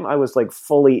time I was like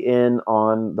fully in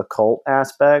on the cult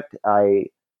aspect. I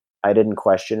didn't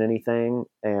question anything,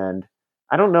 and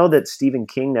I don't know that Stephen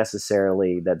King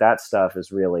necessarily that stuff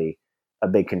is really a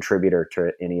big contributor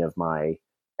to any of my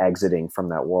exiting from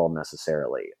that world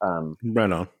necessarily.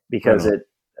 Right on. Because right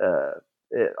on.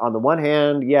 it, on the one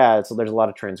hand, yeah, so there's a lot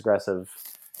of transgressive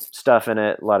stuff in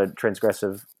it, a lot of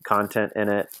transgressive content in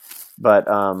it, but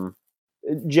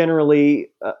generally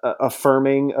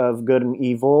affirming of good and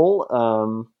evil.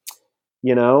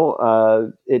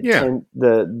 The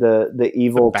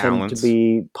evil tend to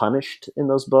be punished in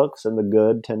those books, and the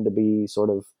good tend to be sort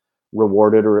of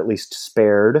rewarded or at least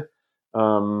spared.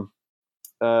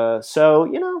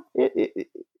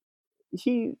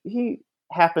 He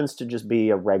happens to just be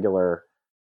a regular,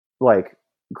 like,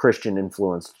 Christian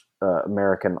influenced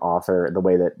American author, the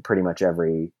way that pretty much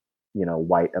every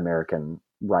white American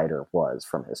writer was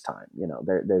from his time.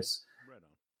 There's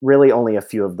really only a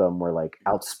few of them were like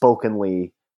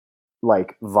outspokenly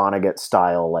like Vonnegut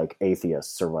style, like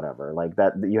atheists or whatever, like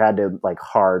that you had to like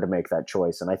hard to make that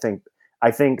choice. And I think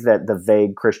that the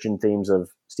vague Christian themes of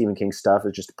Stephen King stuff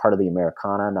is just part of the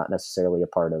Americana, not necessarily a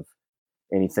part of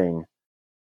anything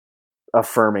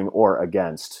affirming or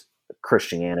against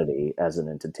Christianity as an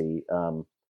entity.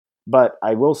 But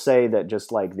I will say that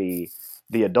just like the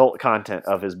adult content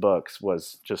of his books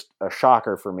was just a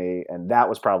shocker for me, and that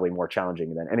was probably more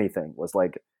challenging than anything. Was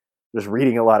like just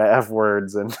reading a lot of F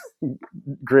words and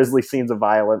grisly scenes of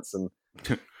violence and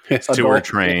sewer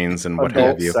trains and what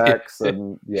have you. Sex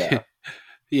and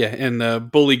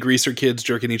and bully greaser kids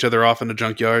jerking each other off in a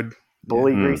junkyard.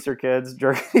 Bully greaser kids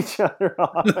jerking each other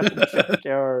off in a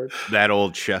junkyard. That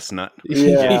old chestnut.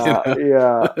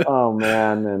 Yeah. Oh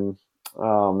man,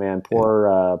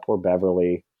 poor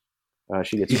Beverly.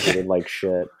 She gets treated like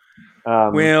shit.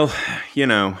 Well,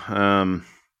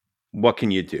 what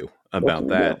can you do about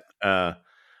that?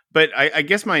 But I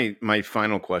guess my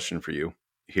final question for you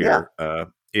here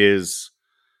is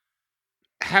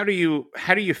how do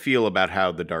you feel about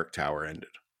how the Dark Tower ended?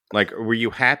 Like, were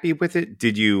you happy with it?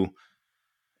 Did you,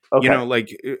 like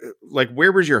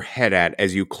where was your head at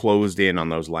as you closed in on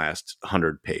those last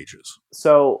 100 pages?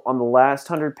 So on the last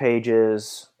 100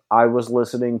 pages, I was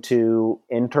listening to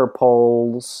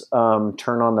Interpol's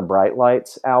Turn on the Bright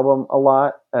Lights album a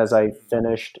lot as I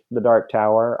finished The Dark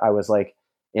Tower. I was like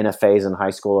in a phase in high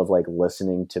school of like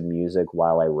listening to music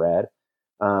while I read.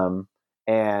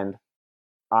 And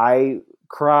I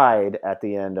cried at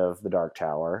the end of The Dark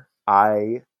Tower.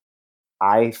 I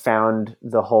honestly found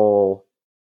the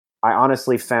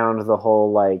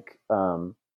whole like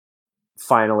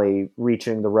finally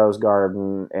reaching the Rose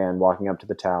Garden and walking up to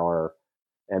the tower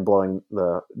and blowing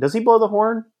does he blow the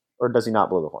horn or does he not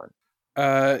blow the horn?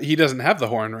 He doesn't have the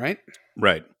horn, right?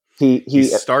 Right. He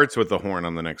starts with the horn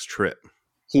on the next trip.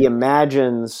 He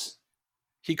imagines.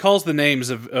 He calls the names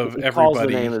of everybody. He calls the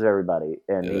names of everybody,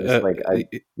 and he's like,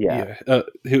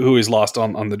 who is lost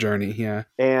on the journey. Yeah.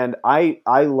 And I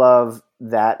love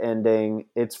that ending.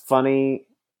 It's funny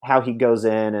how he goes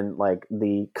in and like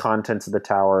the contents of the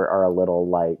tower are a little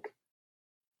like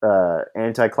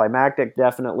anticlimactic,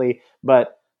 definitely,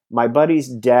 but my buddy's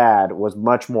dad was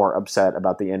much more upset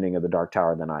about the ending of The Dark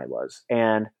Tower than I was.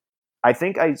 And I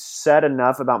think I said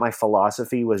enough about my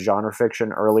philosophy with genre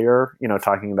fiction earlier,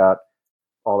 talking about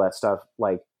all that stuff.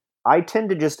 Like, I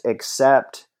tend to just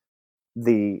accept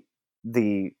the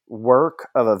work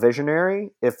of a visionary.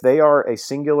 If they are a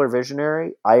singular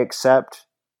visionary, I accept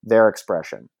their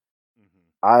expression.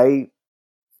 Mm-hmm.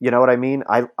 You know what I mean?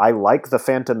 I like The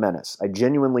Phantom Menace. I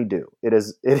genuinely do. It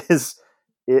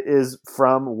is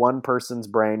from one person's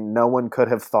brain. No one could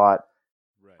have thought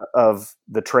of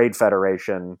the Trade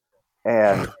Federation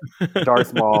and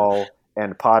Darth Maul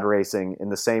and pod racing in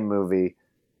the same movie.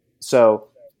 So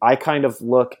I kind of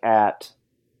look at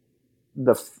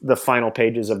the final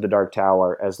pages of The Dark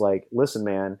Tower as like, listen,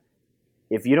 man,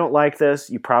 if you don't like this,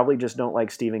 you probably just don't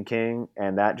like Stephen King,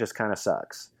 and that just kind of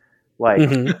sucks. Like,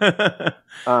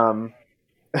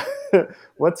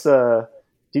 what's do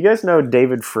you guys know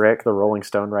David Fricke, the Rolling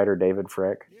Stone writer David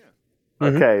Fricke? Yeah.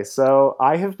 Okay, so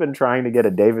I have been trying to get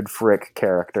a David Fricke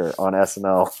character on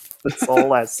SNL this whole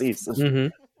last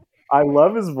season. I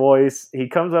love his voice. He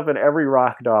comes up in every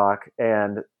rock doc,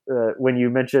 and when you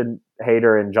mentioned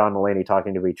Hader and John Mulaney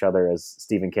talking to each other as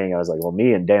Stephen King, I was like, well,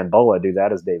 me and Dan Bola do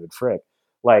that as David Fricke.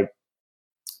 Like,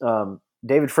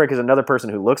 David Fricke is another person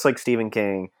who looks like Stephen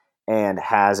King and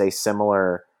has a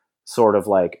similar sort of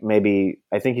like, maybe,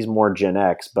 I think he's more Gen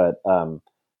X, but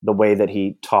the way that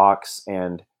he talks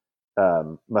and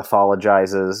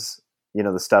mythologizes,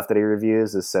 the stuff that he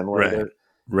reviews is similar to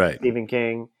Stephen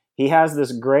King. He has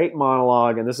this great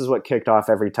monologue, and this is what kicked off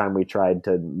every time we tried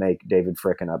to make David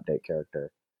Fricke an update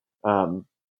character.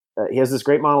 He has this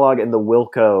great monologue in the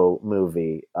Wilco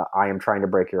movie, I Am Trying to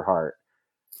Break Your Heart,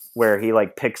 where he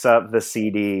like picks up the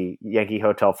CD Yankee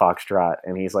Hotel Foxtrot,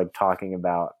 and he's like talking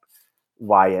about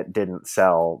why it didn't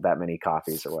sell that many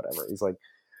copies or whatever. He's like,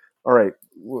 all right,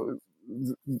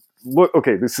 look,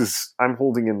 okay, I'm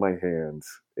holding in my hand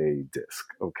a disc.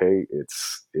 Okay.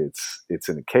 It's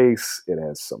in a case. It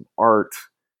has some art.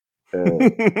 I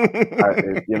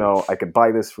could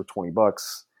buy this for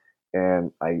 $20,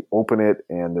 and I open it,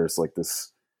 and there's a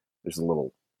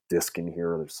little disc in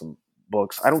here. There's some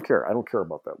books. I don't care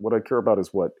about that. What I care about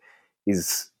is what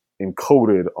is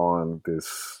encoded on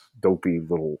this dopey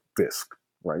little disc,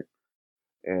 right?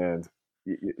 And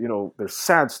there's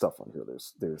sad stuff on here.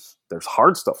 There's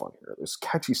hard stuff on here. There's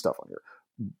catchy stuff on here,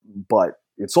 but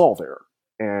it's all there,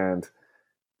 and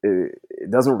it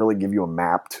doesn't really give you a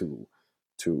map to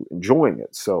enjoying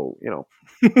it. So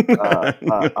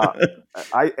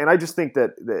I just think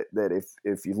that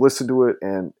if you listen to it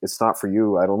and it's not for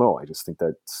you, I don't know. I just think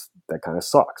that kind of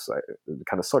sucks. It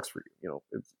kind of sucks for you.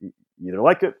 You either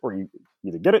like it or you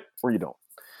either get it or you don't.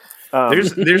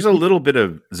 There's a little bit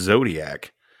of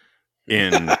Zodiac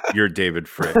in your David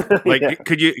Fricke. Like, yeah.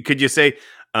 Could you say,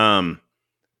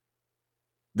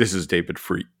 this is David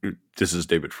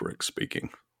Fricke speaking.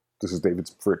 This is David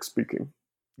Fricke speaking.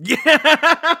 Yeah.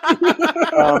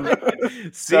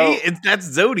 That's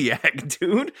Zodiac,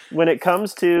 dude. When it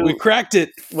comes to, we cracked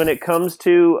it. When it comes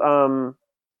to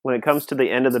the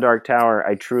end of The Dark Tower,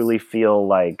 I truly feel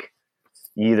like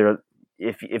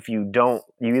if you don't,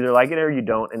 you either like it or you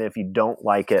don't, and if you don't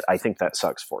like it, I think that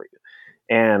sucks for you.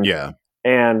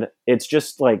 And it's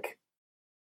just like,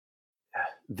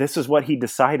 this is what he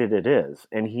decided it is,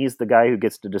 and he's the guy who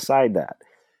gets to decide that.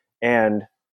 And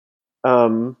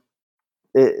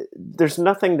there's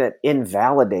nothing that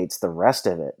invalidates the rest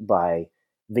of it by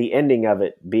the ending of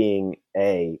it being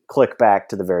a click back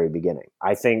to the very beginning.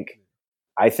 I think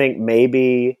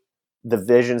maybe the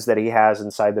visions that he has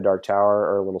inside the Dark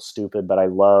Tower are a little stupid, but I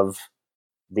love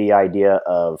the idea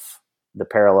of the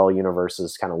parallel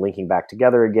universes kind of linking back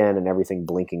together again and everything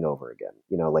blinking over again,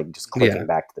 like just clicking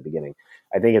back to the beginning.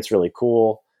 I think it's really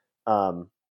cool. You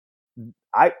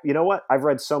know what? I've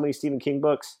read so many Stephen King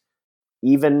books,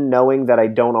 even knowing that I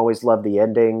don't always love the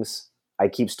endings. I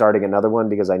keep starting another one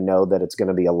because I know that it's going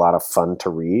to be a lot of fun to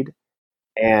read.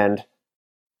 And,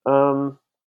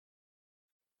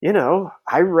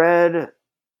 I read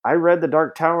The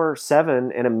Dark Tower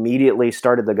 7 and immediately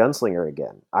started The Gunslinger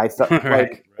again. I thought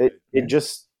I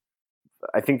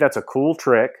think that's a cool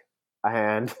trick,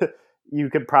 and you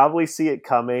could probably see it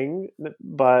coming,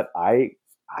 but I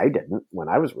didn't when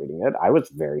I was reading it. I was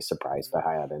very surprised by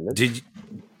how it ended.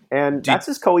 That's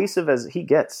as cohesive as he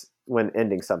gets when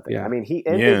ending something. Yeah. I mean, he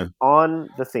ended on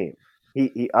the theme.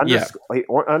 He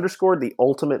underscored the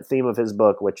ultimate theme of his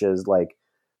book, which is like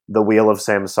the Wheel of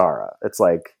Samsara. It's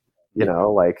like, that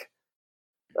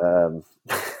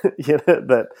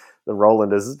the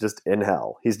Roland is just in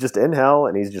hell. He's just in hell,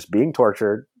 and he's just being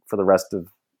tortured for the rest of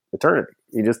eternity.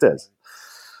 He just is.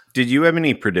 Did you have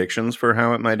any predictions for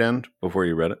how it might end before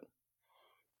you read it?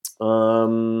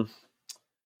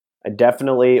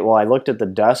 I looked at the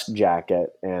dust jacket,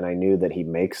 and I knew that he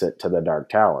makes it to the Dark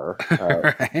Tower,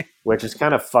 right. Which is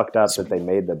kind of fucked up that they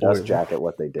made the dust jacket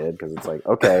what they did, because it's like,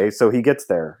 okay, so he gets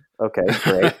there. Okay,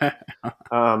 great.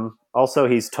 Also,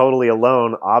 he's totally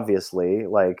alone, obviously.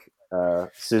 Like,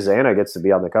 Susanna gets to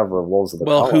be on the cover of Wolves of the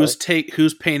Collar.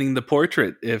 Who's painting the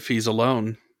portrait if he's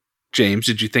alone? James,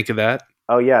 did you think of that?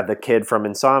 Oh, yeah, the kid from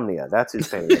Insomnia. That's who's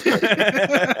painting the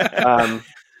portrait.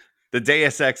 the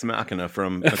Deus Ex Machina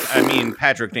from,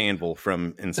 Patrick Danville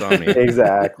from Insomnia.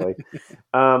 Exactly.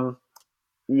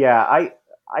 Yeah, I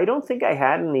don't think I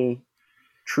had any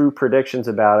true predictions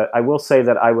about it. I will say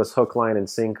that I was hook, line, and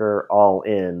sinker all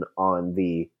in on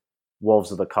the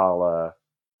Wolves of the Kala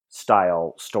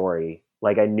style story.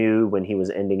 Like, I knew when he was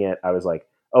ending it, I was like,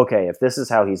 okay, if this is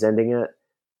how he's ending it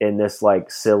in this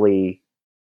like silly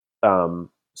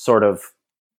sort of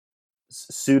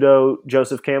pseudo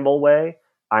Joseph Campbell way,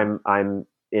 I'm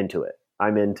into it.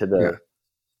 I'm into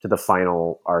the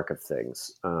final arc of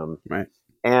things. Right.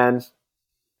 And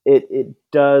it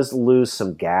does lose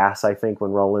some gas, I think,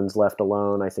 when Roland's left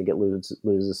alone. I think it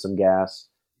loses some gas.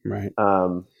 Right.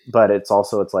 But it's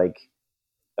like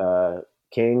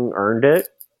King earned it.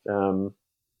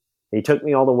 He took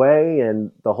me all the way,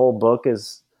 and the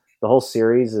whole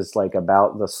series is like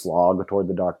about the slog toward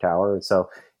the Dark Tower, and so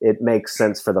it makes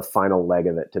sense for the final leg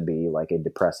of it to be like a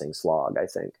depressing slog, I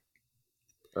think.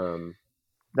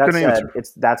 That said,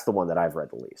 that's the one that I've read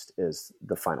the least, is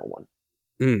the final one.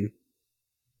 Mm.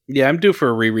 Yeah, I'm due for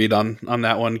a reread on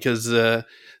that one, because the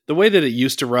way that it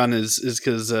used to run is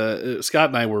because Scott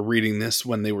and I were reading this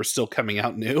when they were still coming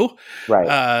out new.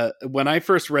 Right. When I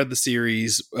first read the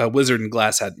series, Wizard and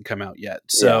Glass hadn't come out yet.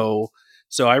 So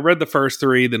I read the first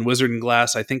three, then Wizard and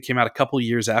Glass, I think, came out a couple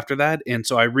years after that. And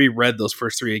so I reread those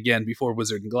first three again before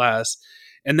Wizard and Glass.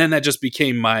 And then that just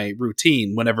became my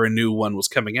routine. Whenever a new one was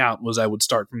coming out, was I would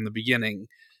start from the beginning.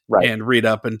 Right. And read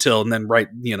up until, and then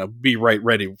be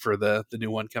ready for the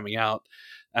new one coming out.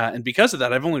 And because of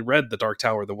that, I've only read The Dark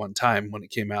Tower the one time when it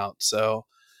came out. So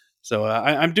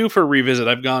I'm due for a revisit.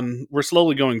 We're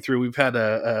slowly going through. We've had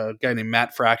a guy named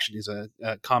Matt Fraction. He's a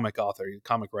comic author,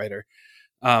 comic writer.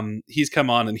 He's come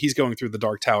on and he's going through The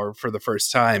Dark Tower for the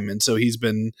first time. And so he's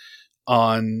been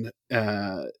on,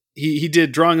 he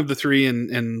did Drawing of the Three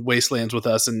and Wastelands with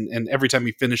us. And every time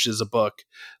he finishes a book,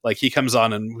 like, he comes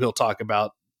on and he'll talk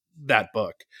about that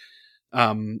book.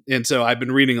 And so I've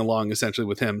been reading along essentially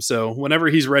with him. So whenever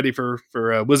he's ready for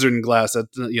Wizard and Glass,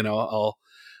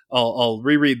 I'll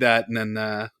reread that, and then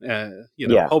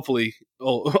hopefully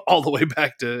all the way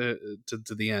back to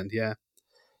the end.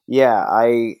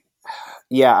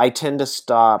 I tend to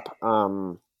stop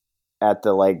at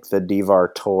the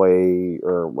Devar toy,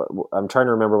 or what, I'm trying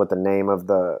to remember what the name of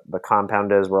the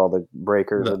compound is where all the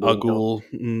breakers are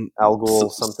being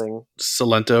Algul something.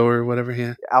 Salento or whatever,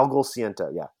 yeah. Algul Ciento,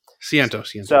 yeah. Ciento.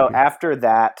 So yeah. after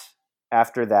that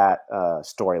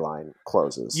storyline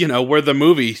closes. Where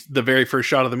the very first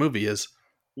shot of the movie is.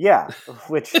 Yeah,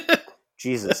 which,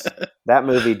 Jesus, that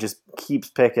movie just keeps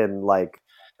picking, like,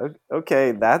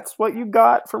 okay, that's what you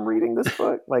got from reading this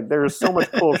book? Like, there's so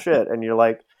much cool shit, and you're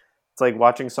like, it's like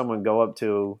watching someone go up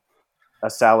to a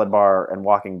salad bar and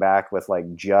walking back with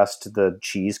like just the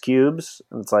cheese cubes.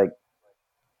 And it's like,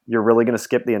 you're really going to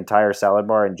skip the entire salad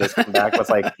bar and just come back with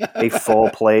like a full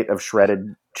plate of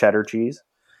shredded cheddar cheese.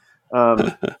 Oh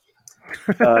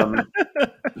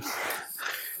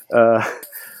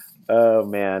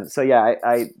man. So yeah,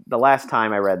 I the last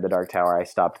time I read The Dark Tower, I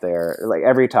stopped there. Like,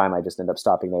 every time I just end up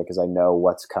stopping there because I know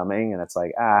what's coming, and it's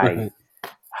like,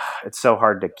 it's so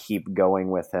hard to keep going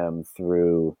with him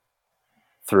through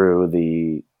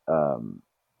the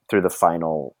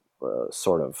final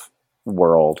sort of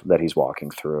world that he's walking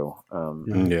through.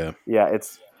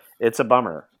 It's a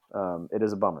bummer. It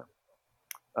is a bummer.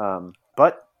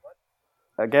 But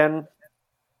again,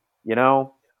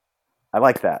 I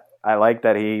like that. I like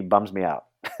that he bums me out.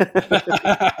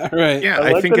 Right. Yeah,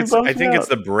 I think it's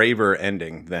the braver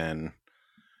ending than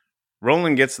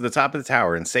Roland gets to the top of the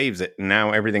tower and saves it, and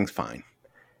now everything's fine.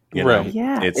 Right.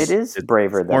 Yeah, it is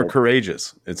braver. More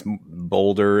courageous. It's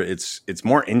bolder. It's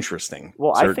more interesting.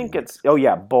 Well, certainly. I think it's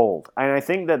bold, and I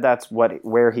think that's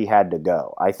where he had to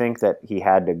go. I think that he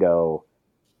had to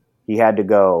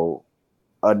go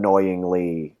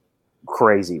annoyingly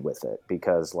crazy with it,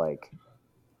 because like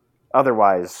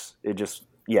otherwise it just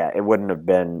it wouldn't have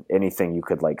been anything you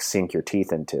could like sink your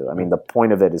teeth into. I mean, the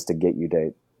point of it is to get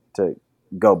you to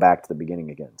go back to the beginning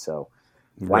again. So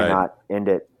why not end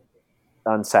it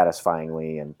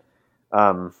unsatisfyingly? And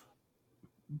but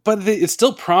it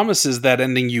still promises that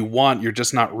ending you want. You're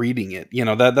just not reading it.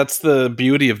 That's the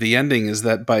beauty of the ending, is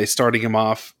that by starting him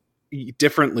off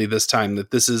differently this time,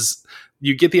 that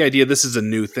you get the idea this is a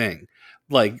new thing.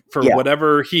 Like, for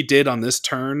whatever he did on this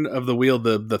turn of the wheel,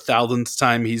 the 1,000th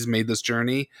time he's made this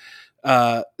journey,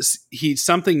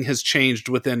 something has changed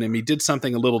within him. He did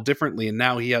something a little differently, and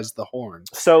now he has the horn.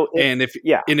 So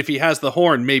if he has the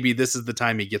horn, maybe this is the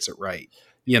time he gets it right.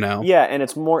 Yeah, and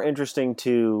it's more interesting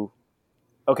to.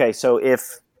 Okay, so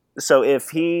if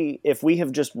we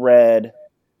have just read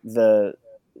the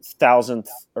thousandth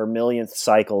or millionth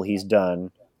cycle he's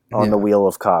done on the Wheel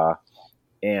of Ka,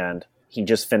 and he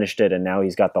just finished it, and now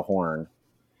he's got the horn.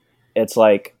 It's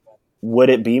like, would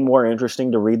it be more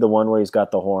interesting to read the one where he's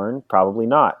got the horn? Probably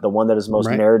not. The one that is most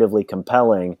narratively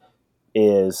compelling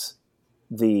is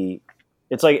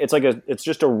it's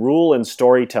just a rule in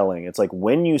storytelling. It's like,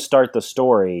 when you start the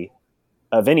story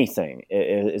of anything,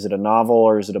 is it a novel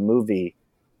or is it a movie?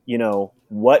 You know,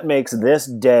 what makes this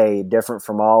day different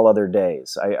from all other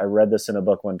days? I read this in a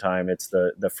book one time. It's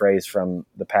the phrase from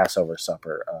the Passover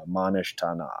supper, Manish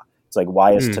Tana. It's like,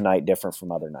 why is tonight different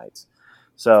from other nights?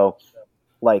 So,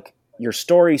 like, your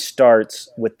story starts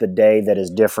with the day that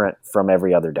is different from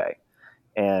every other day.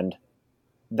 And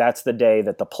that's the day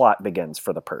that the plot begins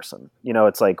for the person. You know,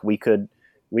 it's like, we could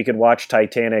watch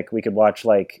Titanic. We could watch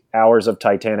like hours of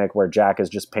Titanic where Jack is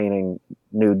just painting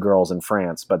nude girls in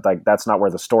France. But like, that's not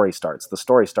where the story starts. The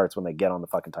story starts when they get on the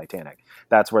fucking Titanic.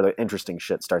 That's where the interesting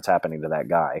shit starts happening to that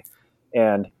guy.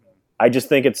 And I just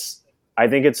think it's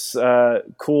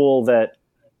cool that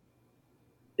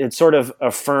it sort of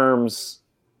affirms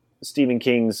Stephen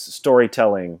King's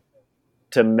storytelling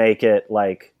to make it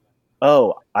like,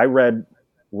 oh, I read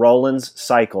Roland's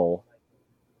cycle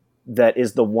that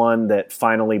is the one that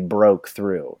finally broke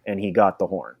through and he got the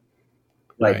horn.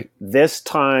 Like this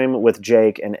time with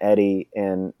Jake and Eddie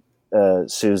and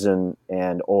Susan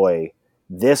and Oi,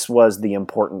 this was the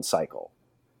important cycle.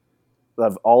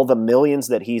 Of all the millions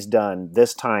that he's done,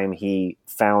 this time he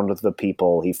found the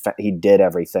people, he did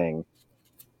everything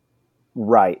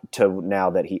right to now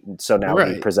that he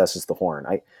possesses the horn.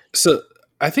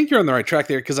 I think you're on the right track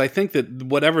there, because I think that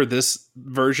whatever this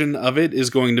version of it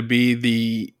is going to be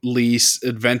the least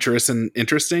adventurous and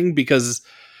interesting, because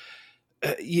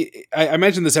I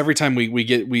mention this every time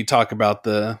we talk about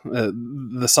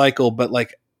the cycle, but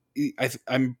like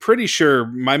I'm pretty sure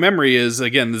my memory is,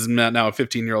 again, this is not now a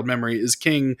 15-year-old memory, is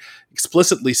King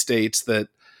explicitly states that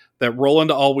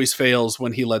Roland always fails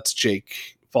when he lets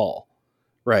Jake fall.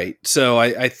 Right. So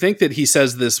I think that he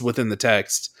says this within the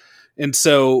text. And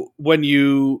so when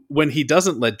he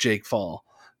doesn't let Jake fall,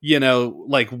 you know,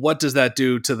 like, what does that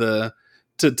do to the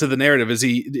narrative? Is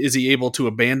he able to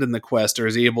abandon the quest, or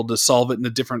is he able to solve it in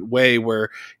a different way where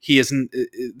his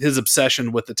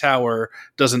obsession with the tower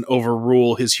doesn't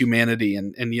overrule his humanity,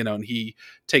 and you know, and he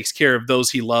takes care of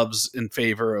those he loves in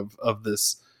favor of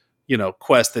this, you know,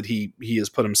 quest that he has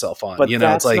put himself on. But you know,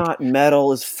 that's it's like, not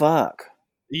metal as fuck.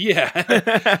 Yeah.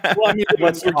 Well, I mean,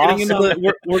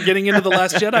 we're getting into the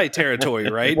Last Jedi territory,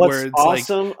 right? What's where it's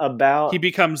awesome like about he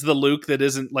becomes the Luke that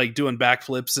isn't like doing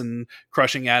backflips and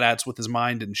crushing AT-ATs with his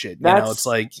mind and shit. You know, it's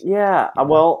like,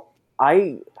 well,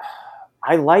 I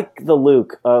like the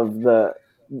Luke of the,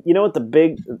 you know what,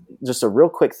 just a real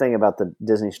quick thing about the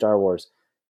Disney Star Wars.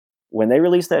 When they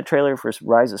released that trailer for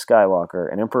Rise of Skywalker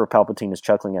and Emperor Palpatine is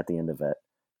chuckling at the end of it,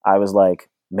 I was like,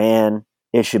 man,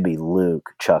 it should be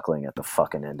Luke chuckling at the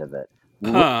fucking end of it.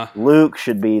 Luke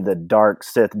should be the dark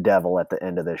Sith devil at the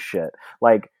end of this shit.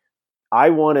 Like, I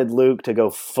wanted Luke to go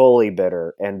fully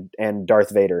bitter and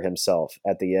Darth Vader himself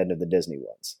at the end of the Disney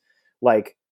ones.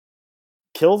 Like,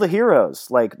 kill the heroes.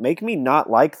 Like, make me not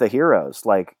like the heroes.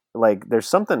 Like there's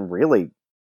something really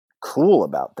cool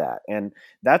about that. And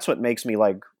that's what makes me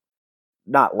like,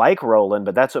 not like Roland,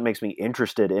 but that's what makes me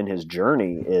interested in his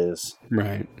journey, is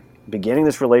right. Beginning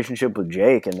this relationship with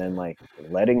Jake and then like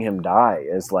letting him die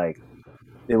is like,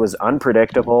 it was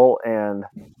unpredictable, and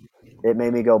it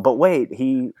made me go, but wait,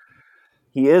 he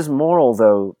is moral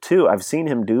though too. I've seen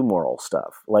him do moral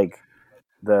stuff. Like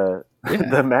the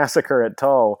massacre at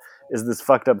Tull is this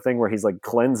fucked up thing where he's like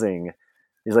cleansing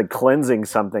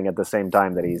something at the same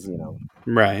time that he's, you know,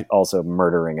 right, also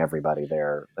murdering everybody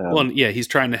there. Well, yeah, he's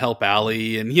trying to help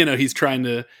Allie, and you know, he's trying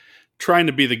to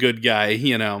be the good guy,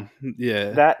 you know.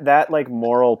 Yeah. That like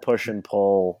moral push and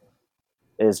pull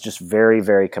is just very,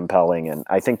 very compelling. And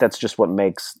I think that's just what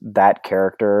makes that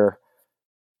character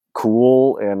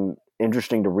cool and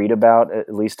interesting to read about,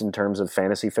 at least in terms of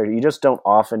fantasy fiction. You just don't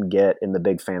often get in the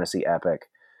big fantasy epic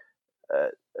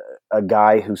a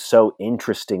guy who so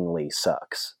interestingly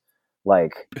sucks.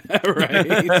 Like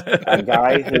a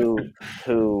guy who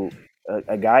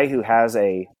has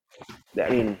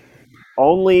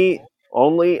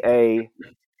only a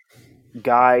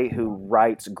guy who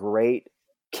writes great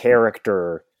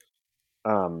character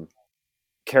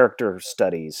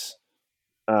studies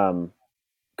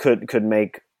could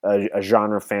make a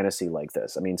genre fantasy like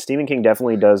this. I mean, Stephen King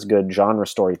definitely does good genre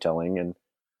storytelling, and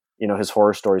you know, his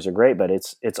horror stories are great, but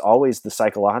it's always the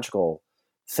psychological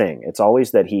thing. It's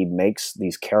always that he makes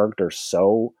these characters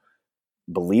so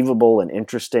believable and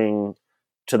interesting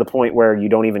to the point where you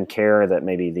don't even care that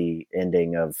maybe the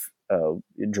ending of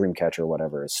Dreamcatcher or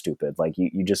whatever is stupid. Like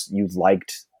you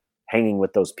liked hanging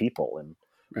with those people, and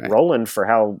Right. Roland, for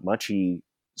how much he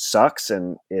sucks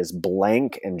and is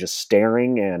blank and just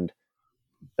staring and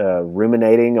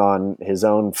ruminating on his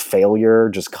own failure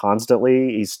just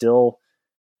constantly, he still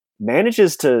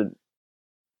manages to.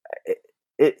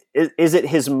 Is it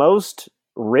his most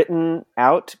written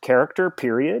out character?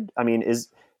 Period. I mean,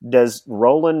 does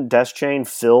Roland Deschain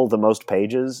fill the most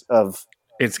pages of?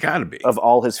 It's got to be of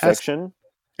all his fiction.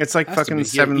 It's like Has to fucking be.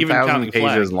 Yeah, even 7,000 counting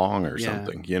pages Flag. long or Yeah.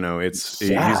 something. You know, he's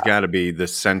Yeah. got to be the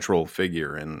central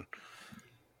figure in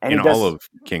And all of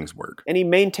King's work. And he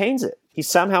maintains it. He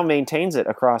somehow maintains it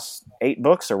across 8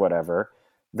 books or whatever.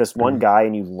 This one guy,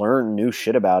 and you learn new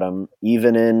shit about him,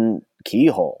 even in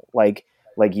Keyhole. Like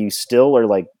you still are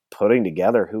like putting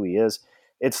together who he is.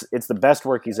 It's the best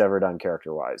work he's ever done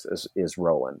character wise is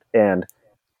Roland, and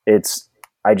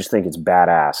I just think it's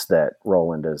badass that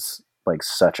Roland is like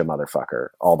such a motherfucker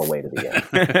all the way to the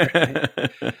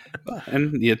end.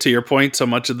 And yeah, to your point, so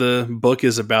much of the book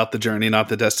is about the journey, not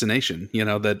the destination. You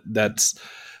know, that's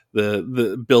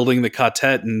the building the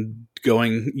quartet and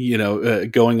going,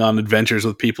 going on adventures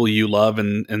with people you love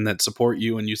and that support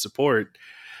you and you support.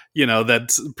 You know,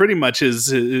 that's pretty much his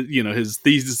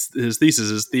thesis,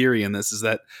 his theory in this is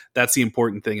that's the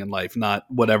important thing in life, not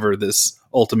whatever this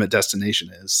ultimate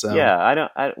destination is. So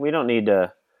Yeah, we don't need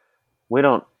an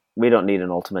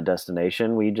ultimate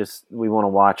destination. We want to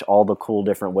watch all the cool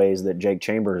different ways that Jake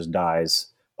Chambers dies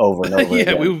over and over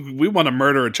yeah, again. we want to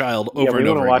murder a child over and over again.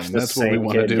 We want to watch the That's what we same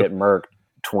want to kid do. get murked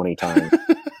 20 times.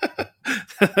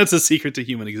 That's a secret to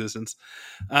human existence.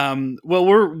 Well,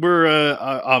 we're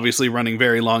obviously running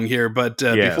very long here, but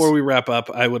Yes. before we wrap up,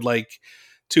 I would like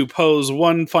to pose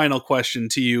one final question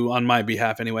to you on my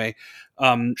behalf, anyway.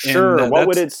 Sure. What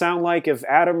would it sound like if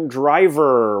Adam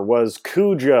Driver was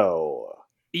Cujo?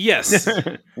 Yes.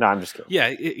 No, I'm just kidding. Yeah,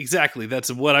 exactly.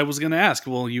 That's what I was going to ask.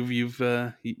 Well, you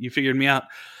figured me out.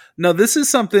 No, this is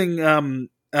something.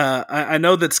 I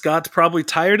know that Scott's probably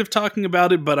tired of talking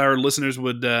about it, but our listeners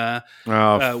would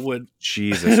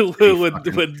Jesus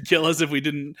would kill us if we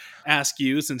didn't ask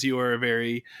you, since you are a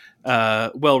very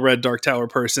well-read Dark Tower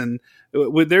person.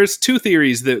 There's 2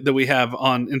 theories that we have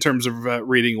on in terms of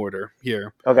reading order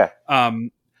here. Okay.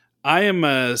 I am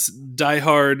a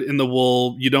diehard in the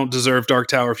wool. You don't deserve Dark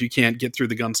Tower if you can't get through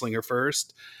the Gunslinger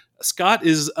first. Scott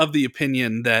is of the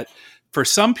opinion that for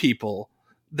some people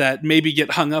that maybe get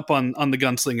hung up on the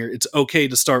Gunslinger, it's okay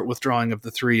to start with Drawing of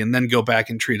the Three and then go back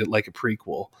and treat it like a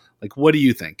prequel. Like, what do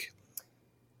you think?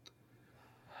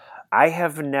 I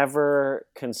have never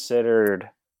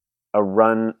considered a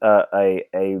run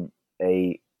a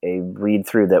read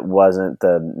through that wasn't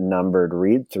the numbered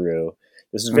read through.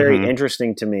 This is very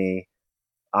interesting to me.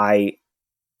 I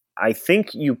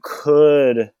think you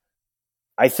could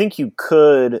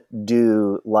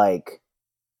do like,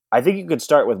 I think you could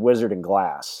start with Wizard and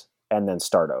Glass and then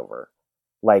start over.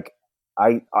 Like,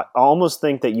 I almost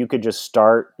think that you could just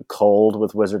start cold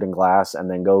with Wizard and Glass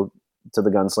and then go to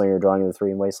the Gunslinger, Drawing of the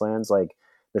Three, and Wastelands. Like,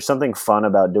 there's something fun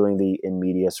about doing the in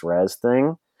medias res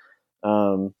thing.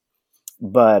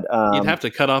 But you'd have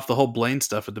to cut off the whole Blaine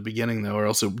stuff at the beginning, though, or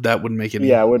else that wouldn't make any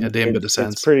a damn bit of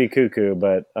sense. It's pretty cuckoo,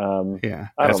 but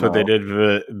that's what they did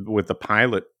with the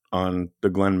pilot on the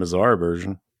Glenn Mazar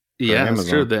version. Yeah, Amazon. that's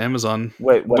true. The Amazon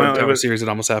series, it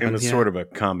almost happened. It was sort of a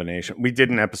combination. We did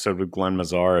an episode with Glenn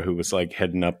Mazara, who was like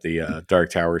heading up the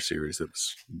Dark Tower series that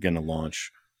was going to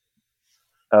launch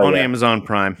on Amazon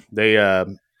Prime.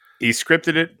 He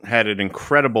scripted it, had an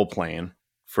incredible plan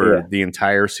for the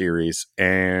entire series,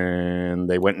 and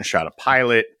they went and shot a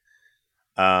pilot.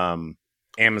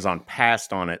 Amazon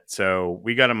passed on it, so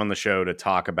we got him on the show to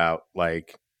talk about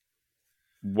like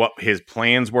what his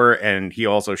plans were, and he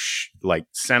also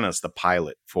sent us the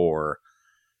pilot for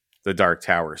the Dark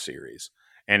Tower series,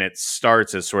 and it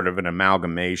starts as sort of an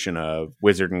amalgamation of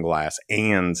Wizard and Glass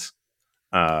and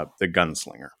the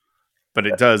Gunslinger, but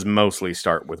it does mostly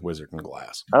start with Wizard and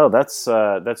Glass. Oh, that's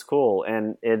cool,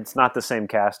 and it's not the same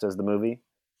cast as the movie.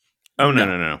 Oh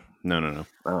no.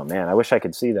 Oh man, I wish I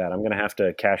could see that. I'm gonna have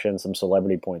to cash in some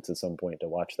celebrity points at some point to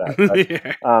watch that. But,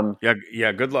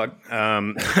 yeah. Good luck.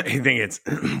 I think it's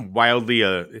wildly.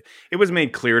 It was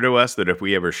made clear to us that if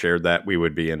we ever shared that, we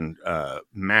would be in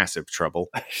massive trouble.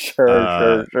 Sure.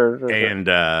 And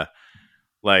I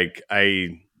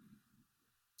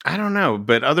don't know,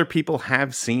 but other people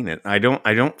have seen it. I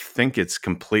don't think it's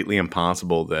completely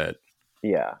impossible that.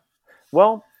 Yeah.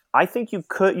 Well, I think you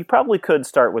probably could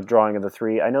start with Drawing of the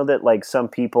Three. I know that like some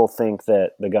people think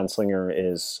that the Gunslinger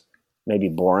is maybe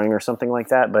boring or something like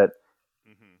that, but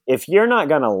if you're not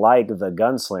going to like the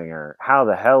Gunslinger, how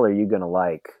the hell are you going to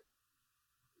like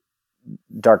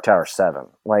Dark Tower 7.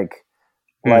 Like,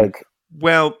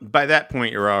 well, by that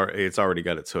point, it's already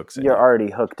got its hooks in. You're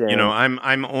already hooked in. You know,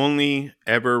 I'm only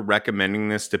ever recommending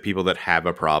this to people that have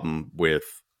a problem with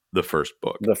the first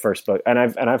book. And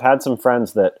I've had some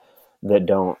friends that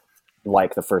don't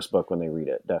like the first book when they read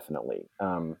it. Definitely.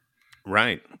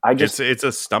 Right. It's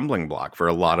a stumbling block for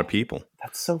a lot of people.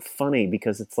 That's so funny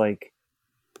because it's like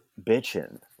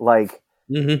bitching. Like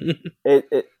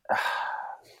it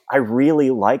I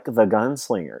really like The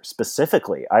Gunslinger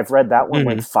specifically. I've read that one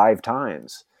like 5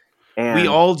 times. And we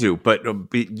all do, but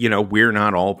you know, we're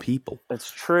not all people. It's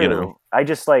true. You know? I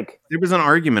just like there was an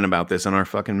argument about this in our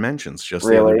fucking mentions just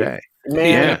really? the other day.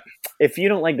 Man, if you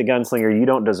don't like The Gunslinger, you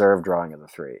don't deserve Drawing of the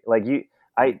Three. Like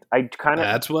I kind of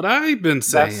that's what I've been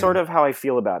saying. That's sort of how I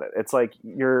feel about it. It's like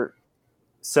you're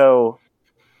so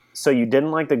you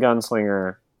didn't like The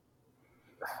Gunslinger.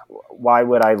 Why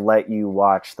would I let you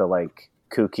watch the like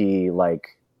kooky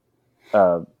like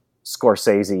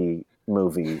Scorsese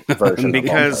movie version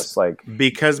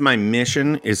because my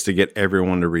mission is to get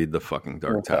everyone to read the fucking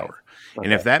Dark Tower.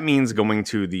 And if that means going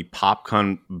to the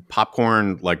popcorn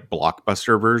like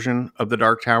blockbuster version of the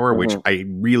Dark Tower, which I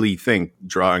really think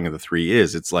Drawing of the Three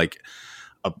is, it's like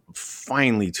a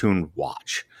finely tuned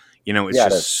watch. You know, it's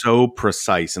just so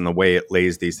precise in the way it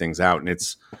lays these things out. And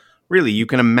it's really, you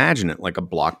can imagine it like a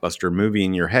blockbuster movie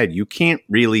in your head. You can't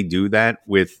really do that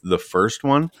with the first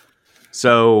one.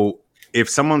 So if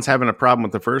someone's having a problem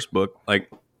with the first book, like,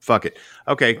 fuck it.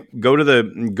 Okay, go to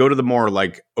the more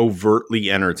like overtly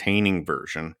entertaining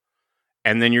version,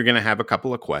 and then you're gonna have a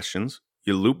couple of questions.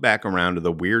 You loop back around to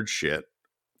the weird shit,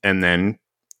 and then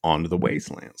on to the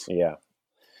Wastelands. Yeah,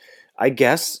 I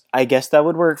guess that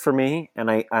would work for me, and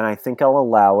I think I'll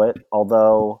allow it.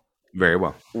 Although very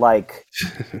well, like,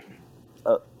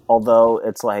 although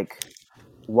it's like,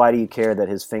 why do you care that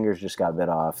his fingers just got bit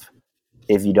off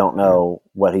if you don't know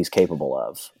what he's capable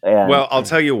of? And, well, I'll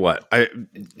tell you what.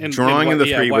 Drawing of the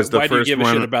Three was the first one. Why do you give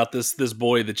a shit about this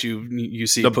boy that you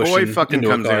see? The boy fucking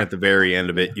comes in at the very end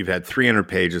of it. You've had 300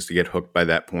 pages to get hooked by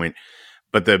that point.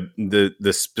 But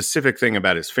the specific thing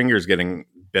about his fingers getting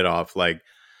bit off, like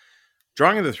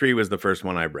Drawing of the Three was the first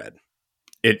one I read.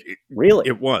 It really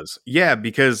it was, yeah,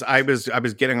 because I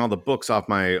was getting all the books off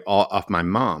my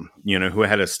mom, you know, who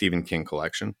had a Stephen King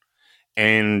collection,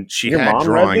 and she had mom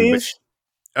drawing. Read these?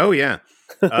 Oh yeah,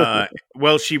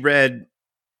 well, she read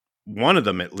one of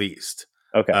them at least.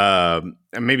 Okay,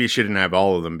 maybe she didn't have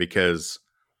all of them because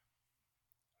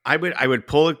I would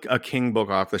pull a King book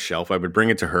off the shelf. I would bring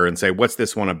it to her and say, "What's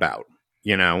this one about?"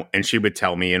 You know, and she would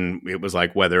tell me, and it was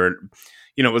like whether.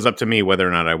 You know, it was up to me whether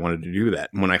or not I wanted to do that.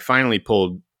 And when I finally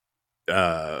pulled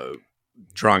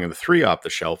Drawing of the Three off the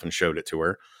shelf and showed it to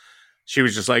her, she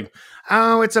was just like,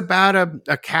 "Oh, it's about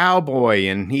a cowboy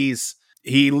and he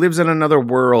lives in another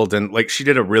world." And like, she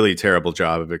did a really terrible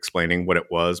job of explaining what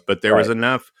it was, but there was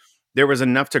enough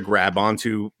to grab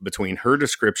onto between her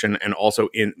description and also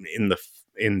in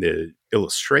the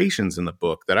illustrations in the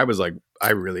book that I was like,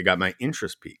 I really got my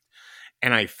interest piqued.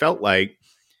 And I felt like,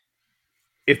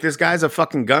 if this guy's a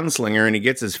fucking gunslinger and he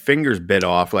gets his fingers bit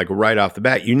off, like right off the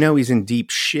bat, you know he's in deep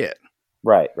shit.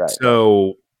 Right.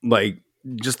 So, like,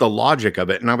 just the logic of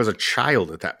it. And I was a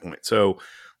child at that point. So,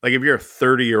 like, if you're a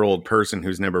 30-year-old person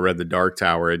who's never read The Dark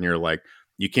Tower and you're like,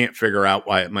 you can't figure out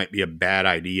why it might be a bad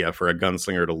idea for a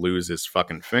gunslinger to lose his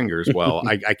fucking fingers, well,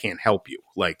 I can't help you.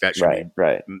 Like, that should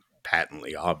be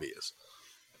patently obvious.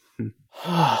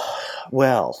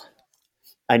 Well,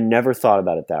 I never thought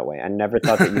about it that way. I never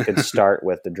thought that you could start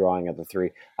with the Drawing of the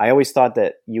Three. I always thought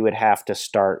that you would have to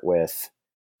start with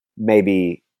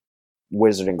maybe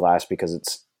Wizard and Glass because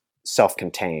it's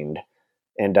self-contained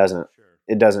and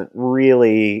it doesn't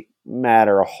really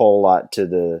matter a whole lot to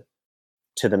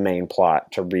the main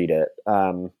plot to read it.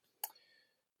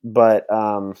 But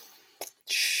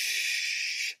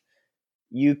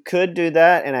you could do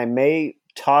that, and I may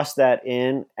toss that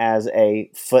in as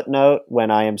a footnote when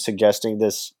I am suggesting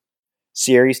this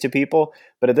series to people.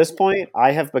 But at this point,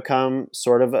 I have become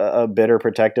sort of a bitter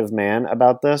protective man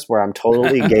about this, where I'm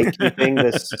totally gatekeeping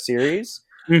this series.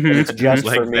 It's just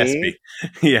like for me.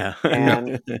 Yeah.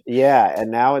 And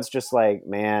and now it's just like,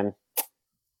 man,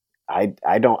 I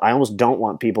almost don't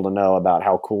want people to know about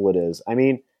how cool it is. I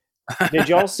mean, did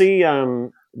y'all see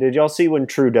when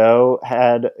Trudeau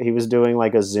he was doing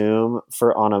like a Zoom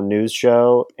on a news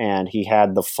show and he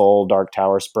had the full Dark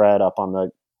Tower spread up on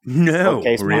the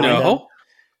case? Really? No.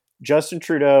 Justin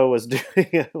Trudeau was doing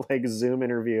a like Zoom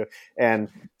interview, and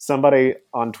somebody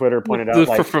on Twitter pointed out,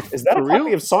 like, is that a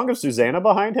copy of Song of Susanna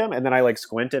behind him? And then I like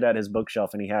squinted at his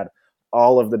bookshelf and he had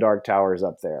all of the Dark Towers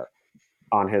up there.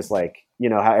 on his like, you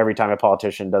know how every time a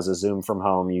politician does a Zoom from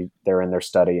home, they're in their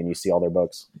study and you see all their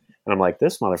books. And I'm like,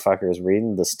 this motherfucker is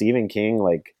reading the Stephen King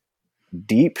like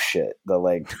deep shit,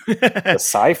 the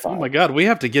sci-fi. Oh my god, we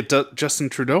have to get Justin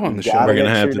Trudeau on the show. We're gonna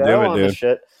have to do it, dude.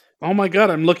 Shit. Oh my god,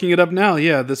 I'm looking it up now.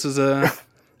 Yeah, this is a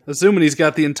assuming he's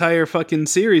got the entire fucking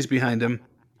series behind him.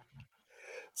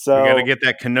 So we got to get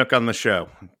that Canuck on the show.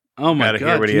 Oh my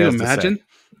god, can you imagine?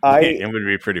 It would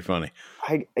be pretty funny.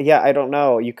 I don't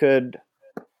know. You could.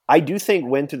 I do think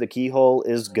Wind Through the Keyhole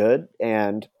is good,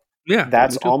 and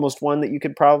that's almost one that you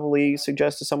could probably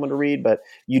suggest to someone to read. But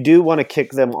you do want to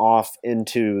kick them off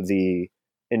into the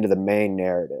main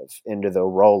narrative, into the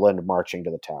Roland marching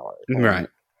to the tower, right?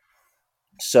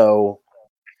 So,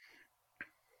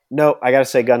 no, I gotta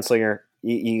say, Gunslinger.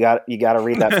 You got to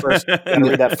read that first.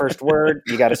 Read that first word.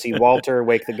 You got to see Walter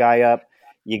wake the guy up.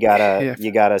 You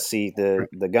gotta see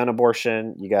the gun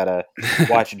abortion. You gotta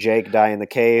watch Jake die in the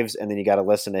caves, and then you gotta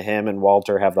listen to him and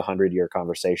Walter have the 100-year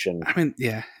conversation. I mean,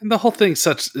 yeah, and the whole thing's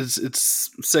it's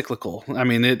cyclical. I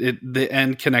mean, the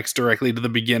end connects directly to the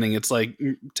beginning. It's like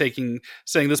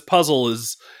saying this puzzle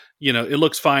is, you know, it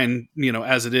looks fine, you know,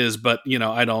 as it is, but you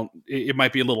know, it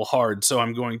might be a little hard, so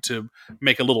I'm going to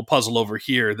make a little puzzle over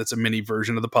here that's a mini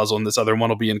version of the puzzle, and this other one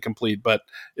will be incomplete, but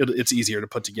it's easier to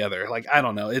put together. Like, I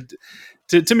don't know.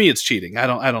 To me, it's cheating. I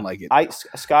don't like it.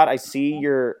 Scott, I see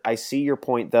your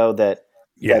point though that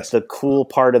yes, that the cool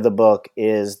part of the book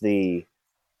is that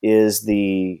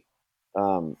the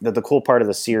cool part of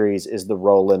the series is the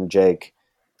Roland, Jake,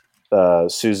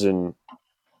 Susan,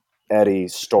 Eddie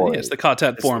story. Yes, the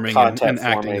quartet forming and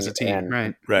acting as a team,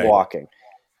 right? Walking.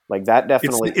 Like that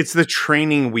definitely. It's the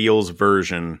training wheels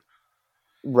version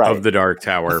of the Dark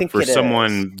Tower for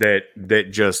someone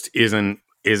that just isn't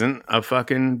a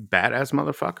fucking badass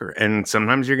motherfucker. And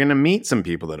sometimes you're going to meet some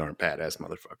people that aren't badass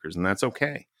motherfuckers, and that's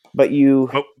okay. But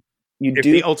if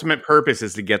the ultimate purpose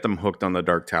is to get them hooked on the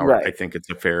Dark Tower, I think it's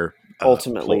a fair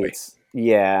ultimately.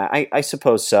 I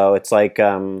suppose so. It's like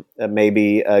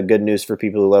maybe good news for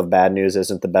people who love bad news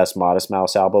isn't the best Modest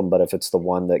Mouse album, but if it's the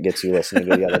one that gets you listening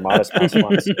to the other Modest Mouse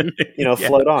ones, you know,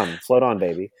 float on,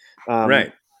 baby.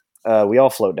 Right. We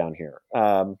all float down here.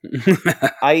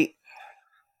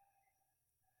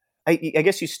 I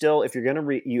guess you still, if you're going to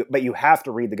read but you have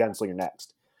to read The Gunslinger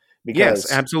next.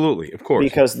 Yes, absolutely. Of course.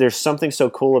 Because there's something so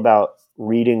cool about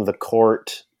reading the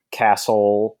court,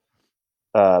 castle,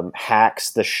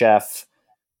 hacks, the chef,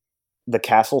 the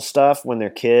castle stuff when they're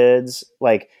kids.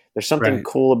 Like, there's something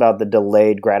cool about the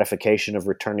delayed gratification of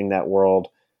returning that world,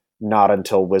 not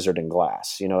until Wizard and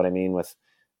Glass. You know what I mean? With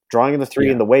Drawing of the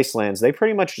Three and the Wastelands, they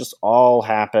pretty much just all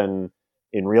happen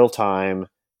in real time.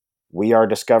 We are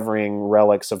discovering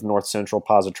relics of North Central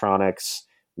positronics.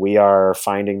 We are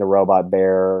finding the robot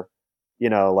bear. You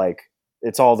know, like,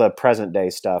 it's all the present day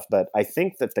stuff. But I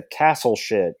think that the castle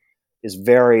shit is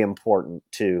very important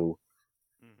to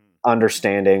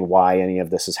understanding why any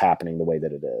of this is happening the way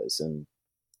that it is. And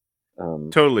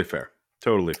totally fair.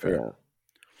 Yeah.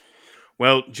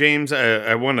 Well, James,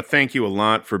 I want to thank you a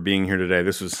lot for being here today.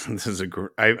 This is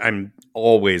I'm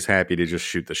always happy to just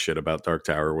shoot the shit about Dark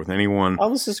Tower with anyone. Oh,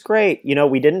 this is great. You know,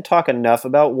 we didn't talk enough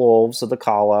about Wolves of the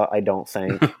Kala, I don't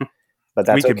think, but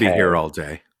that's we could be here all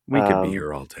day.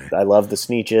 I love the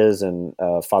Sneetches and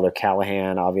Father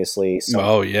Callahan, obviously.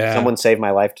 Someone Saved My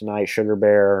Life Tonight, Sugar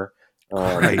Bear.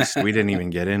 Christ, we didn't even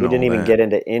get into get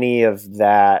into any of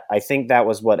that. I think that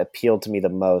was what appealed to me the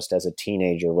most as a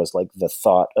teenager, was like the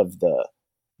thought of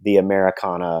the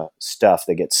Americana stuff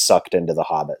that gets sucked into the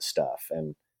Hobbit stuff.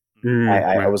 And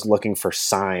I was looking for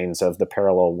signs of the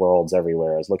parallel worlds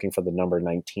everywhere. I was looking for the number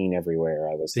 19 everywhere.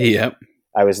 I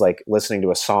was like listening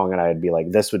to a song and I'd be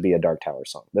like, this would be a Dark Tower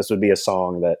song. This would be a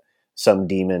song that some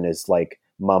demon is like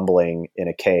mumbling in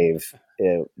a cave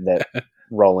that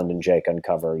Roland and Jake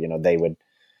uncover. You know, they would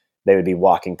be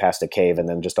walking past a cave and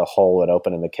then just a hole would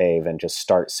open in the cave and just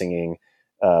start singing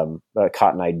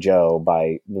Cotton Eye Joe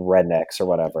by the Rednecks or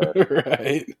whatever.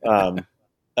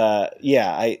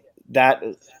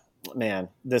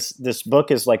 This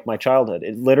book is like my childhood.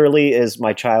 It literally is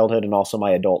my childhood and also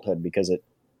my adulthood, because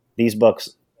these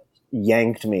books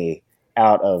yanked me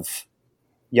out of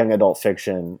young adult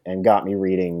fiction and got me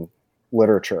reading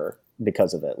literature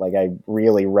because of it. Like, I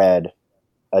really read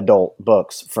adult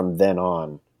books from then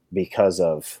on because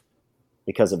of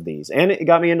these, and it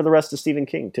got me into the rest of Stephen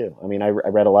King too. I mean, I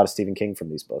read a lot of Stephen King from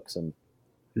these books. And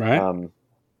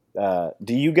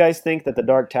do you guys think that the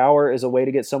Dark Tower is a way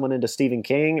to get someone into Stephen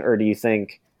King, or do you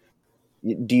think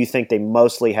they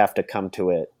mostly have to come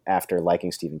to it after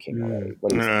liking Stephen King already?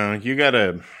 What do you think? You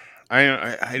gotta.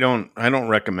 I don't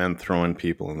recommend throwing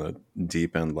people in the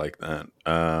deep end like that.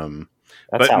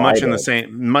 That's but how much I in the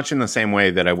did. same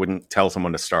way that I wouldn't tell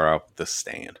someone to start out with The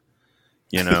Stand,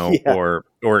 you know, Yeah.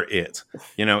 or it,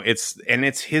 you know,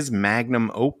 it's his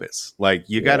magnum opus. Like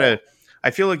you Yeah. gotta, I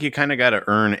feel like you kind of got to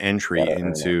earn entry Gotta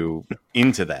earn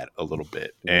into that a little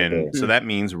bit, and Maybe. so that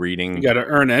means You reading. got to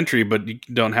earn entry, but you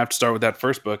don't have to start with that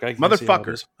first book. I can see how it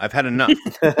Motherfucker, is. I've had enough.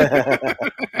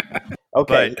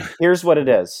 Okay, But here's what it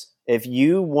is. If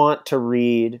you want to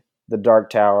read The Dark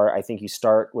Tower, I think you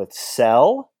start with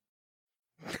Cell,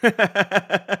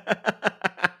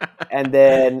 and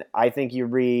then I think you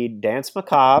read Dance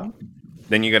Macabre.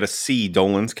 then you got to see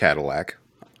Dolan's Cadillac.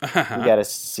 You got to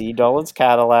see Dolan's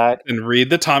Cadillac. And read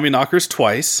the Tommy Knockers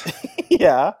twice.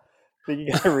 Yeah. Then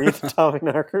you got to read the Tommy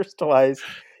Knockers twice.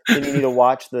 Then you need to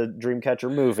watch the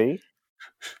Dreamcatcher movie.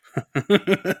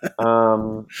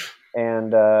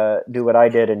 And do what I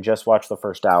did and just watch the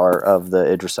first hour of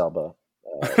the Idris Elba.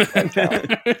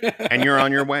 And you're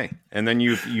on your way, and then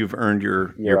you've earned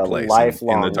your You're place a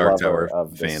lifelong in the Dark lover Tower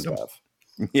of this fandom. stuff.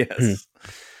 Yes.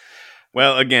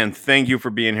 Well, again, thank you for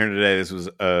being here today. This was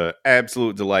an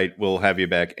absolute delight. We'll have you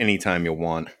back anytime you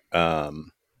want.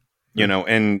 You know,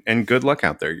 and good luck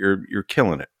out there. You're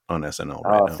killing it on SNL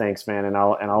right now. Thanks, man. And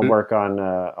I'll work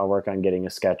on getting a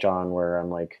sketch on where I'm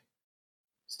like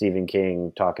Stephen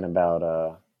King talking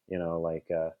about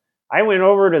I went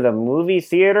over to the movie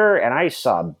theater and I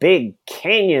saw big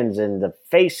canyons in the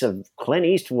face of Clint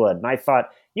Eastwood, and I thought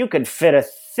you could fit a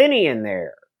thinny in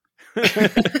there.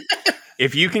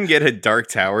 If you can get a Dark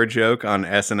Tower joke on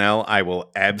SNL, I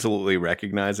will absolutely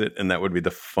recognize it, and that would be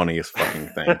the funniest fucking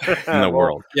thing in the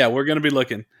world. Yeah, we're going to be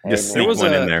looking. Just sneak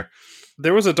one in there.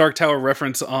 There was a Dark Tower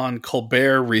reference on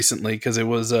Colbert recently because it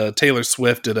was Taylor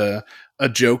Swift did a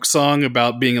joke song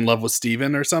about being in love with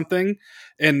Steven or something,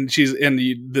 and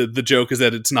the joke is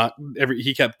that it's not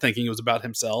he kept thinking it was about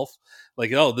himself.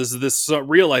 Like, oh, this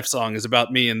real life song is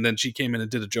about me, and then she came in and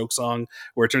did a joke song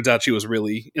where it turns out she was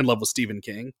really in love with Stephen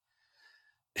King.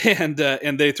 And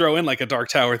they throw in like a Dark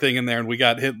Tower thing in there, and we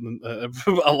got hit. A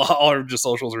lot, all our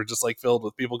socials were just like filled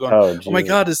with people going, "Oh my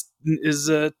god, is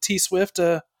T Swift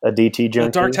a DT junkie? A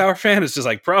Dark Tower fan?" It's just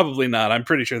like, probably not. I'm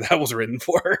pretty sure that was written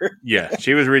for her. Yeah,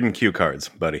 she was reading cue cards,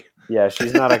 buddy. Yeah,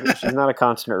 she's not a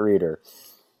constant reader.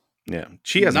 Yeah,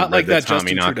 she hasn't not read like the that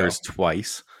Tommy Justin Knockers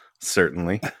twice,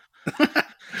 certainly.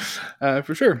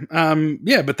 For sure.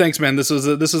 Yeah, but thanks, man. This was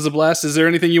a blast. Is there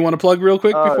anything you want to plug real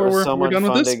quick before we're done with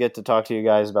this? Fun to get to talk to you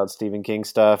guys about Stephen King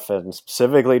stuff, and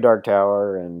specifically Dark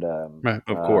Tower, and right.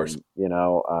 Of course,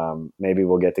 maybe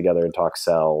we'll get together and talk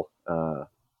Cell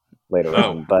later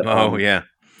on. But yeah.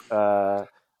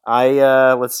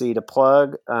 Let's see, to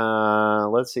plug.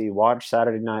 Watch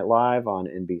Saturday Night Live on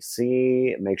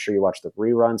NBC. Make sure you watch the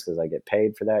reruns because I get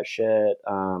paid for that shit.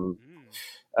 No,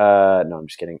 I'm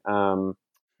just kidding.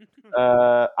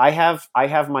 I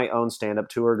have my own stand-up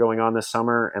tour going on this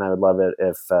summer, and I would love it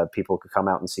if people could come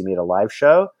out and see me at a live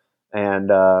show. And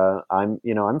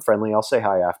I'm friendly. I'll say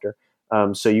hi after.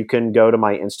 So you can go to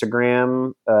my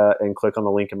Instagram and click on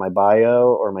the link in my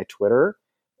bio or my Twitter,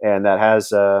 and that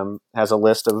has a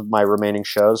list of my remaining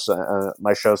shows.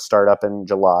 My shows start up in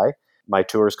July. My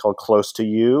tour is called Close to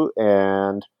You,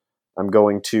 and I'm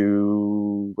going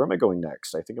to, where am I going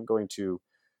next? I think I'm going to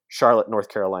Charlotte, North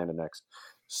Carolina next.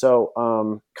 So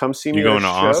come see me. You going to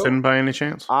show. Austin by any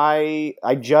chance? I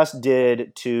just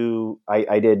did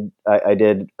I did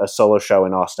a solo show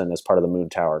in Austin as part of the Moon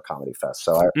Tower Comedy Fest.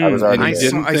 So I was already. I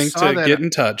didn't think to get in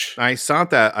touch. I saw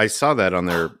that on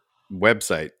their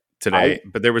website today,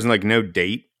 but there was like no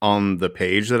date on the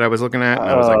page that I was looking at. And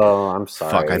I was like, I'm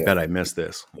sorry. Fuck, I bet I missed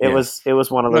this. It was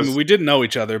one of those. I mean, we didn't know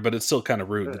each other, but it's still kind of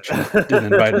rude that you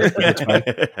didn't invite us. It's fine.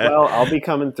 Well, I'll be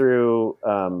coming through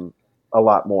a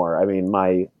lot more. I mean,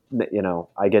 I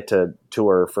get to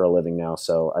tour for a living now,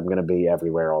 so I'm going to be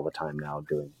everywhere all the time now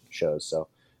doing shows. So,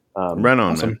 right on,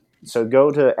 awesome. Man. So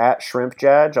go to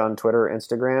 @ShrimpJaj on Twitter,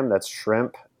 Instagram. That's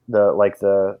shrimp,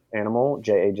 the animal,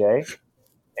 JAJ,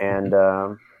 and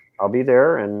I'll be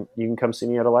there, and you can come see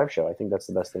me at a live show. I think that's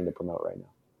the best thing to promote right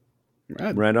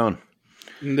now. Right on.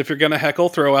 And if you're going to heckle,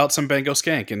 throw out some Bango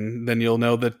Skank, and then you'll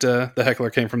know that the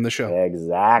heckler came from the show.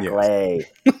 Exactly.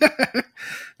 Yes.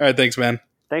 All right, thanks, man.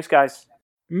 Thanks, guys.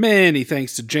 Many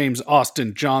thanks to James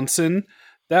Austin Johnson.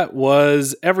 That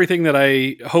was everything that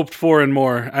I hoped for and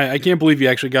more. I can't believe you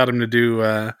actually got him to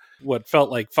do what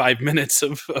felt like 5 minutes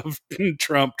of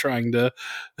Trump trying to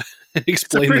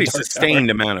explain. It's a pretty sustained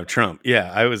amount of Trump.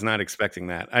 Yeah, I was not expecting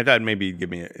that. I thought maybe he'd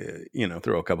give me,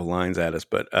 throw a couple lines at us,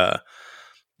 but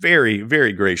very,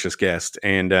 very gracious guest,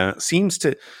 and seems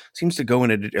to go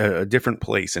in a different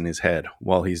place in his head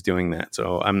while he's doing that.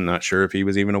 So I'm not sure if he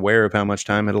was even aware of how much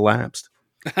time had elapsed.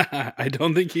 I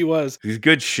don't think he was. He's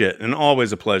good shit, and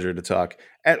always a pleasure to talk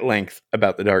at length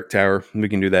about the Dark Tower. We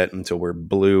can do that until we're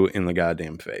blue in the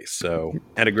goddamn face. So,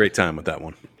 had a great time with that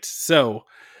one. So,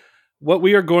 what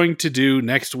we are going to do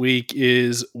next week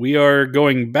is we are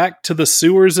going back to the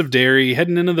sewers of Derry,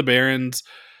 heading into the Barrens,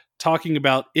 talking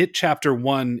about It Chapter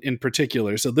 1 in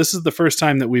particular. So this is the first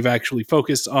time that we've actually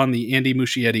focused on the Andy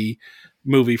Muschietti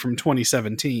movie from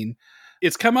 2017.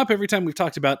 It's come up every time we've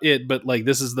talked about it, but like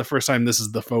this is the first time this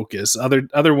is the focus.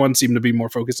 Other ones seem to be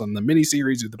more focused on the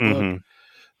miniseries or the book. Mm-hmm.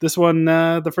 This one,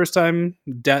 the first time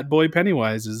Dat Boy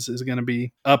Pennywise is going to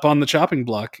be up on the chopping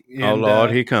block. And, oh,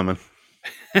 Lord, he coming.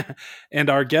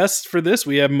 And our guests for this,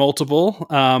 we have multiple.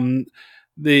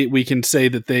 We can say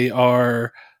that they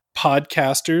are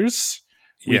podcasters.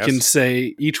 We Yes. can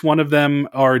say each one of them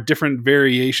are different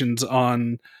variations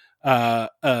on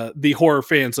the horror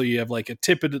fan. So you have like a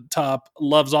tip at the top,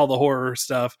 loves all the horror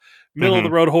stuff, middle of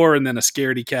the road horror, and then a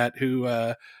scaredy cat who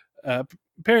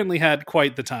apparently had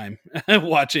quite the time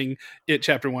watching It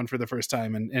Chapter 1 for the first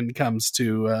time and comes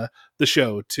to the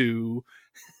show to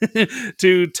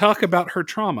to talk about her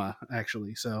trauma,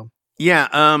 actually. So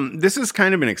Yeah, this is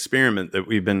kind of an experiment that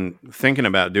we've been thinking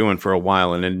about doing for a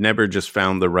while and had never just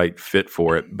found the right fit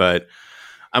for it. But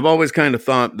I've always kind of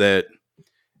thought that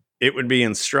it would be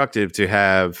instructive to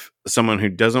have someone who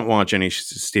doesn't watch any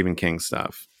Stephen King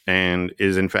stuff and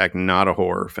is in fact not a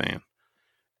horror fan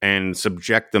and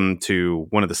subject them to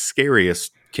one of the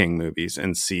scariest King movies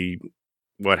and see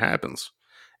what happens.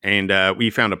 And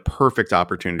we found a perfect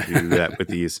opportunity to do that with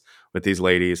these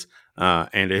ladies.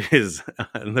 And it is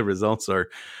the results are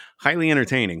highly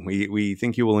entertaining. We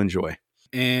think you will enjoy.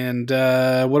 And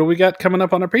what do we got coming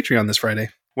up on our Patreon this Friday?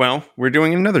 Well, we're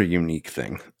doing another unique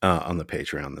thing on the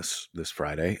Patreon this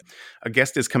Friday. A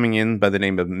guest is coming in by the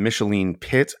name of Micheline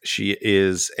Pitt. She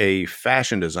is a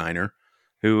fashion designer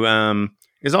who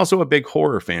is also a big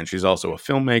horror fan. She's also a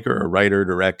filmmaker, a writer,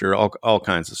 director, all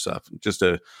kinds of stuff. Just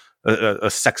a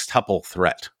sextuple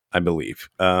threat, I believe.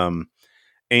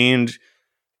 And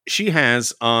she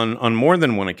has on more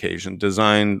than one occasion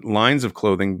designed lines of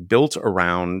clothing built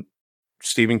around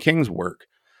Stephen King's work.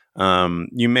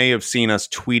 You may have seen us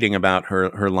tweeting about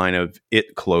her line of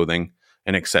It clothing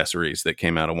and accessories that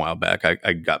came out a while back.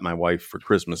 I got my wife for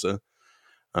Christmas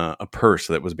a purse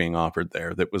that was being offered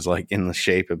there that was like in the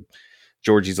shape of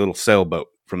Georgie's little sailboat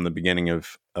from the beginning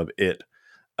of It.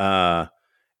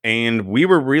 And we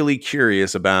were really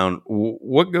curious about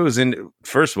what goes into.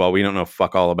 First of all, we don't know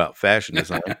fuck all about fashion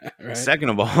design. Right. Second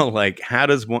of all, like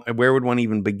where would one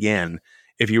even begin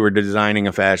if you were designing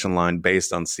a fashion line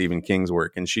based on Stephen King's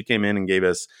work? And she came in and gave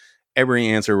us every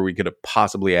answer we could have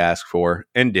possibly asked for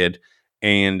and did.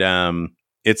 And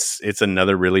it's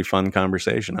another really fun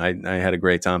conversation. I had a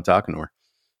great time talking to her.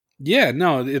 Yeah,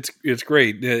 no, it's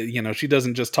great. She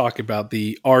doesn't just talk about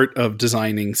the art of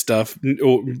designing stuff.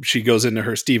 She goes into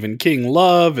her Stephen King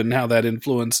love and how that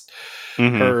influenced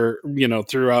her,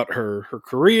 throughout her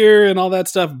career and all that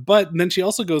stuff. But then she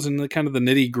also goes into kind of the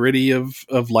nitty gritty of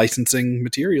licensing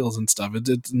materials and stuff.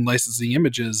 It's licensing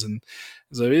images, and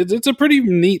so it's a pretty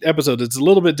neat episode. It's a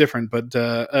little bit different, but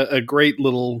a great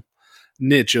little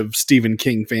niche of Stephen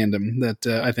King fandom that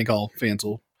I think all fans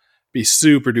will be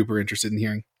super duper interested in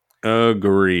hearing.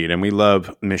 Agreed. And we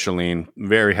love Micheline.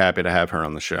 Very happy to have her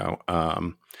on the show.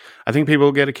 I think people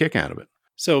will get a kick out of it.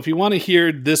 So if you want to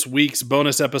hear this week's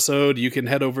bonus episode, you can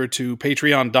head over to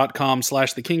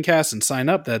patreon.com/thekingcast and sign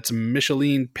up. That's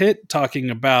Micheline Pitt talking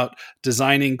about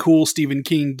designing cool Stephen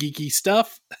King geeky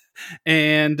stuff.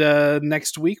 And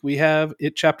next week we have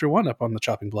It Chapter 1 up on the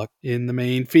chopping block in the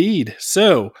main feed.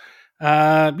 So we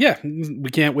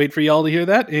can't wait for y'all to hear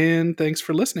that. And thanks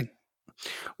for listening.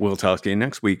 We'll talk to you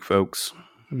next week, folks.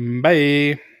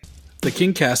 Bye. The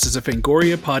Kingcast is a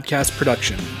Fangoria podcast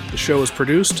production. The show is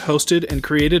produced, hosted, and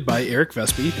created by Eric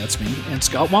Vespi, that's me, and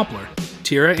Scott Wampler.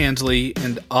 Tira Ansley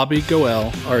and Abhi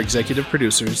Goel are executive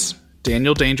producers.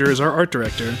 Daniel Danger is our art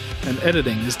director, and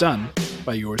editing is done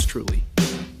by yours truly.